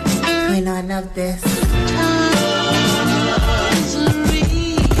 You know I love this.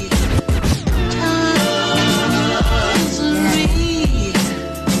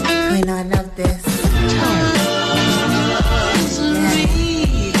 You know I love this.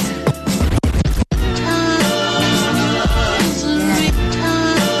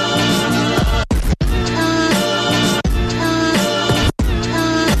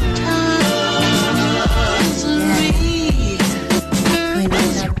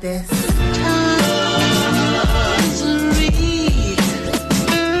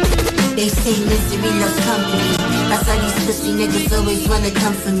 They say misery loves company. That's why these pussy niggas always wanna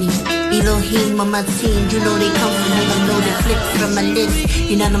come for me. Elohim on my team, you know they come for me. I know the clips from my lips.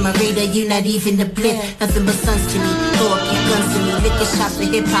 You're not on my radar, you're not even the blip. Nothing but sons to me, throw up your guns to me. Liquor shots for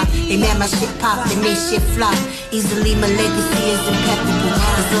hip-hop, they mad my shit pop, they make shit flop. Easily my legacy is impeccable.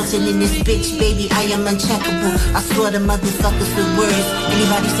 Resulting in this bitch, baby, I am uncheckable. I slaughter motherfuckers with words.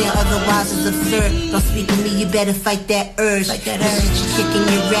 Anybody saying otherwise is absurd. Don't speak with me, you better fight that urge. The shit you kicking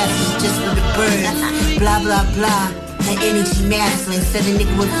your raps is just for the birds. Blah, blah, blah. That energy masculine. Said a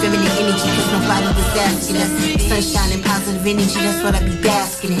nigga with feminine energy, cause nobody was asking us. Sunshine and positive energy, that's what I be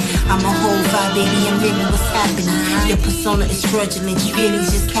basking in. I'm a whole vibe, baby, I'm really what's happening. Your persona is fraudulent, you really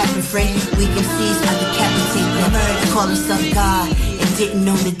just capping, friend. Weak MCs, I decapitate them. Call himself God, and didn't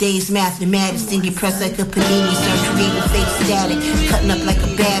know the day's mathematics. Then get pressed like a panini, start creating fake static. Cutting up like a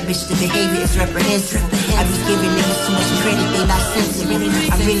bad bitch, the behavior is reprehensible. I be giving niggas too much credit, they not sensible.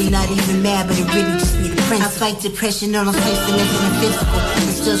 I'm really not even mad, but it really just need a principle. I fight depression on a place and mental and physical.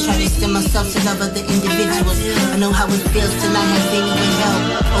 I still try to extend myself to love other individuals. I know how it feels to not have anyone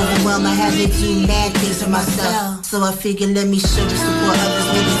help. Overwhelmed, I have to do mad things for myself. So I figured let me show the support others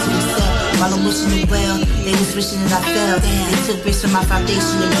needed to accept. While I'm wishing it well, they was wishing that I fell. They took bricks from my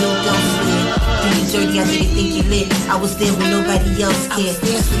foundation and built elsewhere. Do you dirty, I didn't think you lit. I was there when nobody else cared.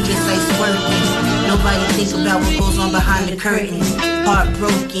 Yes, it's working. Nobody think about what goes on behind the curtain.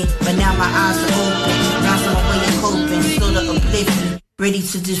 Heartbroken, but now my eyes are open. Rise on my way of coping, sort of oblivion. Ready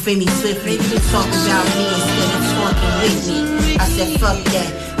to defame me swiftly. Talk about me instead of talking with me. I said fuck that,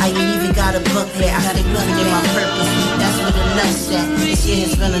 I ain't even got a book yet. I stay moving in my purpose, that's where the nuts at. This year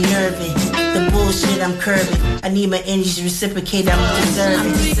has been unnerving, the bullshit I'm curbing. I need my energy reciprocated, I'm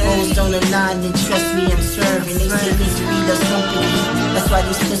deserving. Goals don't align, then trust me, I'm serving. They say misery loves company. That's why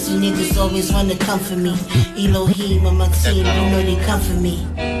these pussy niggas always wanna come for me. Elohim on my team, you know they come for me.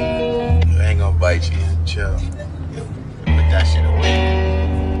 I ain't gonna bite you, chill. Put that shit away.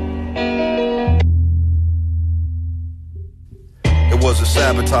 It was a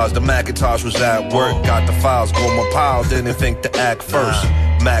sabotage, the Macintosh was at work. Got the files, go my pile, didn't think to act first.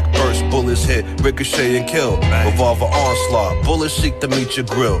 Mac burst, bullets hit, ricochet and kill. Revolver onslaught, bullets seek to meet your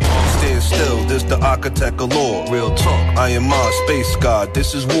grill. Stand still, this the architect of law. Real talk, I am my space god,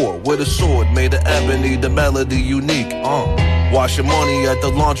 this is war. With a sword, made of ebony, the melody unique. Washing money at the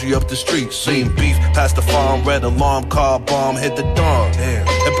laundry up the street. Seen beef past the farm, red alarm, car bomb hit the dawn. Damn.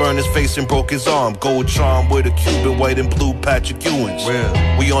 It burned his face and broke his arm. Gold charm with a Cuban, white and blue patch of Ewins.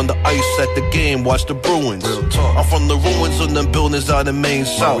 We on the ice at the game, watch the Bruins. I'm from the ruins of them buildings out in Maine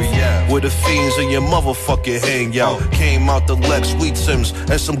South. Where the fiends in your motherfucker hang out. Came out the Lex, Wheat Sims,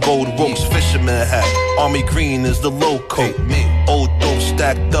 and some gold ropes. Fisherman hat, army green is the low coat. Old dope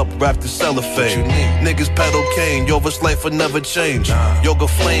stacked up, wrapped in cellophane. Niggas pedal cane, Yova's life will never change. Yoga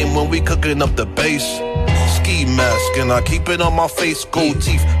flame when we cooking up the bass. Ski mask and I keep it on my face. Gold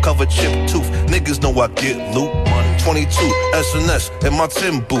teeth, cover chip tooth. Niggas know I get loot. 22 SNS in my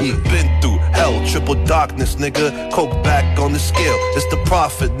tin boot. Been through hell, triple darkness, nigga. Coke back on the scale. It's the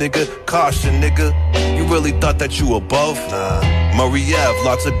profit, nigga. Caution, nigga. You really thought that you above? Murray Ave,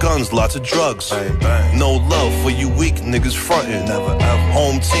 lots of guns, lots of drugs. No love for you weak niggas frontin'. Never ever.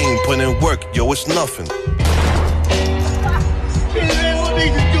 Home team put in work, yo, it's nothing.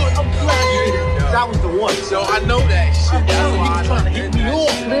 That was the one. So I know that shit. That's why you trying to hit me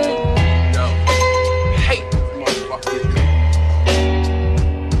off, man. Yo, hate motherfuckers.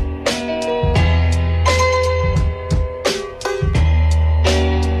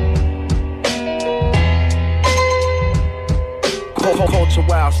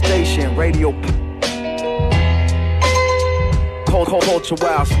 Culturewildstation, radio.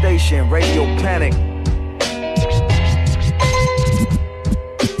 Culturewildstation, radio panic.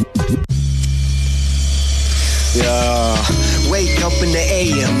 Yeah, wake up in the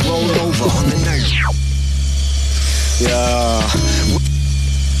AM, roll over on the night. Yeah,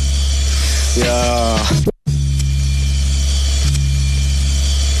 yeah.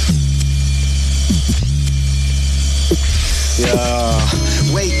 Yeah,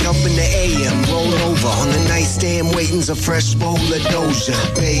 wake up in the AM, roll over on the nightstand, waiting's a fresh bowl of Doja.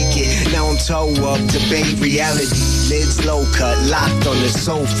 Bake it, now I'm toe up, debate reality. Lids low cut, locked on the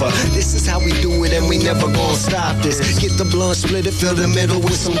sofa. This is how we do it and we never gon' stop this. Get the blunt, split it, fill the middle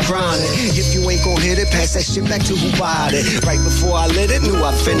with some chronic. If you ain't gon' hit it, pass that shit back to who bought it. Right before I lit it, knew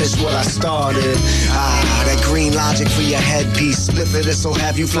I finished what I started. That green logic for your headpiece. Split it, this'll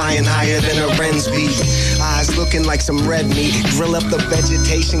have you flying higher than a wren's beat. Eyes looking like some red meat. Grill up the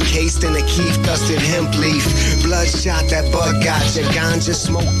vegetation cased in a keef dusted hemp leaf. Bloodshot, that bud got your ganja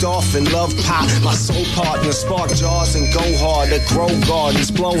smoked off and love pop. My soul partner, spark jaws and go hard. To grow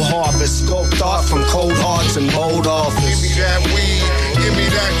gardens, blow harvest. Scope thought from cold hearts and bold office. Give me that weed, give me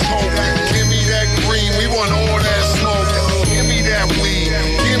that coke, give me that green, we want all that smoke. Give me that weed,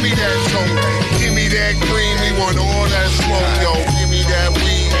 give me that coke, give me that green, we want all that smoke, yo. Give me that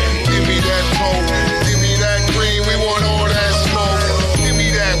weed, give me that coke, give me that green, we want all that smoke. Give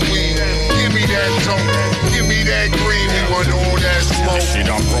me that weed, give me that coke, give me that green, we want all that smoke. Shit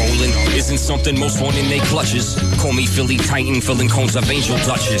I'm rolling isn't something most want in they clutches. Call me Philly Titan, filling cones of Angel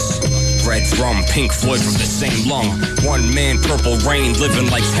Duchess. Red rum, Pink Floyd from the same lung. One man, Purple Rain, living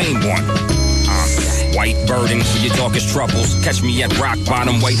like Tame One. White burden for your darkest troubles. Catch me at rock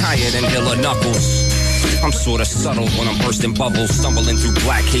bottom, way higher than Hill of Knuckles. I'm sorta subtle when I'm bursting bubbles. Stumbling through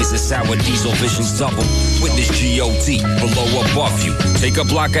black hazes, sour diesel visions double. Witness G.O.D. below above you. Take a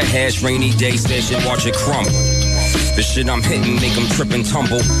block of hash, rainy day stash and watch it crumble. The shit I'm hitting make them trip and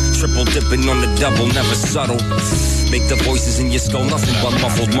tumble. Triple dipping on the double, never subtle. Make the voices in your skull nothing but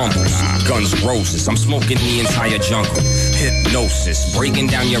muffled mumbles. Guns roses, I'm smoking the entire jungle. Hypnosis, breaking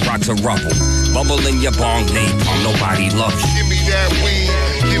down your rock to rubble. Bubble in your bong, napalm, nobody loves you. Give me that weed,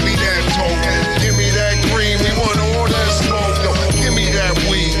 give me that coke, give me that green, we want all that smoke, yo. Give me that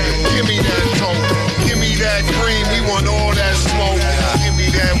weed, give me that coke, give me that green, we want all that smoke. Give me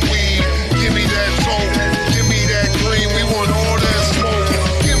that weed, give me that coke, give me that green, we want all that smoke.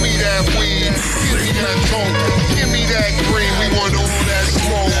 Give me that weed, give me that coke, give me that green, we want all that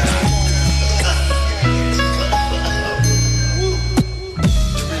smoke.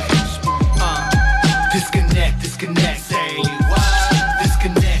 Disconnect, say why?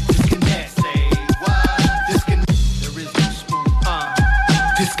 Disconnect, say why? Disconnect, there is no spoon.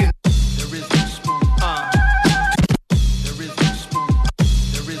 Disconnect, there is no spoon. There is no spoon.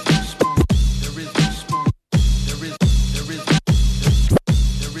 There is no spoon. There is no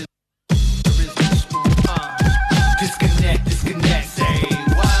spoon. There is no spoon. Disconnect, say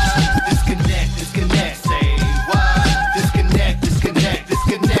why? Disconnect, say why? Disconnect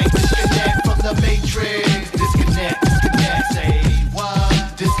from the matrix. Disconnect, say why?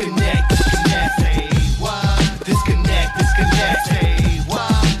 Disconnect, say why? Disconnect, say why?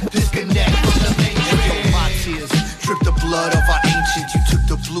 Disconnect from the matrix. My tears drip the blood of our ancients. You took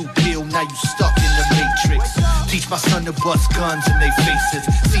the blue pill, now you stuck in the matrix. Teach my son to bust guns in their faces.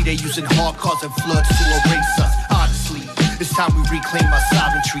 See they using hard cars and floods to erase us. Honestly, it's time we reclaim our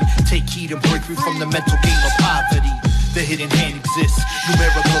sovereignty. Take heed and break free from the mental game of poverty. The hidden hand exists.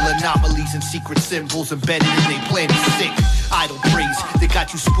 Numerical anomalies and secret symbols embedded in their plan is sick. Idle praise, they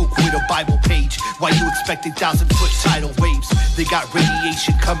got you spooked with a Bible page. Why you expect 1,000-foot tidal waves? They got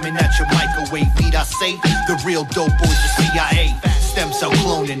radiation coming at your microwave. Need I say? The real dope boys are CIA. Stem cell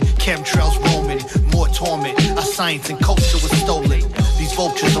cloning, chemtrails roaming. More torment, our science and culture was stolen. These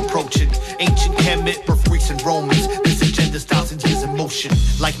vultures approaching. Ancient Kemet, birth Greeks and Romans. This agenda's thousands years in motion.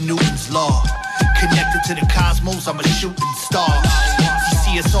 Like Newton's law. Connected to the cosmos, I'm a shooting star. You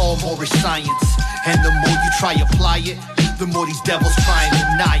see, it's all more science. And the more you try apply it, the more these devils try and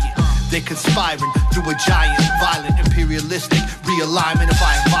deny it. They're conspiring through a giant, violent, imperialistic realignment of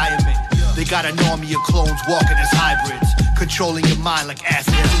our environment. They got an army of clones walking as hybrids, controlling your mind like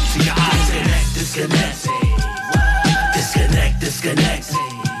acid to your eyes. Disconnect, yo, disconnect,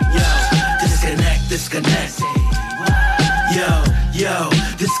 yo,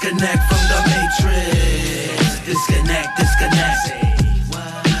 disconnect from the matrix. Disconnect,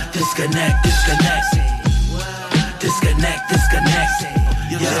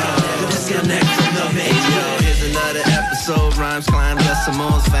 disconnect from the matrix. Here's another episode, rhymes climb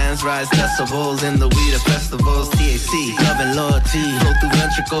decimals, fans rise decibels in the weed of festivals. TAC, love and loyalty, flow through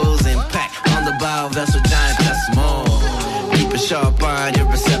ventricles, impact on the bio vessel, giant decimal. Keep a sharp eye on your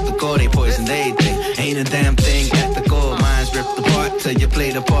receptacle, they poison they think. Ain't a damn thing ethical, minds ripped apart till you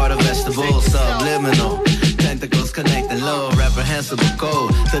play the part of vegetables. Subliminal, tentacle disconnecting low, reprehensible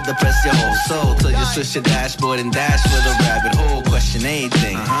code to depress your whole soul till you switch your dashboard and dash with a rabbit hole. Question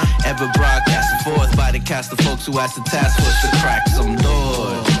anything, ever broadcasted forth by the cast of folks who asked the task force to crack some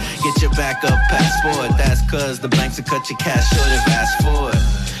doors. Get your backup passport, that's cause the banks will cut your cash short if asked for it.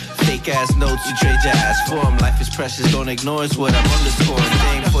 Fake ass notes, you trade your ass for them. Life is precious, don't ignore it's what I'm underscoring.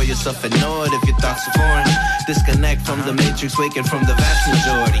 Think for yourself, ignore it if your thoughts are foreign. Disconnect from the matrix, waking from the vast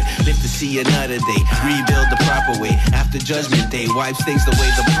majority. Live to see another day, rebuild the proper way. After judgment day, wipes things the way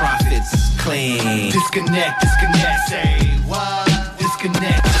the prophets claim. Disconnect, disconnect, say what?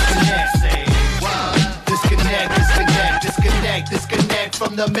 Disconnect, disconnect, say what? Disconnect, disconnect, disconnect, disconnect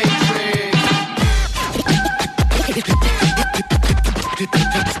from the matrix.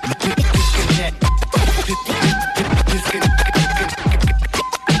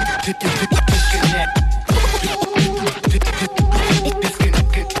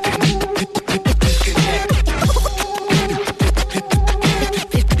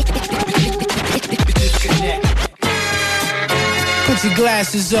 Put your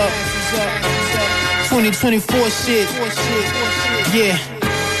glasses up. 2024 shit. Yeah.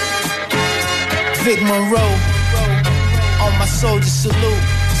 Vic Monroe. On my soldiers salute.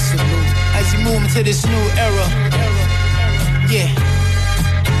 As you move into this new era. Yeah.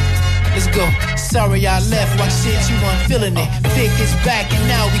 Let's go. Sorry I left, like shit, you weren't feeling it. Vic is back and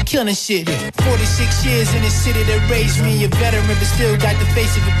now we killing shit. 46 years in the city that raised me. A veteran but still got the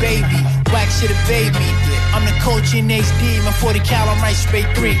face of a baby. Whack shit evade me. I'm the coach in HD, my 40 cal, I'm right straight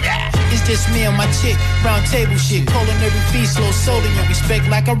 3. It's just me and my chick, round table shit. Culinary feast, low sodium. Respect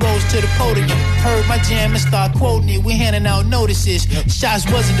like I rose to the podium. Heard my jam and start quoting it. We handing out notices. Shots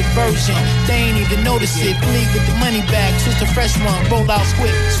wasn't diversion, they ain't even notice it. Bleed with the money bag, twist a fresh one. Roll out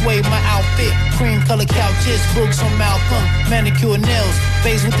quick, sway my outfit. Cream color couches, Brooks on Malcolm. Manicure nails,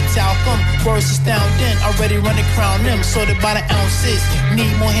 face with the talcum. Words astounding, already running crown them. Sorted by the ounces,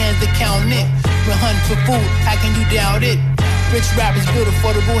 need more hands to count it. We're hunting for food, how can you doubt it? Rich rappers build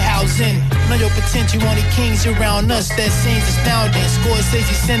affordable housing. Know your potential, only kings around us. That seems astounding.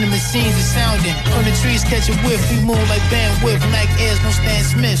 Scorsese cinema scenes is sounding. From the trees catch a whiff, we move like bandwidth. Nike Airs, no Stan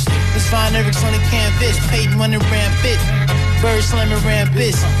Smiths. It's Von Erichs on the canvas. Peyton running rampant. Bird slamming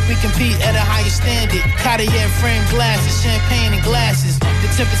rampants. We compete at a higher standard. Cartier frame glasses, champagne and glasses. The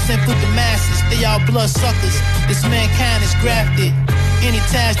 10% food the masses. They all blood suckers. This mankind is grafted. Any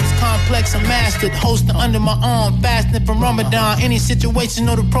task that's complex and mastered. Hosting under my arm, fasting from Ramadan. Any situation,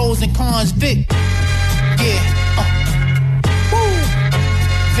 know the pros and cons. Vic, yeah, woo.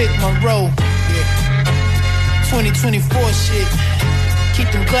 Vic Monroe, yeah. 2024 shit. Keep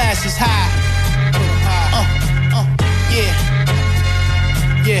them glasses high. Put them high.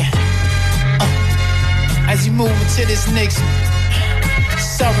 Yeah. As you move into this next.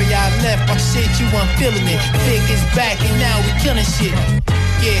 Sorry I left, my shit, you weren't feeling it. Vic is back and now we killing shit.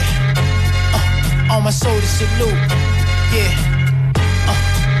 Yeah. On my soldiers salute. Yeah.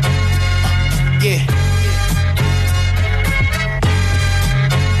 Yeah.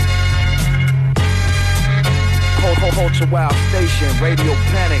 Culturewildstation, Radio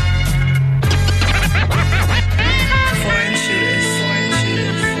Panic. Foreign shooters.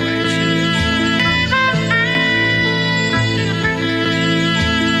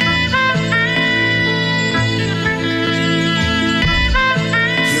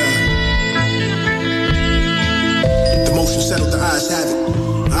 Settled, the eyes have it.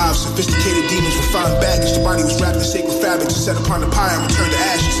 I've sophisticated demons, refined baggage. The body was wrapped in sacred fabric, just set upon the pyre and returned to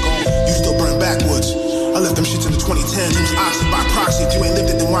ashes. You still burn backwards. I left them shits in the 2010s. It was oxy by proxy. If you ain't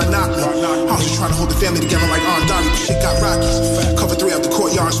lived it, then why knock me? I was just trying to hold the family together like Aunt Dottie, but shit got rocky. Cover 3 out the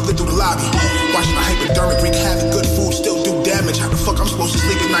courtyard, split through the lobby. Watching my hypodermic wreak havoc. Good food still do damage. How the fuck I'm supposed to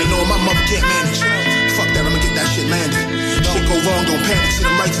sleep at night knowing my mother can't manage? Fuck that, I'ma get that shit landed. Shit go wrong, don't panic. See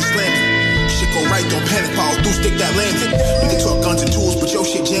them lights and slamming. Shit go right, don't panic, follow through, stick that landing. We can talk guns and tools, but your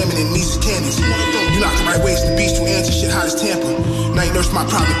shit jamming and these is cannons. You knock the right ways, the beast who answers shit hot as Tampa. Now you nurse my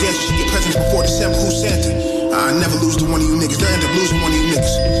private dancer, she get presents before December, who's Santa? I never lose to one of you niggas, they'll end up losing one of you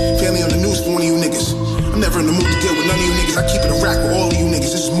niggas. Family on the news for one of you niggas. I'm never in the mood to deal with none of you niggas, I keep it a rack with all of you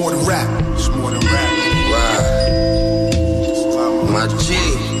niggas, this is more than rap. It's more than rap. Wow. My G.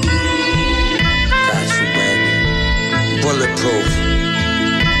 Got you, baby. Bulletproof.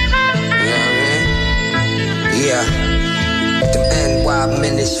 Yeah, them NY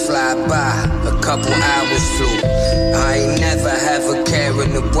minutes fly by, a couple hours flew. I ain't never have a care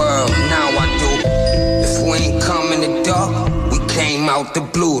in the world, now I do. If we ain't come in the dark, we came out the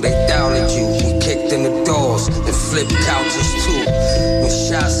blue. They doubted you, we kicked in the doors and flipped couches too. When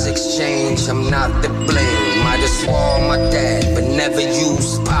shots exchange, I'm not to blame. Might have swore my dad, but never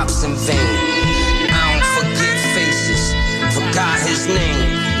used pops in vain. I don't forget face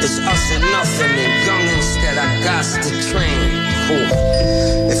name. It's us or nothing, and youngins that I got to train.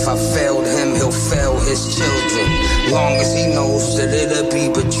 If I failed him, he'll fail his children. Long as he knows that it'll be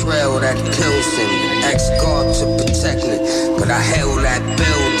betrayal that kills him. Ask God to protect me, but I held that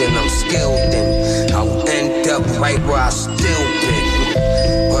building I'm skilled in. I'll end up right where I still been.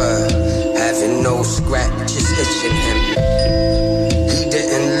 Having no scratches itching him. He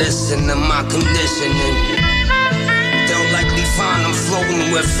didn't listen to my conditioning. They'll likely find him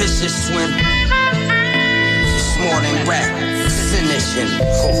floating where fishes swim. It's more than rap, finishing.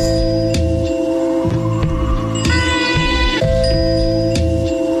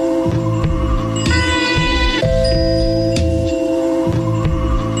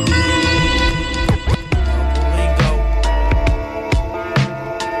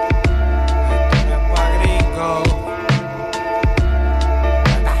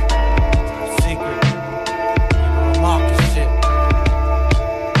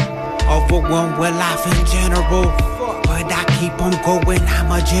 Overwhelmed with life in general, but I keep on going,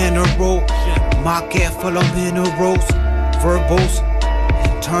 I'm a general. Market full of minerals, verbals,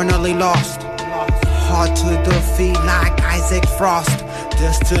 eternally lost. Hard to defeat like Isaac Frost.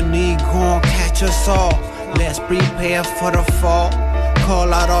 Destiny gon' catch us all. Let's prepare for the fall.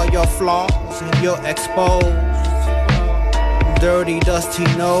 Call out all your flaws and you're exposed. Dirty, dusty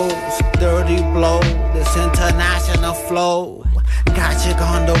nose, dirty blow. This international flow got you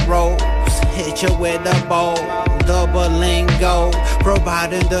on the ropes. Hit you with the bow, double lingo,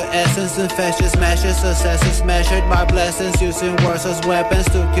 providing the essence, infectious meshes, success is measured by blessings, using words as weapons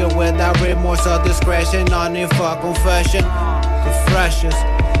to kill without remorse or discretion, on in for confession, the freshest,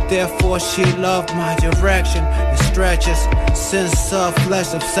 therefore she loved my direction, it stretches, sense of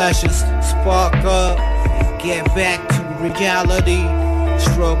flesh obsessions, spark up, get back to reality,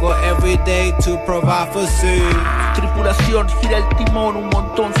 struggle every day to provide for seed. Tripulación, gira el timón un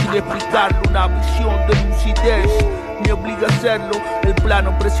montón sin explicarlo, una visión de lucidez me obliga a hacerlo, el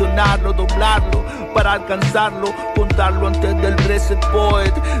plano presionarlo, doblarlo para alcanzarlo, contarlo antes del reset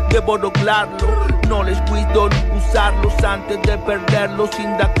poet, debo lograrlo, knowledge, wisdom, usarlos antes de perderlos,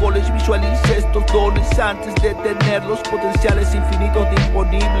 sin da college visualice estos dones antes de tenerlos, potenciales infinitos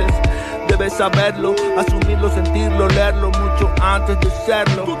disponibles, debes saberlo, asumirlo, sentirlo, leerlo mucho antes de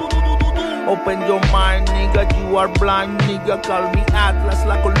serlo. Open your mind, nigga, you are blind, nigga. Call me Atlas,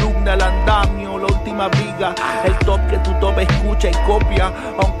 la columna, el andamio, la última viga. El top que tu top escucha y copia,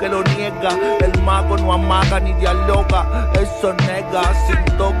 aunque lo niega. El mago no amaga ni dialoga, eso nega, sin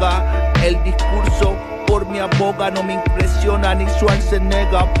toga. El discurso por mi aboga, no me impresiona ni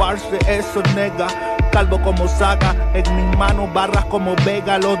Schwarzenegger, parce, eso nega. Calvo como Saga, en mis manos barras como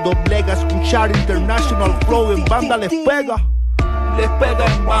Vega, los doblega. Escuchar international flow en banda les pega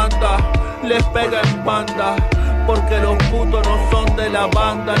en banda. Les pega en banda, porque los putos no son de la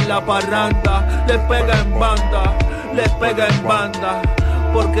banda en la parranda. Les pega en banda,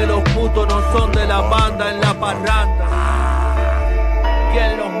 porque los putos no son de la banda en la parranda.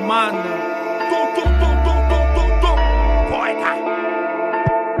 ¿Quién los manda?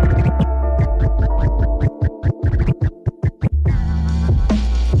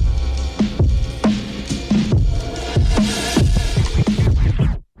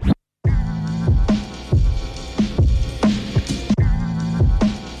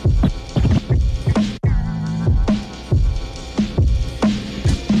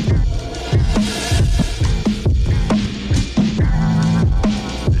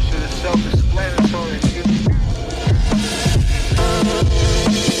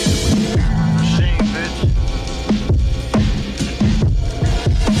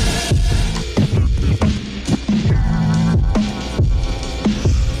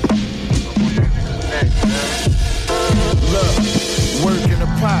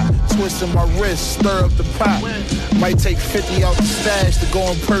 In my wrist, stir up the pot. Might take 50 out the stash to go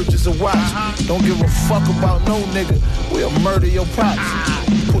and purchase a watch. Don't give a fuck about no nigga, we'll murder your pops.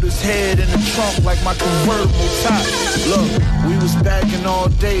 Put his head in the trunk like my convertible top. Look, we was backing all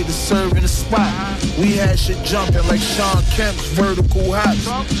day to serve in the spot. We had shit jumping like Sean Kemp's vertical hops.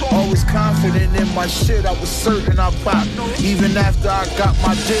 Always confident in my shit, I was certain I pop. Even after I got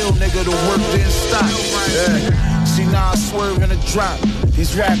my deal, nigga, the work didn't stop. Yeah. See now I swerve in a drop.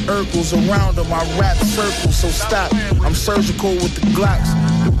 These rap Urkels around them, I rap circles, so stop. I'm surgical with the Glocks,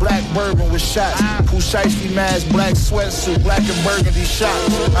 the black bourbon with shots. Pooh Shiesty mask, black sweatsuit, black and burgundy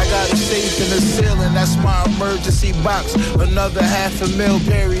shots. I got a safe in the ceiling, that's my emergency box. Another $500,000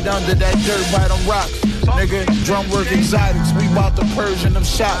 buried under that dirt by them rocks. Nigga, drum work exotics, we bout to purge in them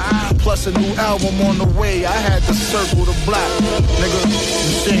shots. Plus a new album on the way, I had to circle the block. Nigga, you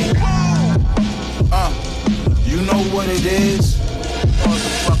see, you know what it is. what the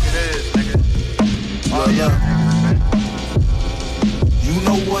fuck it is, nigga. Oh yeah, you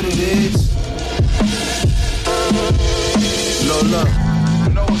know what it is. Look,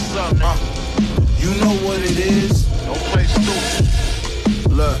 you know what's up, nigga. You know what it is. Don't play stupid.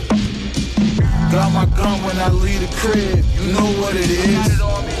 Look, got my gun when I leave the crib. You know what it is. Got it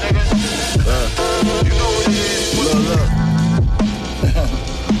on me, nigga. You know what it is. Look.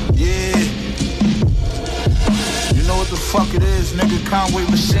 Yeah. You know what the fuck it is, nigga. Conway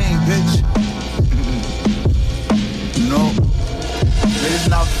machine, bitch. You know, niggas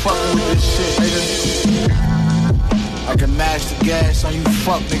not fucking with this shit, nigga. I can mash the gas on you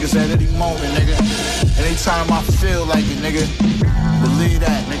fuck niggas at any moment, nigga. Anytime I feel like it, nigga. Believe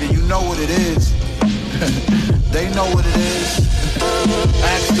that, nigga. You know what it is. They know what it is.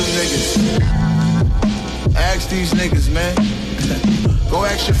 Ask them niggas. Ask these niggas, man. Go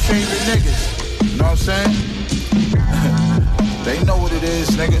ask your favorite niggas. You know what I'm saying? They know what it is,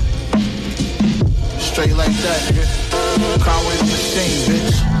 nigga. Straight like that, nigga. Conway the machine,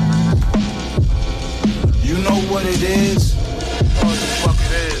 bitch. You know what it is. You know what the fuck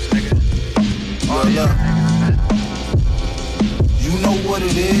it is, nigga. Oh yeah, you know what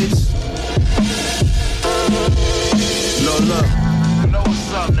it is. Look. You know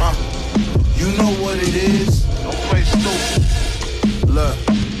what's up, nigga. You know what it is. Don't play stupid. Look,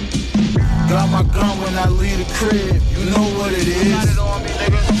 got my gun when I leave the crib. You know what it is. Got it on me,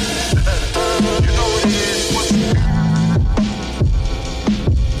 nigga. You know what it is.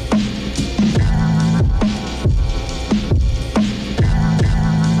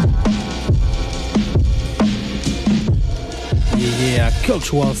 Yeah,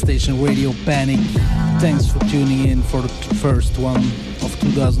 Culturewildstation Radio Panic. Thanks for tuning in for the first one of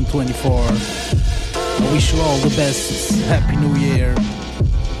 2024. I wish you all the best. Happy New Year.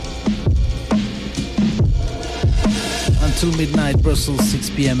 Until midnight, Brussels, 6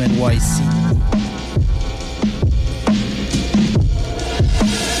 p.m. NYC.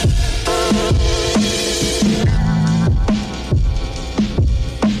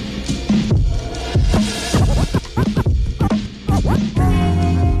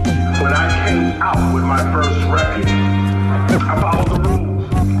 Out with my first record, I followed the rules,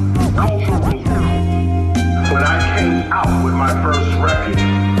 cultural rules. When I came out with my first record,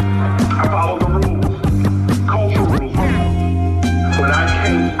 I followed the rules, cultural rules. When I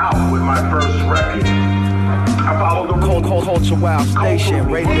came out with my first record, I followed the rules. Culturewildstation,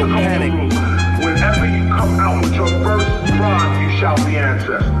 Radio Panic. Whenever you come out with your first rhyme, you shout the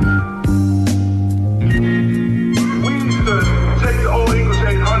ancestors. We used to take the old English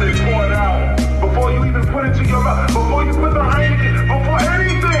 800 and pour it out. Before you even put it to your mouth, before you put the Heineken, before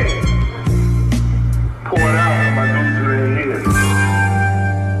anything, pour it out. My dudes are in here.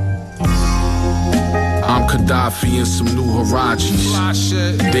 I'm Gaddafi and some new Harachis.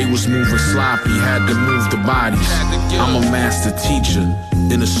 They was moving sloppy, had to move the bodies. I'm a master teacher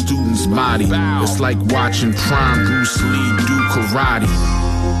in a student's body. It's like watching prime Bruce Lee do karate.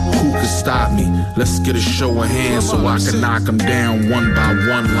 Who could stop me? Let's get a show of hands so I can knock them down one by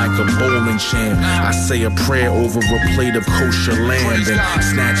one like a bowling champ. I say a prayer over a plate of kosher lamb and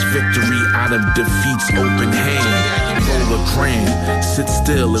snatch victory out of defeat's open hand. Roll a gram, sit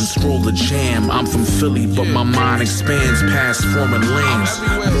still and scroll the jam. I'm from Philly, but my mind expands past foreign lands.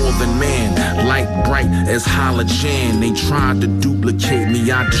 More than man, light bright as halogen. They tried to duplicate me,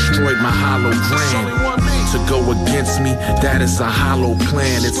 I destroyed my hologram. To go against me, that is a hollow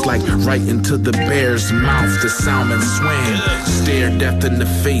plan. It's like right into the bear's mouth, the salmon swam. Stared death in the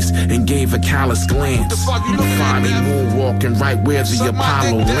face and gave a callous glance. Find me moonwalking right where the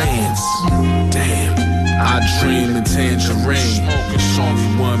Apollo lands. Damn, I dream in tangerine. It's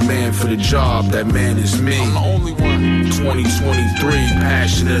only one man for the job, that man is me. I'm the only one. 2023,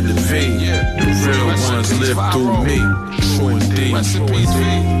 passion of the V. The real ones live through me. True indeed.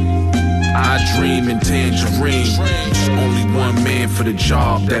 I dream in tangerine. There's only one man for the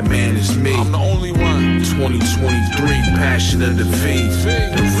job, that man is me. I'm the only one. 2023, passion of the V.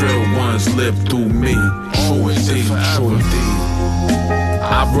 The real ones live through me. True indeed, true indeed.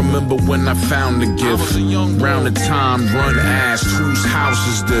 I remember when I found the gift. Round the time, run asked, whose house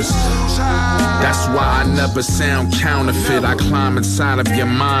is this? That's why I never sound counterfeit. I climb inside of your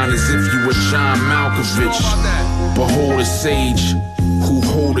mind as if you were John Malkovich. Behold a sage who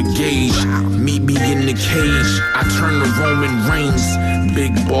hold a gauge, meet me in the cage. I turn to Roman Reigns,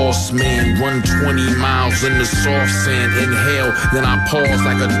 big boss man. Run 20 miles in the soft sand. Inhale, then I pause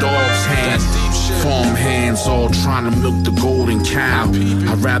like a dog's hand. Farm hands all trying to milk the golden cow.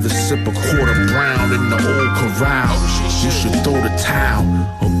 I'd rather sip a quarter brown in the old corral. You should throw the towel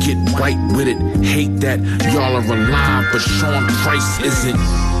or get right with it. Hate that y'all are alive, but Sean Price isn't.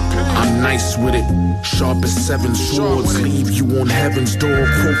 I'm nice with it, sharp as 7 swords. Leave you on heaven's door,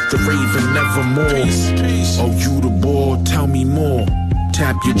 quote the raven nevermore. Oh, you the boy, tell me more.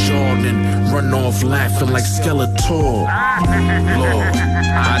 Tap your jaw and run off laughing like Skeletor. Lord,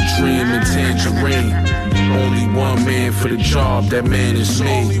 I dream in tangerine. Only one man for the job, that man is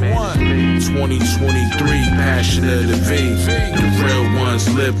me. 2023, passion of the V. The real ones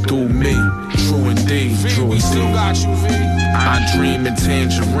live through me. True indeed, true indeed. I dream in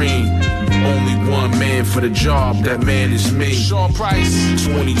tangerine. Only one man for the job, that man is me.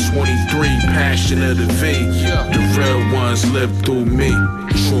 2023, passion of the V. The real ones live through me.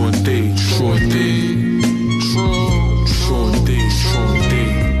 True indeed, true indeed. True indeed, true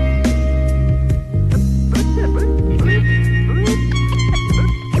indeed.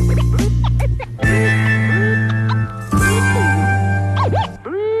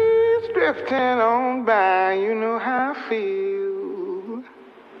 Breeze drifting on by, you know how I feel.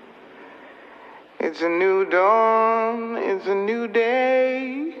 It's a new dawn, it's a new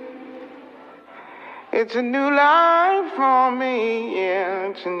day. It's a new life for me, yeah.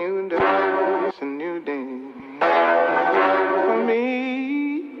 It's a new dawn, it's a new day for me.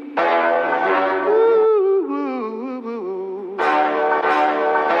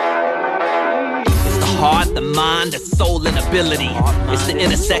 Heart, the mind, the soul, and ability. It's the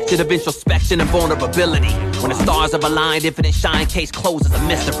intersection of introspection and vulnerability. When the stars are aligned, infinite shine case closes a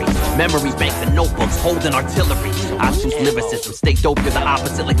mystery. Memories, banks, and notebooks holding artillery. I choose lyricism, stay dope, you're the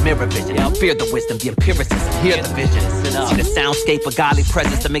opposite like mirror vision. Fear the wisdom, the empiricism, hear the vision. See the soundscape, a godly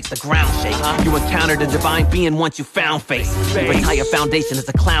presence that makes the ground shake. You encounter the divine being once you found face. Your entire foundation is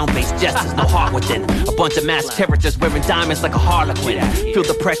a clown-based gestures, no heart within. A bunch of masked characters wearing diamonds like a harlequin. Feel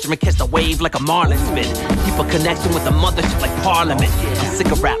the pressure and catch the wave like a marlin spin. Keep a connection with the mothership like Parliament. I'm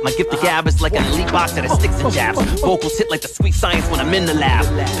sick of rap, my gift of gab is like an elite boxer that sticks and jabs. Vocals hit like the sweet science when I'm in the lab.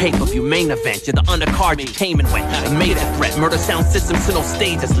 Pay-per-view main event, you're the undercard you came and went. A major threat, murder sound systems to no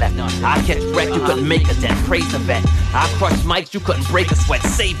stages left. I catch wreck, you couldn't make a dent, praise the vet. I crush mics, you couldn't break a sweat,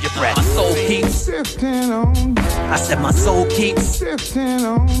 save your breath. My soul keeps shifting on. I said my soul keeps shifting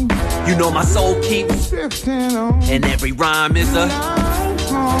on. You know my soul keeps shifting on. And every rhyme is a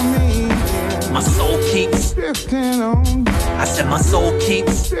my soul keeps shifting on. I said my soul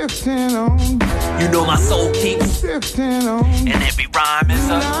keeps shifting on. You know my soul keeps shifting on. And every rhyme is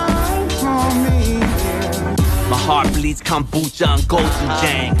a my heart bleeds kombucha and goju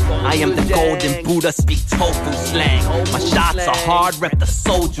jang. I am the golden Buddha, speak tofu slang. My shots are hard, rep the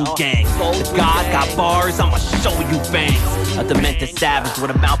soju gang. The God got bars, I'ma show you fangs. A demented savage with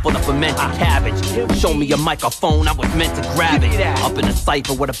a mouthful of fermented cabbage. Show me a microphone, I was meant to grab it. Up in a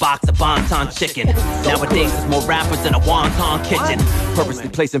cypher with a box of bonton chicken. Nowadays there's more rappers in a wonton kitchen. Purposely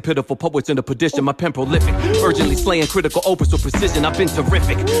placing pitiful poets in a position. My pen prolific, urgently slaying critical opus with precision. I've been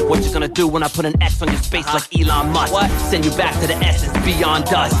terrific. What you gonna do when I put an X on your face like Elon Musk? Send you back to the essence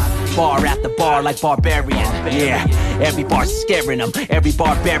beyond us. Bar after bar like barbarian. Yeah, every bar scaring them, every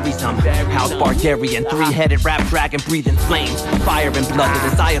bar buries them. House Bargarian, 3-headed rap dragon breathing flames. Fire and blood, the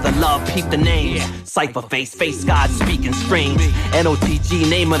desire, the love, peep the names. Cypher face God speaking strange. NOTG,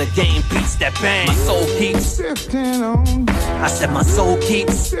 name of the game, beats that bang. My soul keeps shifting on. I said my soul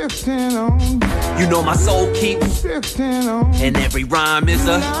keeps shifting on. You know my soul keeps shifting on. And every rhyme is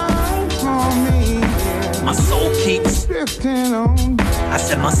a my soul keeps shifting on. I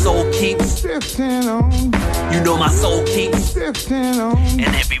said my soul keeps shifting on. You know my soul keeps shifting on.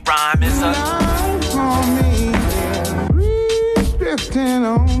 And every rhyme is a shifting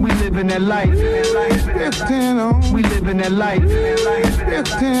on. We live in that life. Shifting on. We live in that life.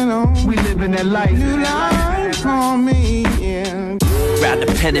 Shifting on. We live in that life. New life for me, yeah. Grab the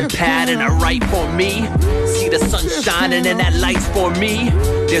pen and pad and I write for me. See the sun shining and that light's for me.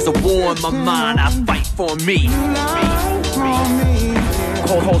 There's a war in my mind, I fight for me.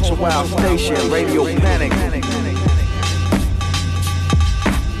 Culturewildstation, Radio Panic.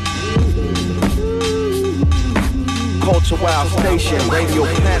 Culturewildstation, Radio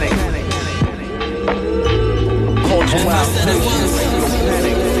Panic. Culturewildstation, Radio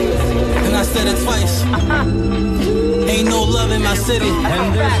Panic. And I said it twice. Ain't no love in my city.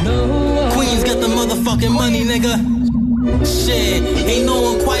 Queens got the motherfucking money, nigga. Shit, ain't no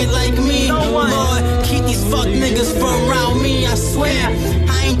one quite like me. Lord, keep these fuck niggas from around me. I swear,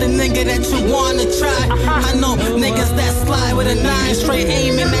 I ain't the nigga nigga that you wanna try. I know niggas that slide with a 9 straight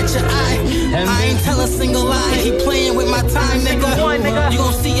aiming at your eye. I ain't tell a single lie, he playing with my time, nigga. You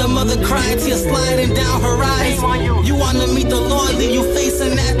gon' see your mother cry, tears sliding down her eyes. You wanna meet the Lord, leave you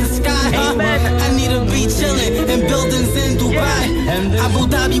facing at the sky, huh? I need to be chillin' in buildings in Dubai. Abu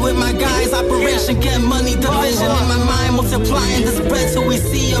Dhabi with my guys, Operation Get Money, division in my mind, multiplying this bread till we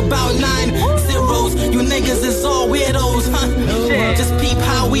see about 9 zeros. You niggas is all weirdos, huh? Just peep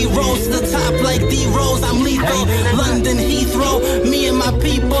how we rose to the top like D-Rose. I'm lethal, London Heathrow, me and my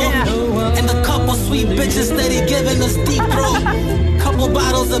people. And a couple sweet bitches steady giving us deep throat. Couple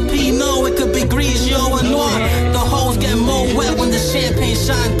bottles of Pinot, it could be Grigio or Noir. The hoes get more wet when the champagne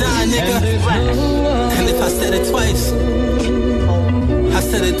shine down, nigga. And if I said it twice, I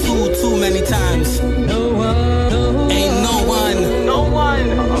said it too many times. Ain't no one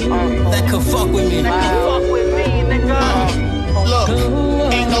that could fuck with me. Look,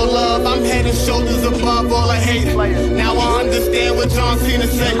 ain't no love, I'm head and shoulders above all I hate. Now I understand what John Cena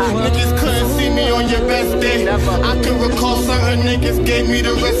said. Niggas couldn't see me on your best day. I can recall certain niggas gave me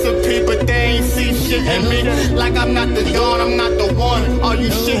the recipe, but they ain't see shit in me. Like I'm not the dawn, I'm not the one. Are you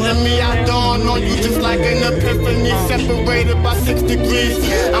shitting me? I dawn on you just like an epiphany, separated by 6 degrees.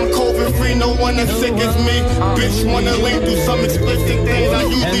 I'm COVID free, no one as sick as me. Bitch wanna link through some explicit things. I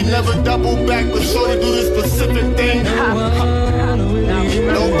usually never double back, but sure to do this specific thing.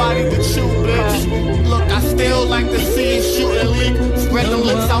 Nobody but you, bitch. Look, I still like to see it shoot and leak. Spread them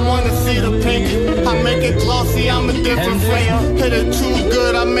lips, I wanna see the pink. I make it glossy, I'm a different flame. Hit it too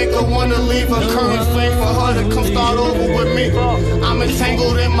good, I make her wanna leave her current flame for her to come start over with me. I'm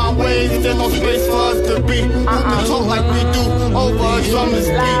entangled in my ways, there's no space for us to be. We can talk like we do over a drummer's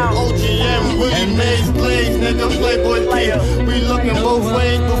beat. OGM, Willie Mays, Blaze, nigga, Playboy P. We looking both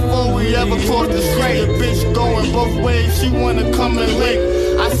ways before we ever cross the street. A bitch going both ways, she wanna come and link.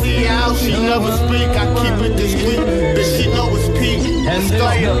 I see how she never speak, I keep it discreet, but she know it's peak. Let's go.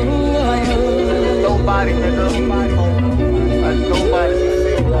 Nobody, nigga. Nobody can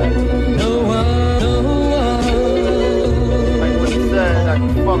see like. Like what he said, I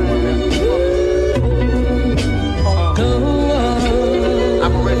can fuck with him.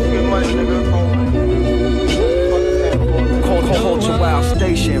 Operation Get Money, nigga.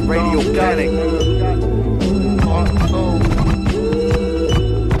 Culturewildstation, Radio Panic.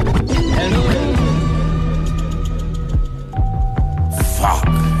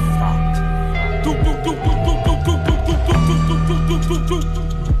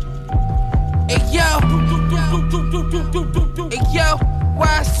 Hey yo,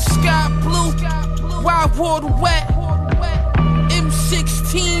 why is the sky blue? Why water wet?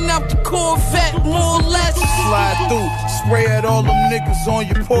 M16 out the Corvette, more or less. Slide through, spray at all them niggas on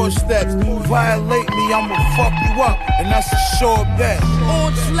your porch steps. Violate me, I'ma fuck you up, and that's a sure bet.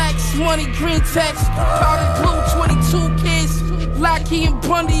 Orange flags, money, green text, powder blue, 22 kids. Locky and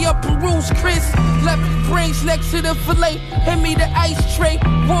Bundy up in Rules Chris. Left brains next to the fillet. Hand me the ice tray.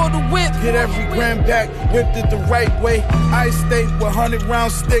 Water whip. Get every gram back. Whipped it the right way. Ice steak with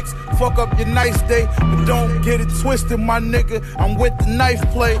 100-round sticks. Fuck up your nice day. But don't get it twisted, my nigga. I'm with the knife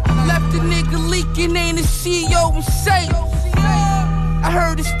play. Left the nigga leaking. Ain't a CEO in sight. I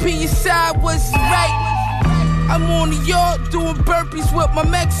heard his PSI wasn't right. I'm on the yard doing burpees with my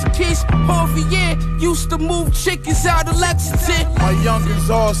Mexicans. Javier used to move chickens out of Lexington. My youngins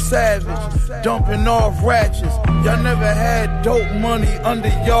all savage, dumping off ratchets. Y'all never had dope money under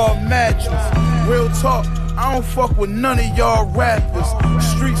y'all mattress. Real talk, I don't fuck with none of y'all rappers.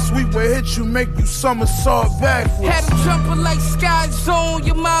 Street sweep will hit you, make you somersault backwards. Had him jumping like Sky Zone.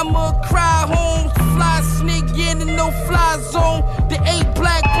 Your mama cry home. Fly sneak in and no fly zone. The 8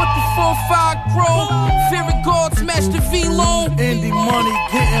 black, but the 4-5 chrome. Fearing God smash the V-Loan. Indie money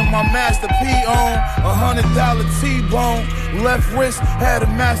getting my Master P on. $100 T-bone. Left wrist had a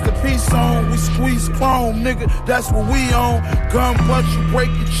masterpiece on. We squeeze chrome, nigga, that's what we on. Gun butt, you break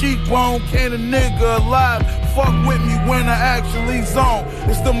your cheekbone. Can't a nigga alive fuck with me when I actually zone.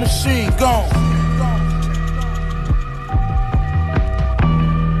 It's the machine gone.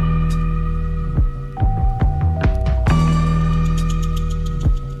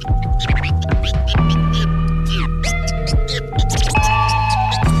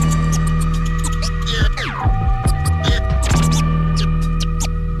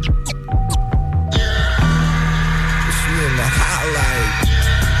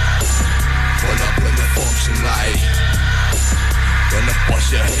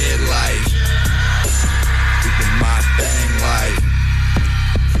 Your head like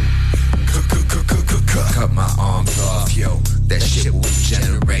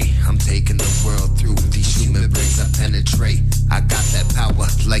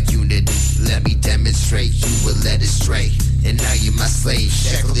Let me demonstrate, you were led astray. And now you're my slave,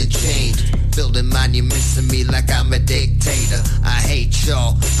 shackled and chained. Building monuments to me like I'm a dictator. I hate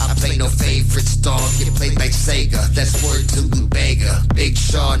y'all, I play no favorites, dog. Get played like Sega, that's word to Lou Bega. Big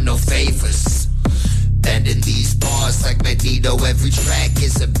Sean, no favors. Bending these bars like Magneto, every track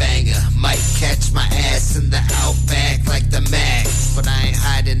is a banger. Might catch my ass in the outback like the Mac, but I ain't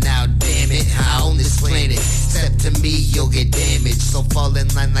hiding out, damn it. I own this planet, step to me, you'll get damaged. So fall in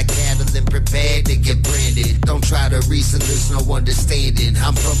line like cattle and prepare to get branded. Don't try to reason, there's no understanding.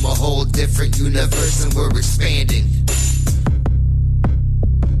 I'm from a whole different universe and we're expanding.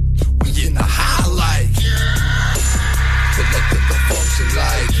 We in the highlight. To look at the function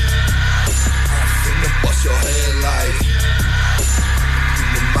like bust your head like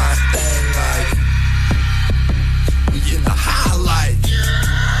doing my thing like we in the highlight.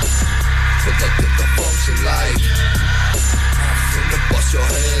 But look at the function like I'm finna bust your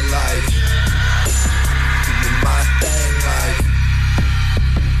head like doing my thing like.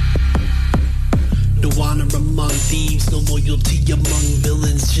 No honor among thieves, no loyalty among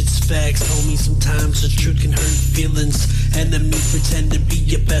villains. Shit's facts, homie, sometimes the truth can hurt feelings. Enemies pretend to be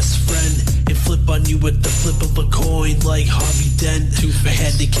your best friend and flip on you with the flip of a coin like Harvey Dent. I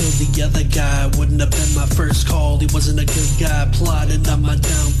had to kill the other guy, wouldn't have been my first call. He wasn't a good guy, plotting on my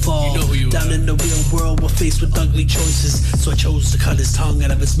downfall. You know who you Down are. In the real world, we're faced with ugly choices, so I chose to cut his tongue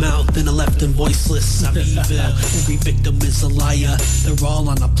out of his mouth and I left him voiceless. I'm evil, every victim is a liar. They're all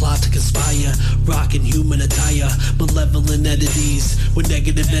on a plot to conspire, rocking human attire. Malevolent entities with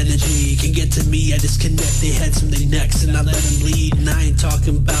negative energy can get to me. I disconnect their heads from their necks and I let them bleed. And I ain't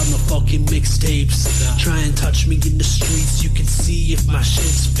talking about no fucking mixtapes. Try and touch me in the streets, you can see if my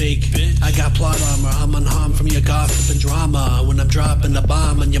shit's fake. I got plot armor, I'm unharmed from your gossip and drama. When I'm dropping a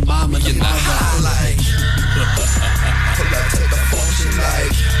bomb on your mama and your mother. Highlight. Pull up to the function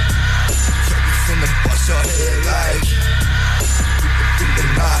like we finna bust your head like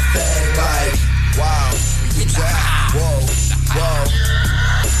doing my thing like wow. We in the high. Whoa, whoa.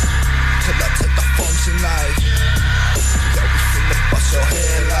 Pull up to the function like we finna bust your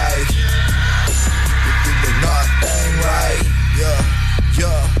head like you doing my thing right. Yeah.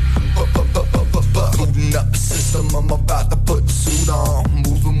 Booting up the system, I'm about to put the suit on.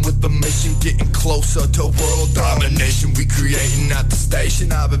 Moving with the mission, getting closer to world domination. We creating at the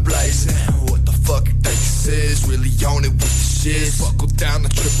station, I've been blazing. What the fuck you think this is? Really on it with the shit. Buckle down the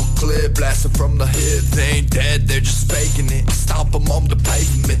triple clip, blasting from the hip. They ain't dead, they're just faking it. Stomp them on the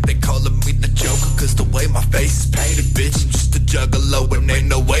pavement, they calling me the Joker, cause the way my face is painted, bitch. I'm just a juggalo and ain't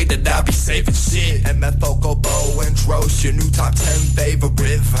no way that I'll be saving shit. MFO, Bow and Drosh, your new top 10 favorite.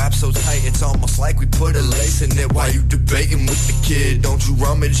 Vibe so tight, it's almost like we put a lace in it. While you debating with the kid, don't you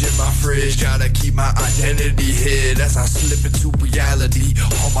rummage in my fridge. Gotta keep my identity hid as I slip into reality.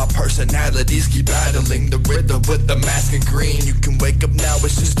 All my personalities keep battling the rhythm with the mask of green. You can wake up now,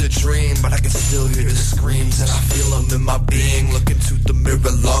 it's just a dream, but I can still hear the screams and I feel them in my being. Look into the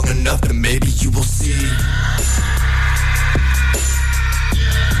mirror long enough and maybe you will see.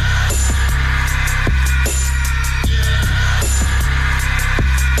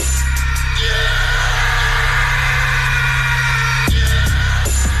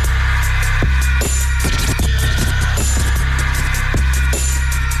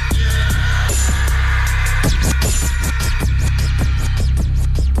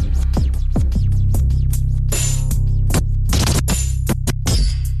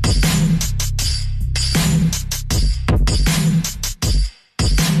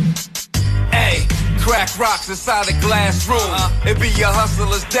 Rocks inside a glass room. It be your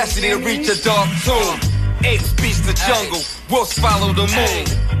hustler's destiny to reach a dark tomb. Apes beast the jungle, wolves follow the moon.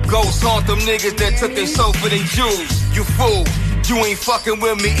 Ghosts haunt them niggas that took their soul for their jewels. You fool, you ain't fucking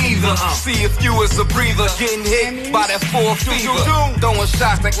with me either. See if you was a breather, getting hit by that 4 fever. Throwing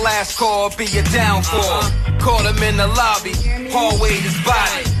shots like last call, be your downfall. Caught him in the lobby, hallway his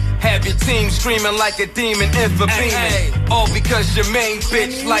body. Have your team screaming like a demon infamous. All because your main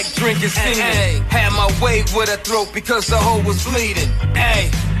bitch like drinking semen. Had my way with her throat because the hoe was bleeding.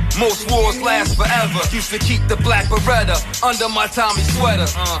 Most wars last forever. Used to keep the black Beretta under my Tommy sweater.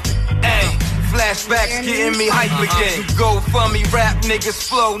 Flashbacks getting me hype again. You go for me, rap niggas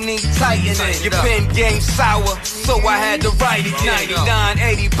flow need tightening. Your pen game sour, so I had to write again. 99,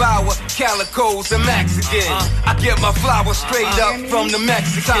 80 Bauer, Calicos and Max again. I get my flowers straight up from the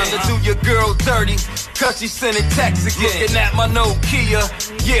Mexican. Time to do your girl dirty, cause she sending texts again. Looking at my Nokia,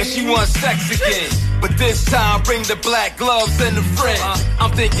 yeah, she wants sex again. But this time, bring the black gloves and the friend.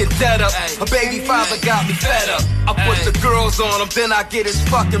 I'm thinking dead up. Her baby father got me fed up. I put the girls on him, then I get his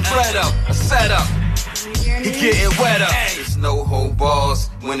fucking bread up. A setup. he getting wetter. There's no hold bars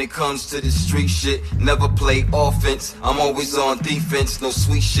when it comes to the street shit. Never play offense, I'm always on defense. No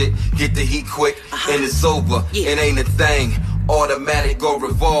sweet shit, get the heat quick and it's over. It ain't a thing, automatic go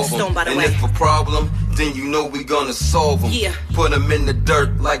revolve 'em. And if a problem, then you know we gonna solve them. Put them in the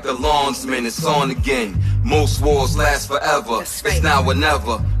dirt like the lawnsman, it's on again. Most wars last forever, it's now or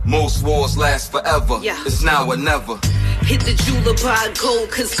never. Most wars last forever, it's now or never. Hit the jeweler, buy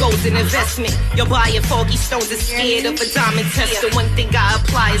gold, cause gold's an investment. You're buying foggy stones and scared of a diamond test. The one thing I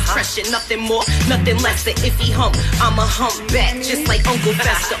apply is pressure, nothing more, nothing less. The iffy hump, I'm a humpback, just like Uncle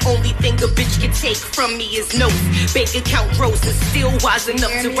Fest. The only thing a bitch can take from me is notes. Bank account gross is still wise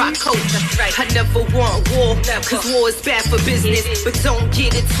enough to rock coach. I never want war, cause war is bad for business. But don't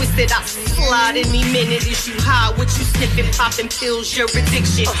get it twisted, I'll slide any minute. Is you high, what you sniffing, popping pills, your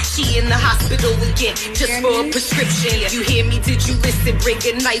addiction. She in the hospital again, just for a prescription. You hear me, did you listen? Bring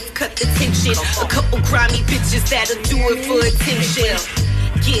a knife, cut the tension. A couple grimy bitches that'll do it for attention.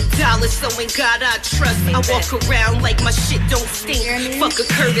 Get dollars, so in God I trust. I walk around like my shit don't stink. Fuck a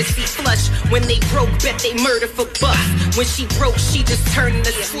courtesy flush. When they broke, bet they murder for bucks. When she broke, she just turned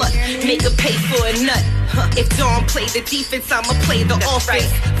the slut. Make her pay for a nut. If Dawn play the defense, I'ma play the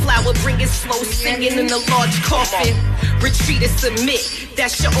offense. Flower bring it slow, singing in a large coffin. Retreat or submit,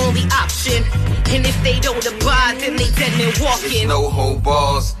 that's your only option. And if they don't abide, then they dead men walking. There's no hold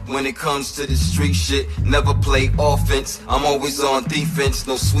bars when it comes to the street shit. Never play offense, I'm always on defense.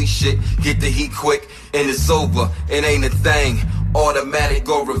 No sweet shit, get the heat quick and it's over. It ain't a thing, automatic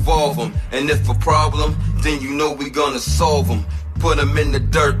go revolve them. And if a problem, then you know we gonna solve them. Put them in the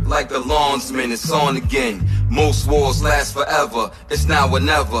dirt like the lawnsman, it's on again. Most wars last forever, it's now or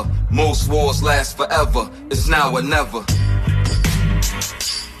never. Most wars last forever, it's now or never.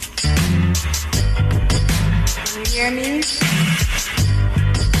 You hear me?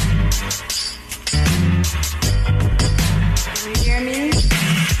 You hear me?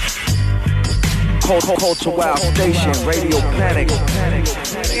 Culturewildstation, Radio Panic. You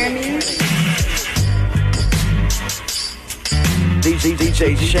hear me?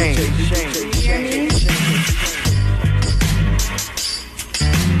 DJ Shane. You hear me?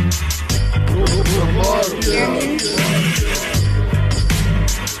 You hear me?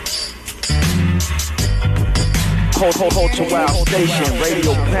 Culturewildstation,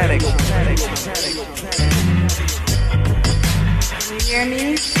 Radio Panic. You hear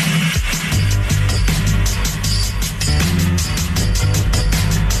me?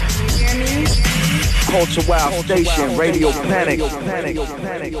 You hear me? Culturewildstation, Radio Panic.